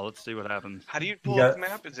yet at all. Let's see what happens. How do you pull up the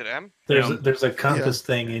map? Is it M? There's a compass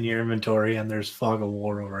thing in your inventory, and there's fog of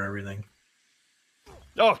war over everything.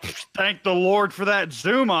 Oh, thank the Lord for that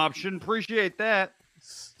zoom option. Appreciate that.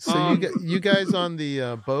 So you guys on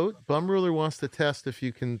the boat, Bum Ruler wants to test if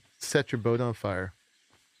you can set your boat on fire.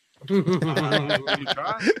 Hold on.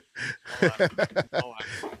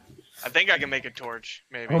 I think I can make a torch,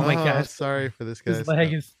 maybe. Oh my god! Sorry for this guy. His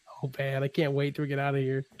leg is so bad. I can't wait till we get out of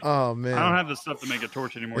here. Oh man! I don't have the stuff to make a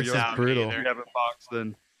torch anymore. This You is brutal. You have a box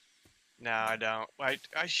then. No, I don't. I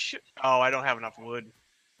should. Oh, I don't have enough wood.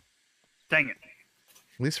 Dang it.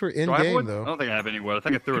 At least we're in Do I have game wood? though. I don't think I have any wood. I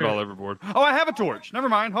think I threw it all overboard. Oh, I have a torch. Never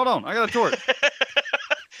mind. Hold on. I got a torch.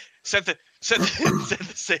 Set the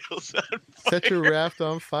sails on fire. Set your raft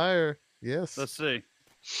on fire. Yes. Let's see.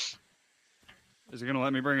 Is it going to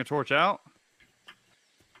let me bring a torch out?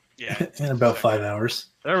 Yeah. In about 5 hours.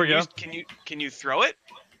 There we go. Can you throw it?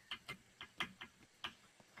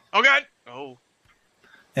 Oh god. Oh.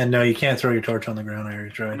 And no, you can't throw your torch on the ground. I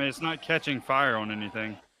already I tried. mean, it's not catching fire on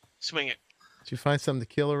anything. Swing it. Did you find something to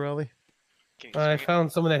kill, Aurelie? I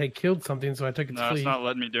found someone that had killed something, so I took its No, it's fleet. not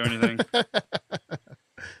letting me do anything.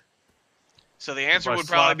 So the answer If I would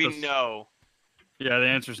probably slap be this- no. Yeah, the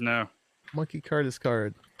answer's no. Monkey card is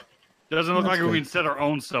card. Doesn't look That's like we good. can set our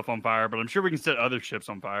own stuff on fire, but I'm sure we can set other ships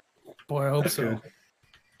on fire. Boy, I hope so.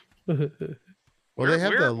 Well, they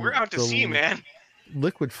have we're out to sea, man.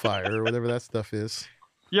 Liquid fire or whatever that stuff is.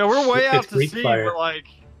 Yeah, we're way out It's to weak sea, fire. but like,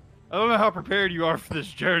 I don't know how prepared you are for this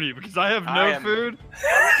journey because I have I no am- food.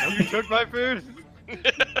 You took my food. Yeah,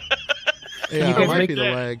 you it guys might make be the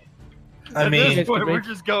that- lag. I At mean, this point, make- we're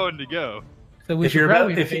just going to go. So we if should you're about,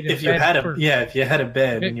 probably if make you bed had a for- if you had a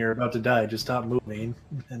bed and you're about to die, just stop moving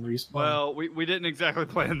and respawn. Well, we didn't exactly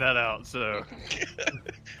plan that out, so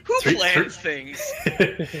Who Three- plans things?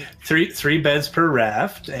 three beds per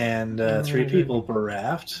raft and 3 people per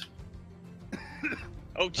raft.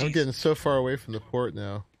 Oh, I'm jeez. getting so far away from the port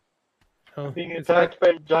now. Oh, Being it's attacked by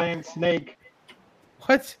a giant snake.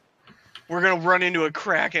 what? We're gonna run into a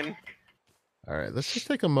kraken. All right, let's just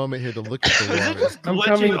take a moment here to look at the water. I'm glitching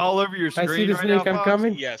coming. all over your I screen see the right snake. now, I'm Fox?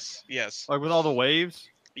 coming. Yes, yes, Like with all the waves.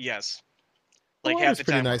 yes. The Like water's half the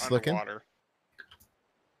pretty time we're nice looking. underwater.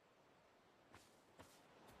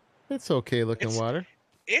 It's okay looking It's- water.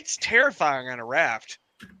 It's terrifying on a raft.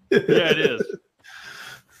 Yeah, it is.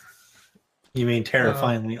 You mean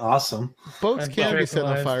terrifyingly awesome? Boats I'm can be set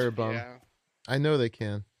on tranquilized. fire, Bum. Yeah. I know they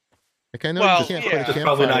can. Like I know Well, you can't yeah. put a Just campfire.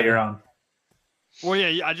 probably not your own. Well,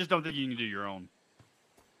 yeah, I just don't think you can do your own.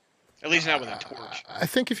 At least not with a torch. I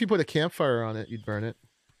think if you put a campfire on it, you'd burn it.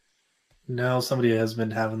 No, somebody has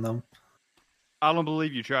been having them. I don't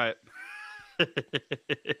believe you. Try it.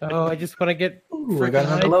 Oh, I just want to get Ooh, I freaking got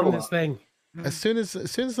high another level from this up. thing. As soon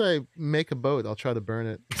as I make a boat, I'll try to burn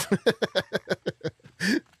it.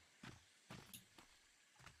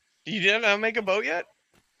 You didn't make a boat yet,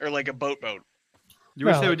 or like a boat? You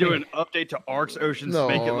wish Well, they would I do an think- update to Ark's Oceans No,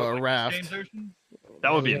 to make it a look like raft. Shane's Ocean?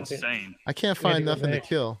 That would be Yeah. insane. I can't We had find to go nothing to back.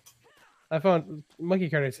 kill. I found Monkey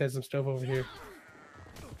Carter has some stuff over here.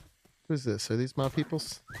 Who's this? Are these my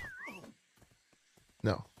peoples?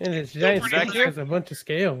 No. And it's giant pretty snake clear. has a bunch of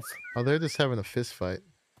scales. Oh, they're just having a fist fight.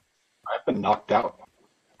 I've been knocked out.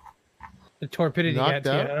 The torpidity Knocked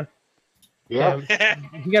got out? you, Yeah.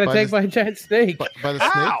 You got By attacked the- by a giant snake. By the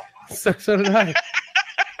snake? Ow! So did I.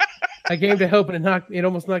 I came to help and it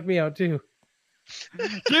almost knocked me out too.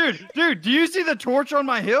 Dude, do you see the torch on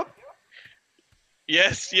my hip?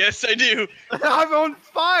 Yes, yes, I do. I'm on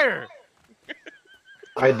fire.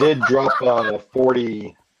 I did drop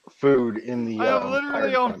 40 food in the. I am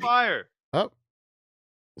literally on fire. Oh.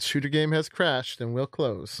 Shooter game has crashed and will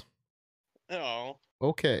close. Oh,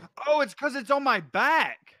 Okay. Oh, it's because it's on my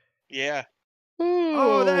back. yeah.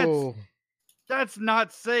 Oh, that's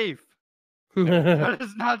not safe. That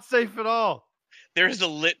is not safe at all. There's a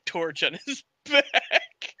lit torch on his back.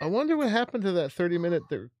 I wonder what happened to that 30-minute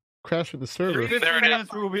that crashed with the server. 15 There it is.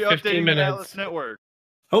 minutes, we will be 15 updating the minutes. Atlas Network.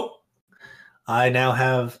 Oh, I now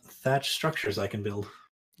have thatched structures I can build.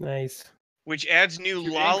 Nice. Which adds new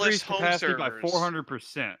You lawless increase home capacity servers. by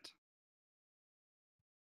 400%.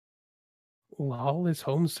 Lawless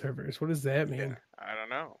home servers. What does that mean? I don't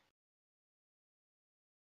know.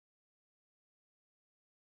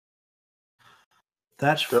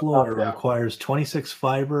 Thatch Good floor luck, yeah. requires 26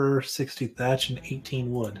 fiber, 60 thatch, and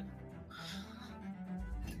 18 wood.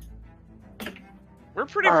 We're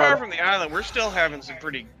pretty All far right. from the island. We're still having some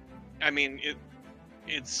pretty. I mean,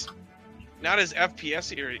 it's not as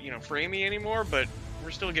FPS or framey anymore, but we're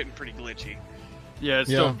still getting pretty glitchy. Yeah, it's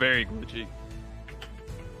Yeah. still very glitchy.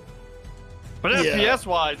 But Yeah. FPS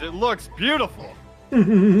wise, it looks beautiful. We're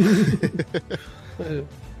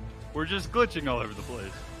just glitching all over the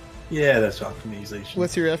place. Yeah, that's optimization.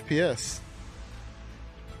 What's your FPS?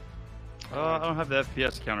 I don't have the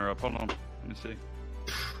FPS counter up. Hold on. Let me see.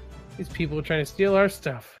 These people are trying to steal our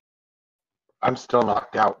stuff. I'm still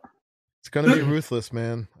knocked out. It's gonna be ruthless,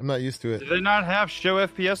 man. I'm not used to it. Do they not have show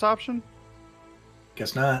FPS option?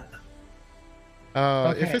 Guess not.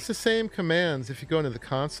 If it's the same commands, if you go into the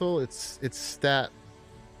console, it's stat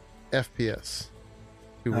FPS.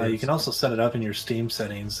 You can also set it up in your Steam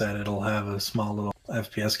settings that it'll have a small little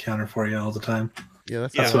FPS counter for you all the time. Yeah,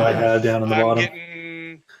 that's what I have down on the bottom.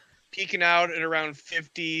 Getting peaking out at around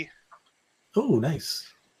 50. Oh, nice.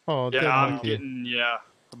 Oh, yeah, I'm getting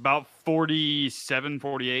about 47,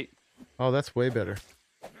 48. Oh, that's way better.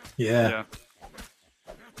 Yeah.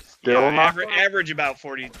 Average about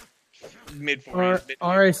 40, mid 40s.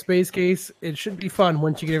 Alright, Space Case. It should be fun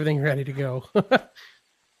once you get everything ready to go.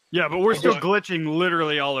 Yeah, but we're still glitching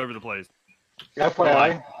literally all over the place.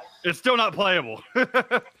 FYI. It's still not playable.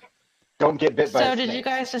 Don't get bit by So did you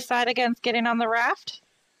guys decide against getting on the raft?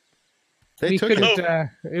 They took couldn't.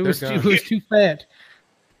 It was too fat.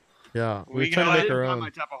 Yeah, we trying to make our own. My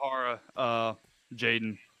Tapahara,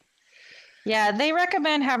 Jaden. Yeah, they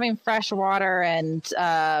recommend having fresh water and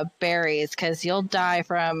berries because you'll die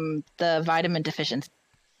from the vitamin deficiency.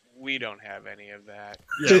 We don't have any of that.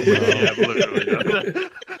 Literally.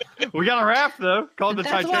 We got a raft though, called the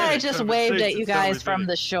That's Titanic. why I just so waved it's at you totally guys from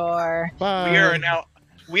the shore. Bye.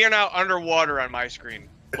 We are now underwater on my screen,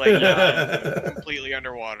 like completely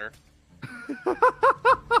underwater.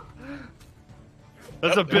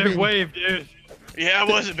 That's a big wave, dude. Yeah, it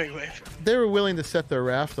was a big wave. They were willing to set their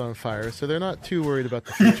raft on fire, so they're not too worried about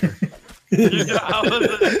the future.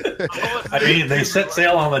 I mean, they set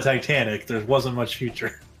sail on the Titanic. There wasn't much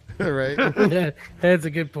future. Right? That's a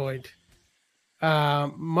good point.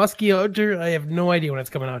 Muskie Otter, I have no idea when it's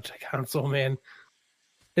coming out to console, man.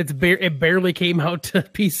 It barely came out to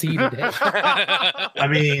PC today. I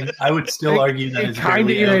mean, I would still argue that it's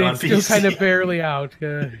barely out on still PC. kind of barely out.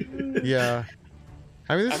 Yeah.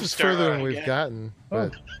 I mean, this is further than we've gotten.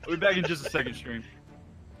 But We'll be back in just a second, stream.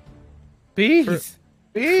 Bees!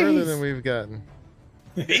 further than we've gotten.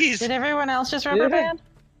 Bees! Did everyone else just rubber band?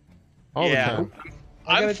 All the time.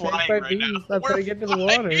 I'm flying right now. I'm trying to get to the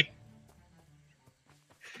water.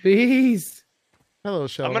 Bees! Hello,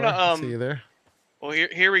 Sheldon. I'm gonna, see you there. Well,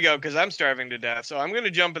 here we go, because I'm starving to death. So I'm going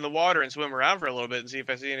to jump in the water and swim around for a little bit and see if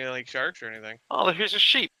I see any like sharks or anything. Oh, here's a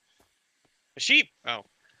sheep. A sheep? Oh.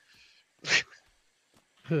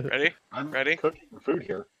 Ready? I'm Ready? cooking food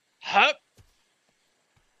here. Hup!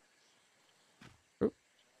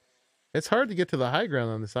 It's hard to get to the high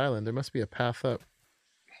ground on this island. There must be a path up.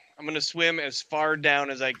 I'm going to swim as far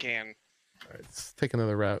down as I can. All right, let's take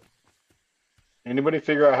another route. Anybody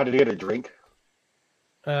figure out how to get a drink?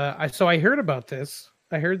 So I heard about this.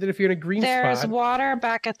 I heard that if you're in a green There's spot, water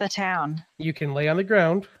back at the town. you can lay on the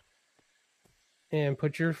ground and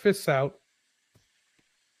put your fists out,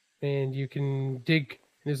 and you can dig.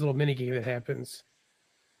 There's a little mini game that happens.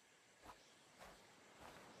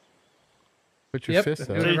 Put your fists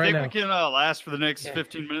Do out. you right think now. we can last for the next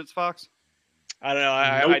 15 minutes, Fox? I don't know.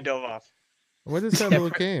 I dove off. What is that little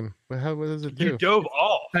game? What does it do? You dove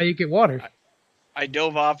off. How you get water? I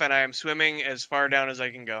dove off and I am swimming as far down as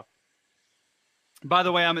I can go. By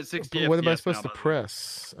the way, I'm at 60 What am I FPS supposed now, to by the way.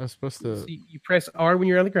 press? I'm supposed to. You press R when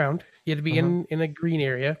you're on the ground. You have to be in a green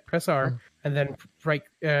area. Press R, and then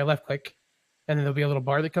left click, and then there'll be a little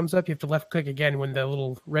bar that comes up. You have to left click again when the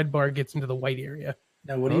little red bar gets into the white area.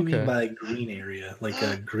 Now, what do you mean by green area? Like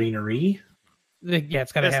a greenery? Yeah,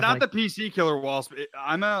 it's got to It's have. not like, the PC killer walls.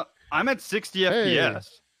 I'm at 60 Hey. FPS.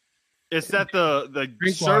 It's that the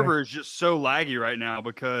Drink server water. is just so laggy right now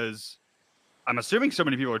because I'm assuming so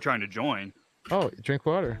many people are trying to join. Oh, drink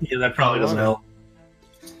water. Yeah, that probably doesn't help.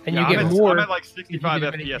 and Yeah, you get I'm more. at like if you 65 do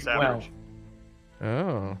anything FPS well. average.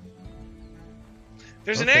 Oh,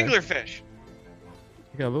 There's an Okay. anglerfish.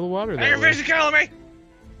 you got a little water there. Anglerfish is killing me!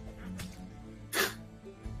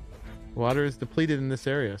 Water is depleted in this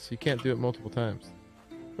area, so you can't do it multiple times.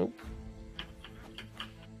 Nope.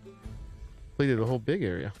 Depleted a whole big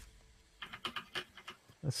area.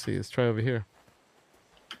 Let's see. Let's try over here.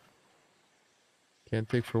 Can't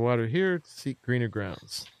dig for water here. Seek greener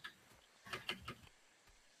grounds.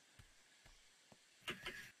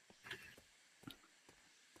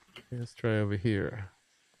 Okay, let's try over here.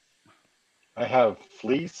 I have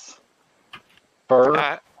fleece, fur,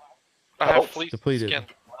 I have pelt, fleece Depleted. skin.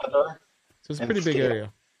 leather. So it's a And pretty big scale.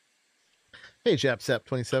 area. Hey,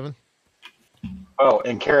 JapSap27. Oh,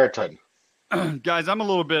 and keratin. Guys, I'm a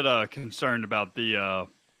little bit concerned about the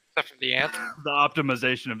Except for the ant.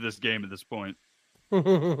 optimization of this game at this point.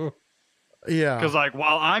 Yeah. Because like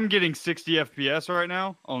while I'm getting 60 FPS right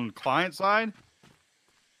now on client side,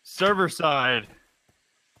 server side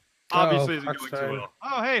obviously isn't going too well.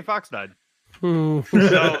 Oh, hey, Fox died. So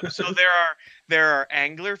there are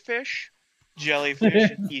anglerfish,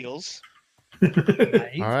 jellyfish, and eels.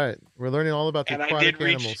 Nice. All right, we're learning all about the And aquatic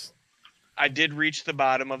animals. I did reach the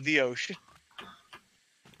bottom of the ocean.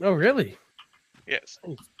 Oh, really? Yes.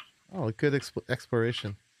 Oh, good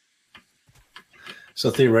exploration. So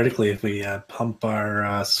theoretically, if we pump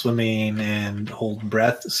our swimming and hold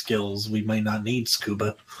breath skills, we might not need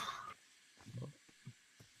scuba.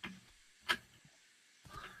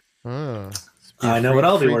 I know what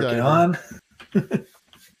I'll be working on.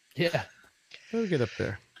 Yeah. We'll get up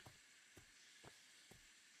there.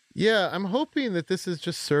 Yeah, I'm hoping that this is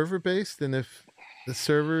just server based, and if the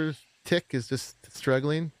server tick is just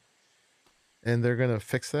struggling, and they're gonna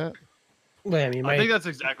fix that. Well, I mean, I think that's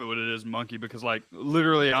exactly what it is, Monkey, because like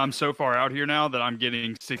literally I'm so far out here now that I'm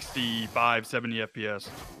getting 65, 70 FPS.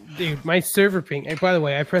 Dude, my server ping. And by the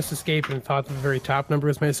way, I pressed escape and thought the very top number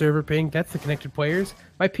was my server ping. That's the connected players.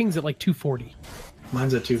 My ping's at like 240.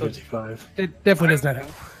 Mine's at 255. It definitely does not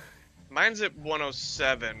help. Mine's at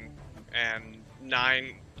 107 and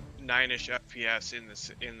 9-ish FPS in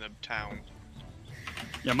the town.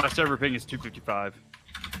 Yeah, my server ping is 255.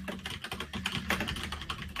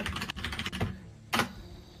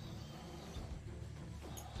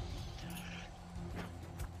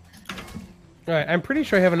 All right, I'm pretty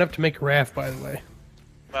sure I have enough to make a raft. By the way.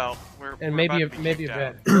 Well, and we're maybe about to be maybe a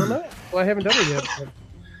kicked bed. Well, I haven't done it yet.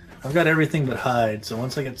 I've got everything but hide, so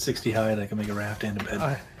once I get 60 hide, I can make a raft and a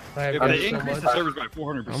bed. If they increase the servers by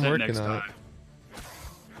 400% next time,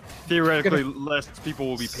 theoretically, less people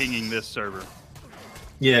will be pinging this server.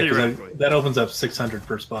 Yeah, because that opens up 600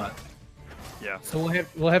 per spot. Yeah. So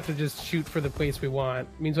we'll have to just shoot for the place we want.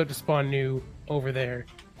 It means we'll have to spawn new over there.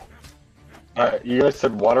 You guys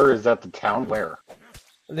said water is at the town where?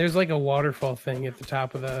 There's like a waterfall thing at the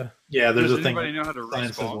top of the. Yeah, there's Does a thing. anybody know how to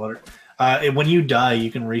Science says respawn? water. When you die,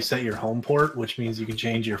 you can reset your home port, which means you can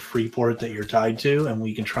change your free port that you're tied to, and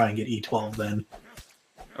we can try and get E12 then.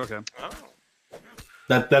 Okay. Oh.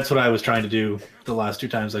 That's what I was trying to do the last 2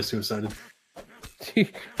 times I suicided.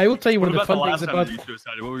 I will tell you one What of the about fun the things last time about that you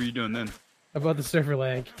suicided? What were you doing then? about the server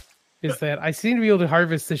lag is that I seem to be able to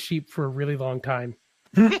harvest the sheep for a really long time.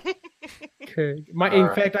 In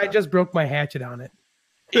fact, I just broke my hatchet on it.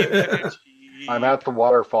 I'm at the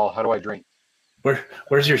waterfall. How do I drink?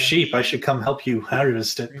 Where's your sheep? I should come help you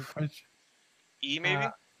harvest it. E maybe?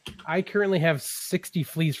 I currently have 60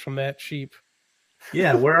 fleas from that sheep.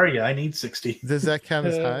 Yeah, where are you? I need 60. Does that count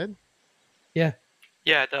as hide? Yeah.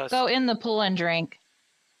 Yeah, it does. Go in the pool and drink.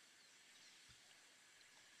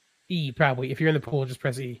 E, probably. If you're in the pool, just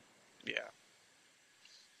press E. Yeah.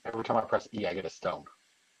 Every time I press E, I get a stone.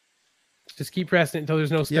 Just keep pressing it until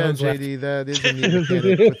there's no Yeah, stones JD, left. that is a neat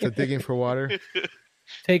mechanic with the digging for water.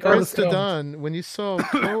 Take all the First to stones. Don, when you saw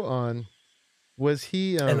Ko on, was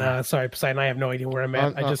he? And sorry, Poseidon, I have no idea where I'm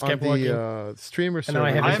at. I just kept on walking. the streamer And server. now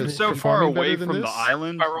I have I is am it so far performing away better than from the this?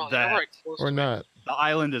 island that or not. the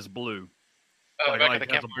island is blue. Oh, back at like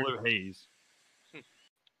the has a campfire. blue haze.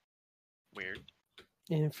 Weird.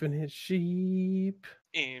 Infinite sheep.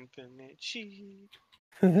 Infinite sheep.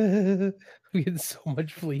 We had so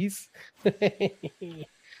much fleece. Eat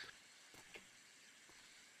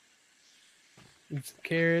some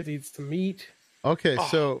carrots, eat some meat. Okay,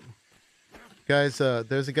 so guys,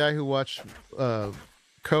 there's a guy who watched Ko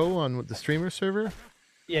on the streamer server.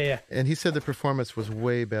 Yeah. And he said the performance was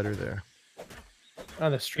way better there.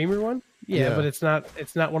 On the streamer one? Yeah, Yeah. but it's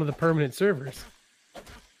not one of the permanent servers.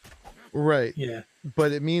 Right. Yeah.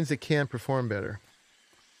 But it means it can perform better.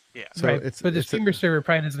 Yeah. So right. it's but the it's streamer server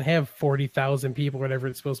probably doesn't have 40,000 people, whatever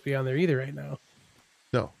it's supposed to be on there either right now.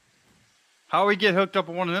 No. How we get hooked up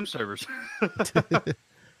on one of them servers? You Be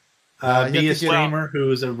have a to get- streamer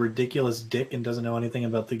who is a ridiculous dick and doesn't know anything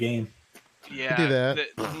about the game. Yeah. do that.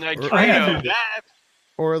 Nitrado.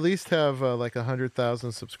 Or at least have like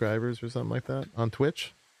 100,000 subscribers or something like that on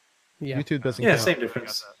Twitch. Yeah. YouTube doesn't Yeah, count. same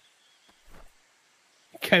difference.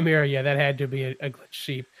 Chimera, yeah, that had to be a glitch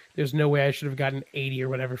sheep. There's no way I should have gotten 80 or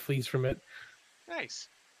whatever fleas from it. Nice.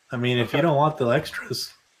 I mean, if you don't want the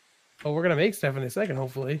extras, Well, we're gonna make stuff in a second,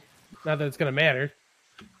 hopefully. Not that it's gonna matter.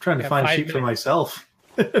 I'm trying to Yeah, find 5 sheep for minutes. myself.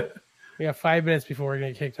 We got 5 minutes before we're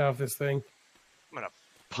gonna get kicked off this thing. I'm gonna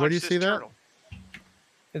Where do you punch see this that? turtle.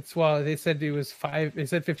 It's well, they said it was 5. They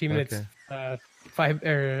said 15 minutes. Okay. 5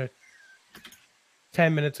 or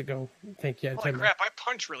 10 minutes ago. I think yeah. Holy 10 crap! I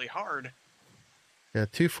punch really hard. Yeah,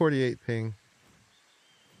 248 ping.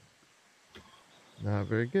 Not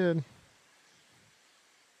very good.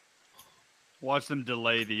 Watch them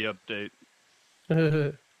delay the update.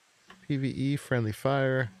 PVE, friendly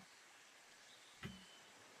fire.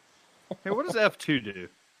 Hey, what does F2 do?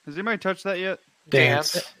 Has anybody touched that yet?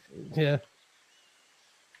 Dance. Yeah.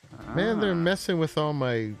 Man, they're messing with all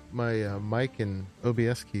my mic and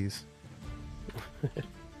OBS keys.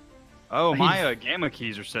 Oh, my gamma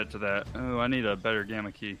keys are set to that. Oh, I need a better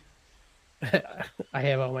gamma key. I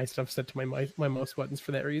have all my stuff set to my mouse buttons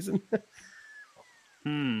for that reason.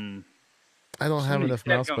 I don't have enough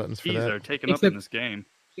mouse buttons for that. Are taken up in this game.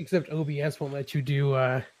 Except OBS won't let you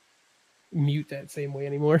do mute that same way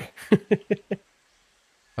anymore.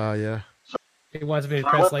 Yeah. It wants me to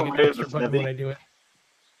press like an extra button when I do it.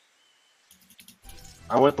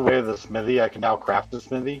 I went the way of the smithy. I can now craft the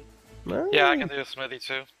smithy. Yeah, I can do a smithy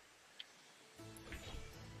too.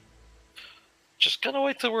 Just gotta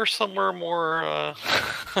wait till we're somewhere more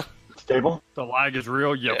stable. The lag is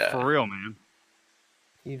real. Yeah, for real, man.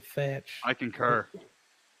 Need thatch. I concur.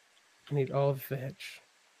 I need all the thatch.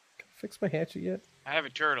 Can I fix my hatchet yet? I have a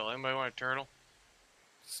turtle. Anybody want a turtle?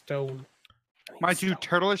 Stone. Am I too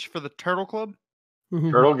turtleish for the turtle club?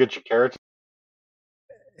 Turtle, get your carrots.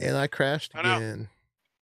 And I crashed Oh, no. again.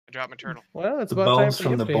 I dropped my turtle. Well, it's The about time bones for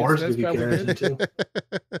from the updates, boars so give you that's probably carrots good.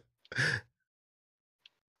 too.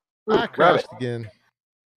 I crashed again.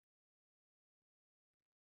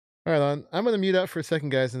 All right, I'm going to mute out for a second,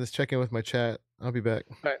 guys, and just check in with my chat. I'll be back.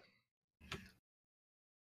 All right.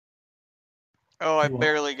 Oh, I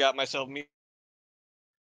barely got myself muted.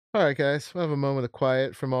 All right, guys. We'll have a moment of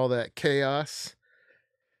quiet from all that chaos.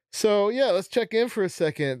 So, yeah, let's check in for a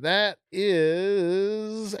second. That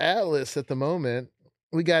is Atlas at the moment.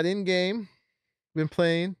 We got in-game. Been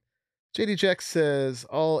playing. JD Jack says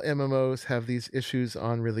all MMOs have these issues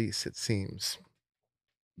on release, it seems.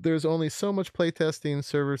 There's only so much playtesting,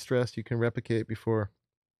 server stress you can replicate before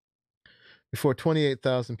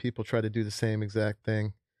 28,000 people try to do the same exact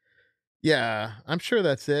thing. Yeah, I'm sure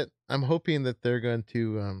that's it. I'm hoping that they're going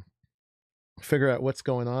to figure out what's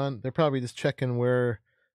going on. They're probably just checking where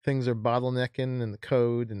things are bottlenecking in the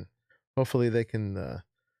code, and hopefully they can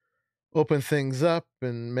open things up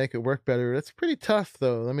and make it work better. It's pretty tough,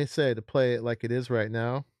 though, let me say, to play it like it is right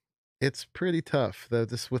now. It's pretty tough, though,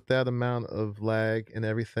 just with that amount of lag and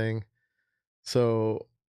everything. So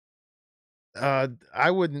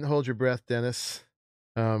I wouldn't hold your breath, Dennis.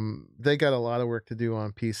 They got a lot of work to do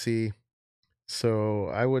on PC, so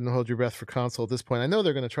I wouldn't hold your breath for console at this point. I know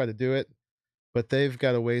they're going to try to do it, but they've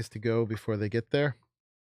got a ways to go before they get there.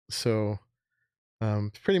 So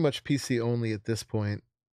pretty much PC only at this point.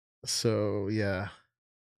 So yeah.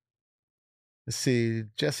 Let's see.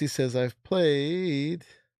 Jesse says I've played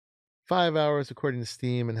 5 hours according to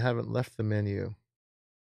Steam and haven't left the menu.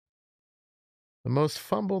 The most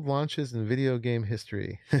fumbled launches in video game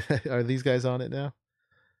history. Are these guys on it now?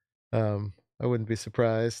 I wouldn't be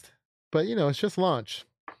surprised. But, you know, it's just launch.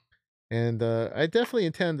 And I definitely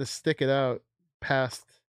intend to stick it out past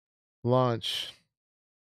launch.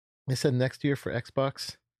 They said next year for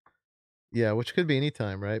Xbox. Yeah, which could be any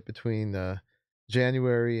time, right? Between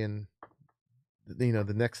January and, you know,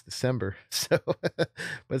 the next December. So, but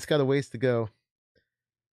it's got a ways to go.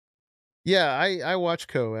 Yeah, I watch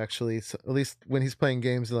Ko, actually, so at least when he's playing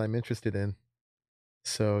games that I'm interested in.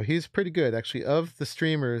 So he's pretty good, actually. Of the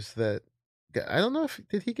streamers that, I don't know if,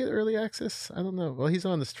 did he get early access? I don't know. Well, he's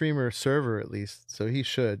on the streamer server at least, so he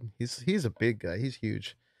should. He's a big guy. He's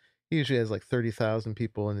huge. He usually has like 30,000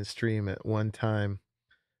 people in his stream at one time.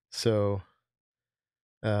 So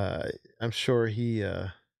I'm sure he,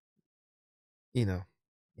 you know,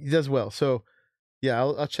 he does well. So yeah,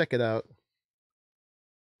 I'll check it out.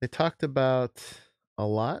 They talked about a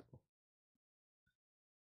lot.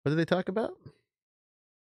 What did they talk about?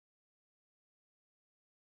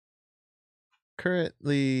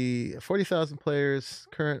 Currently 40,000 players,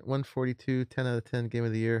 current 142, 10 out of 10 game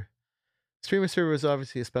of the year. Streaming server is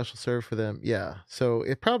obviously a special server for them. Yeah. So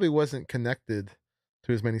it probably wasn't connected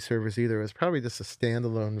to as many servers either. It was probably just a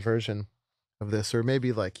standalone version of this, or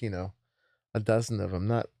maybe like, you know, a dozen of them,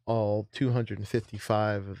 not all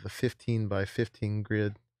 255 of the 15 by 15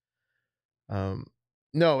 grid.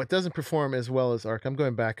 No, it doesn't perform as well as Arc. I'm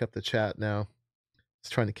going back up the chat now.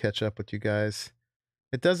 Just trying to catch up with you guys.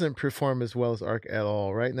 It doesn't perform as well as Arc at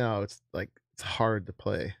all. Right now, it's like, it's hard to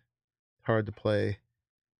play. Hard to play.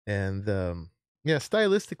 And yeah,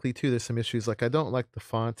 stylistically too, there's some issues. Like I don't like the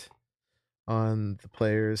font on the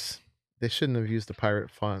players. They shouldn't have used the pirate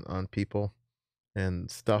font on people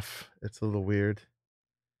and stuff. It's a little weird.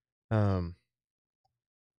 Right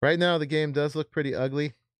now the game does look pretty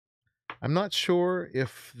ugly. I'm not sure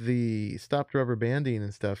if the stopped rubber banding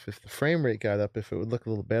and stuff, if the frame rate got up, if it would look a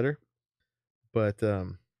little better. But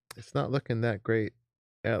It's not looking that great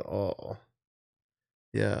at all.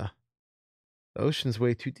 Yeah. The ocean's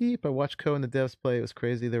way too deep. I watched Co and the devs play. It was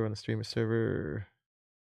crazy. They were on a streamer server.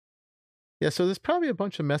 Yeah, so there's probably a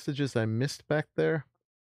bunch of messages I missed back there.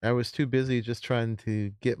 I was too busy just trying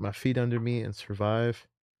to get my feet under me and survive.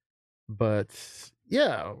 But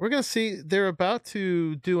yeah, we're going to see. They're about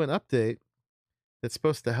to do an update that's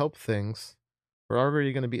supposed to help things. We're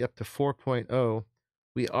already going to be up to 4.0.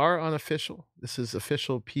 We are unofficial. This is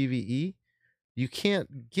official PvE. You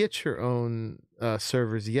can't get your own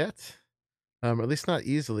servers yet, at least not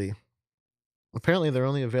easily. Apparently, they're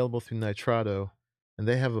only available through Nitrado, and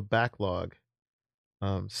they have a backlog.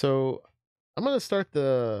 So I'm going to start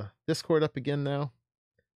the Discord up again now,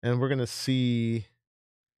 and we're going to see.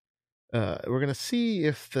 We're going to see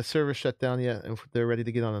if the server shut down yet and if they're ready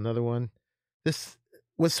to get on another one. This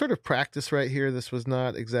was sort of practice right here. This was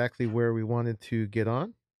not exactly where we wanted to get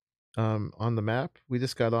on the map. We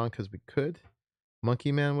just got on because we could.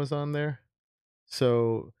 Monkey Man was on there.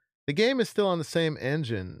 So the game is still on the same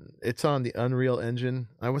engine. It's on the Unreal Engine.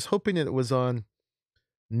 I was hoping it was on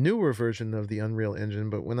newer version of the Unreal Engine,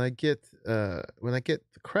 but when I get the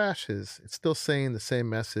crashes, it's still saying the same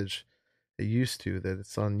message it used to, that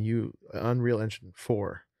it's on Unreal Engine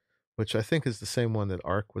 4, which I think is the same one that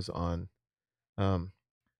Arc was on.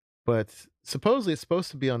 But supposedly it's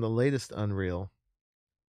supposed to be on the latest Unreal.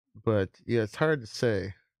 But yeah, it's hard to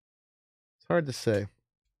say. It's hard to say.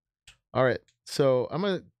 All right, so I'm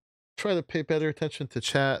gonna try to pay better attention to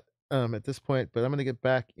chat at this point, but I'm gonna get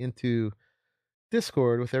back into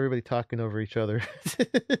Discord with everybody talking over each other.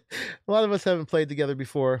 A lot of us haven't played together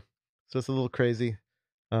before, so it's a little crazy.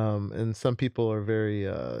 And some people are very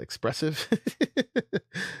expressive.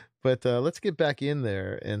 But let's get back in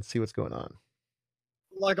there and see what's going on.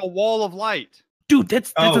 Like a wall of light. Dude,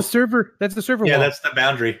 that's a server. That's the server Yeah, wall. that's the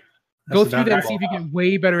boundary. Go through that and see if you get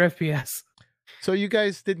way better FPS. So you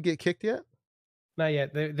guys didn't get kicked yet? Not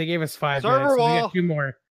yet. They gave us 5 Server minutes. So we wall. got 2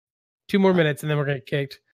 more. 2 more minutes, and then we're gonna get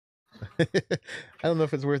kicked. I don't know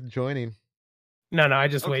if it's worth joining. No, I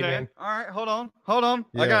just wait, Okay. man. All right, hold on.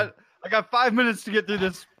 Yeah. I got 5 minutes to get through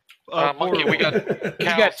this. Monkey, we got We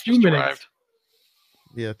got 2 minutes.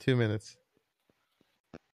 Yeah, 2 minutes.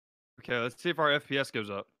 Okay, let's see if our FPS goes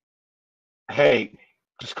up. Hey,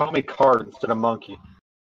 just call me Card instead of Monkey.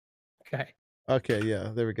 Okay,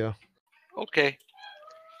 yeah, there we go. Okay.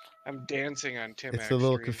 I'm dancing on Tim. It's a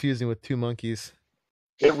little confusing with 2 monkeys.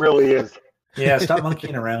 It really is. Yeah, stop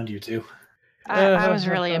monkeying around, you two. I was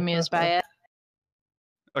really amused by it.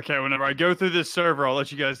 Okay, whenever I go through this server, I'll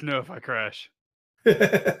let you guys know if I crash.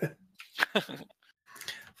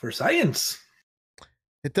 For science.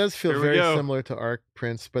 It does feel Here we very go. similar to Arc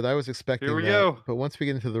Prince, but I was expecting Here we that. go. But once we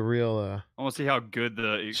get into the real I want to see how good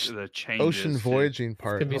the change ocean is. voyaging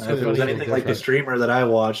part, It's it's gonna If be it was really anything like the different. streamer that I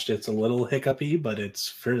watched, it's a little hiccupy, but it's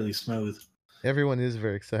fairly smooth. Everyone is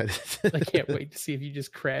very excited. I can't wait to see if you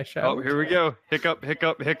just crash out. Oh, here we go. Hiccup.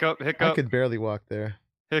 I could barely walk there.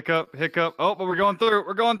 Hiccup. Oh, but we're going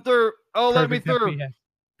through. Oh, let me through.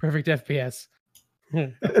 Perfect FPS.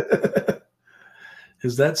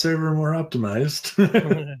 Is that server more optimized?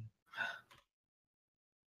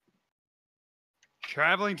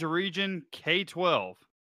 Traveling to region K12.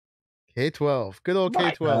 K12. Good old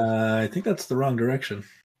K12. I think that's the wrong direction.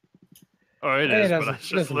 Oh, it It is, but doesn't- I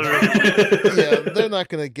just doesn't literally. Yeah, they're not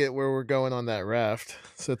going to get where we're going on that raft,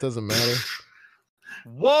 so it doesn't matter.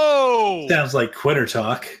 Whoa! Sounds like quitter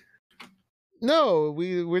talk. No,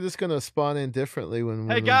 we're just going to spawn in differently when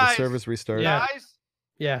Hey, the guys! servers restart. Yeah. Guys,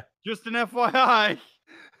 Yeah. just an FYI,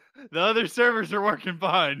 the other servers are working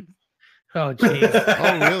fine. Oh, jeez.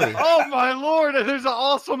 Oh, really? Oh my lord! And there's an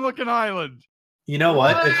awesome looking island. You know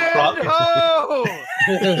what? Oh!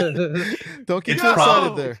 Don't get It's, too prob-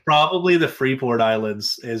 excited there. it's probably the Freeport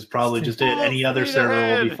Islands is probably just it. Any other Speed server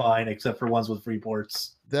will be ahead. fine except for ones with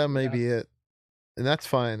Freeports. That may be it. And that's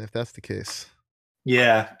fine if that's the case.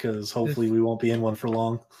 Yeah, because hopefully we won't be in one for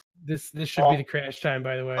long. This should be the crash time,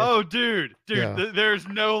 by the way. Oh, dude, Yeah. there's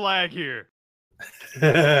no lag here.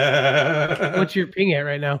 What's your ping at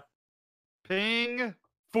right now? Ping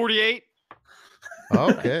 48.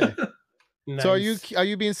 Okay. Nice. So are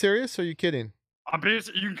you being serious or are you kidding? You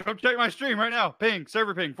can come check my stream right now.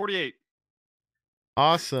 Server ping 48.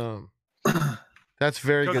 Awesome. That's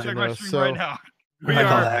very Go good to check my know. stream So, right now. We I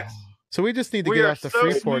call are, hacks. so we just need to we get are off the so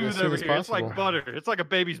Freeport smooth as soon over as here. It's possible. like butter. It's like a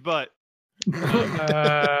baby's butt.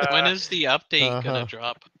 When is the update Uh-huh. gonna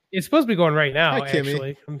drop? It's supposed to be going right now, Hi, Kimmy.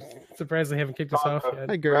 actually. I'm surprised they haven't kicked us off yet.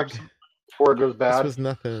 Hi, Greg. Before it goes This bad. was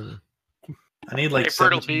nothing. I need like Hey,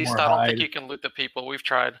 Brutal 17 Beast, more I don't hide. think you can loot the people. We've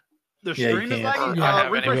tried. The Yeah, you stream is can't. lagging? Yeah.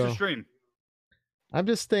 Refresh Well, the stream. I'm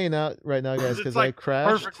just staying out right now, guys, It's because like I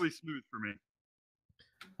crashed. perfectly smooth for me.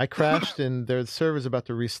 I crashed, and their server's about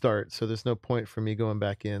to restart, so there's no point for me going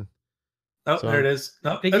back in. Oh, So there it is.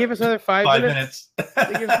 No, They gave us another 5 minutes. They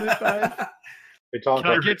gave us another 5. Can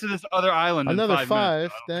I get to this other island Another in 5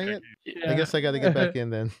 minutes? Dang it! I guess I got to get back in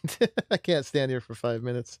then. I can't stand here for 5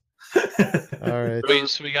 minutes. All right. Wait,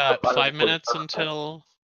 so we got 5 minutes until.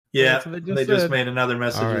 Yeah, That's what they just made another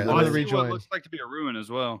message. All right, I'm I gonna see what rejoin. looks like to be a ruin as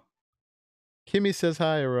well. Kimmy says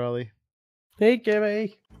hi, Raleigh. Hey,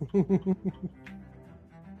 Kimmy.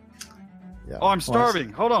 Yeah. Oh, I'm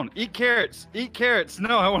starving. Hold on. Eat carrots. Eat carrots.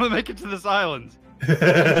 No, I want to make it to this island.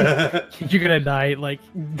 You're gonna die. Like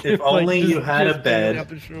If only you had a bed. Out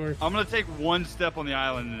the shore. I'm gonna take one step on the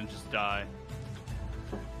island and just die.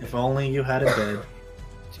 If only you had a bed.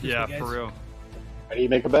 Yeah, guys. for real. How do you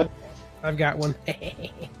make a bed? I've got one.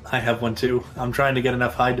 I have one too. I'm trying to get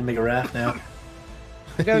enough hide to make a raft now.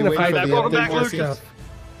 I got You enough wait hide for to the do Welcome update, back, more Lucas. stuff.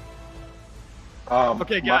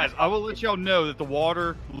 Okay, guys, I will let y'all know that the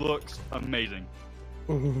water looks amazing.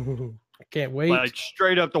 I can't wait. Like,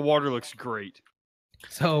 straight up, the water looks great.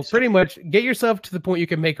 So pretty much, get yourself to the point you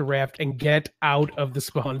can make a raft and get out of the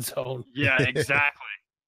spawn zone. Yeah, exactly.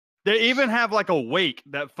 They even have, like, a wake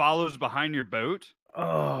that follows behind your boat.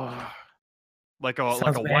 Oh, Like a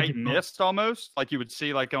Sounds white magical. mist, almost. Like you would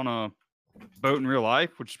see, like, on a boat in real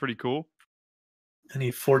life, which is pretty cool. I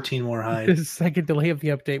need 14 more hide. the second delay of the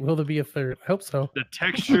update. Will there be a third? I hope so. The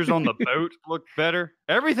textures on the boat look better.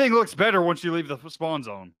 Everything looks better once you leave the spawn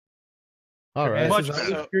zone. All right. Much Much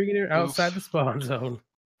better. outside the spawn zone.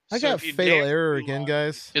 I So got if you fatal dance error too again, long,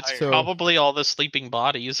 guys. It's So probably all the sleeping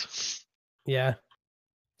bodies. Yeah.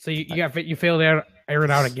 So you failed Aaron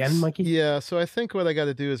out again, Monkey? yeah, so I think what I got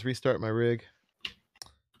to do is restart my rig.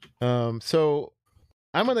 So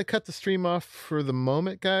I'm gonna cut the stream off for the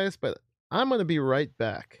moment, guys, but I'm gonna be right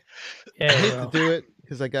back. Yeah, I hate well. to do it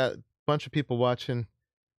because I got a bunch of people watching,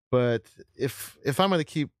 but if I'm gonna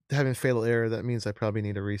keep having fatal error, that means I probably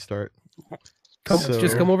need a restart.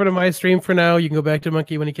 Just come over to my stream for now. You can go back to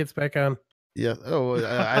Monkey when he gets back on. Yeah. Oh,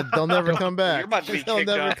 they'll never come back. You're about to be They'll kicked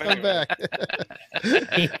never off come anyway.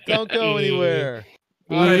 back. Don't go anywhere.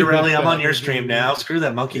 Hey, Riley, I'm on your stream now. Screw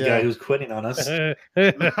that monkey Yeah. guy who's quitting on us.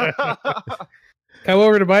 Come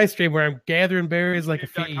over to my stream where I'm gathering berries like a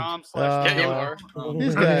fiend. Yeah, you are.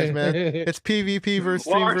 These guys, man. It's PvP versus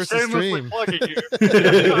stream Lark versus shamelessly stream. plugging you.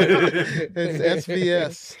 It's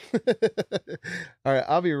SVS. All right,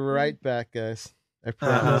 I'll be right back, guys. I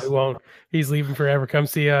promise. He won't. He's leaving forever. Come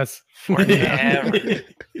see us. Forever. Hey,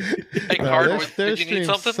 No, Hardwood, their did you need stream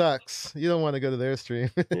something? sucks. You don't want to go to their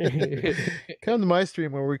stream. Come to my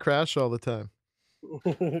stream where we crash all the time.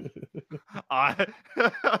 I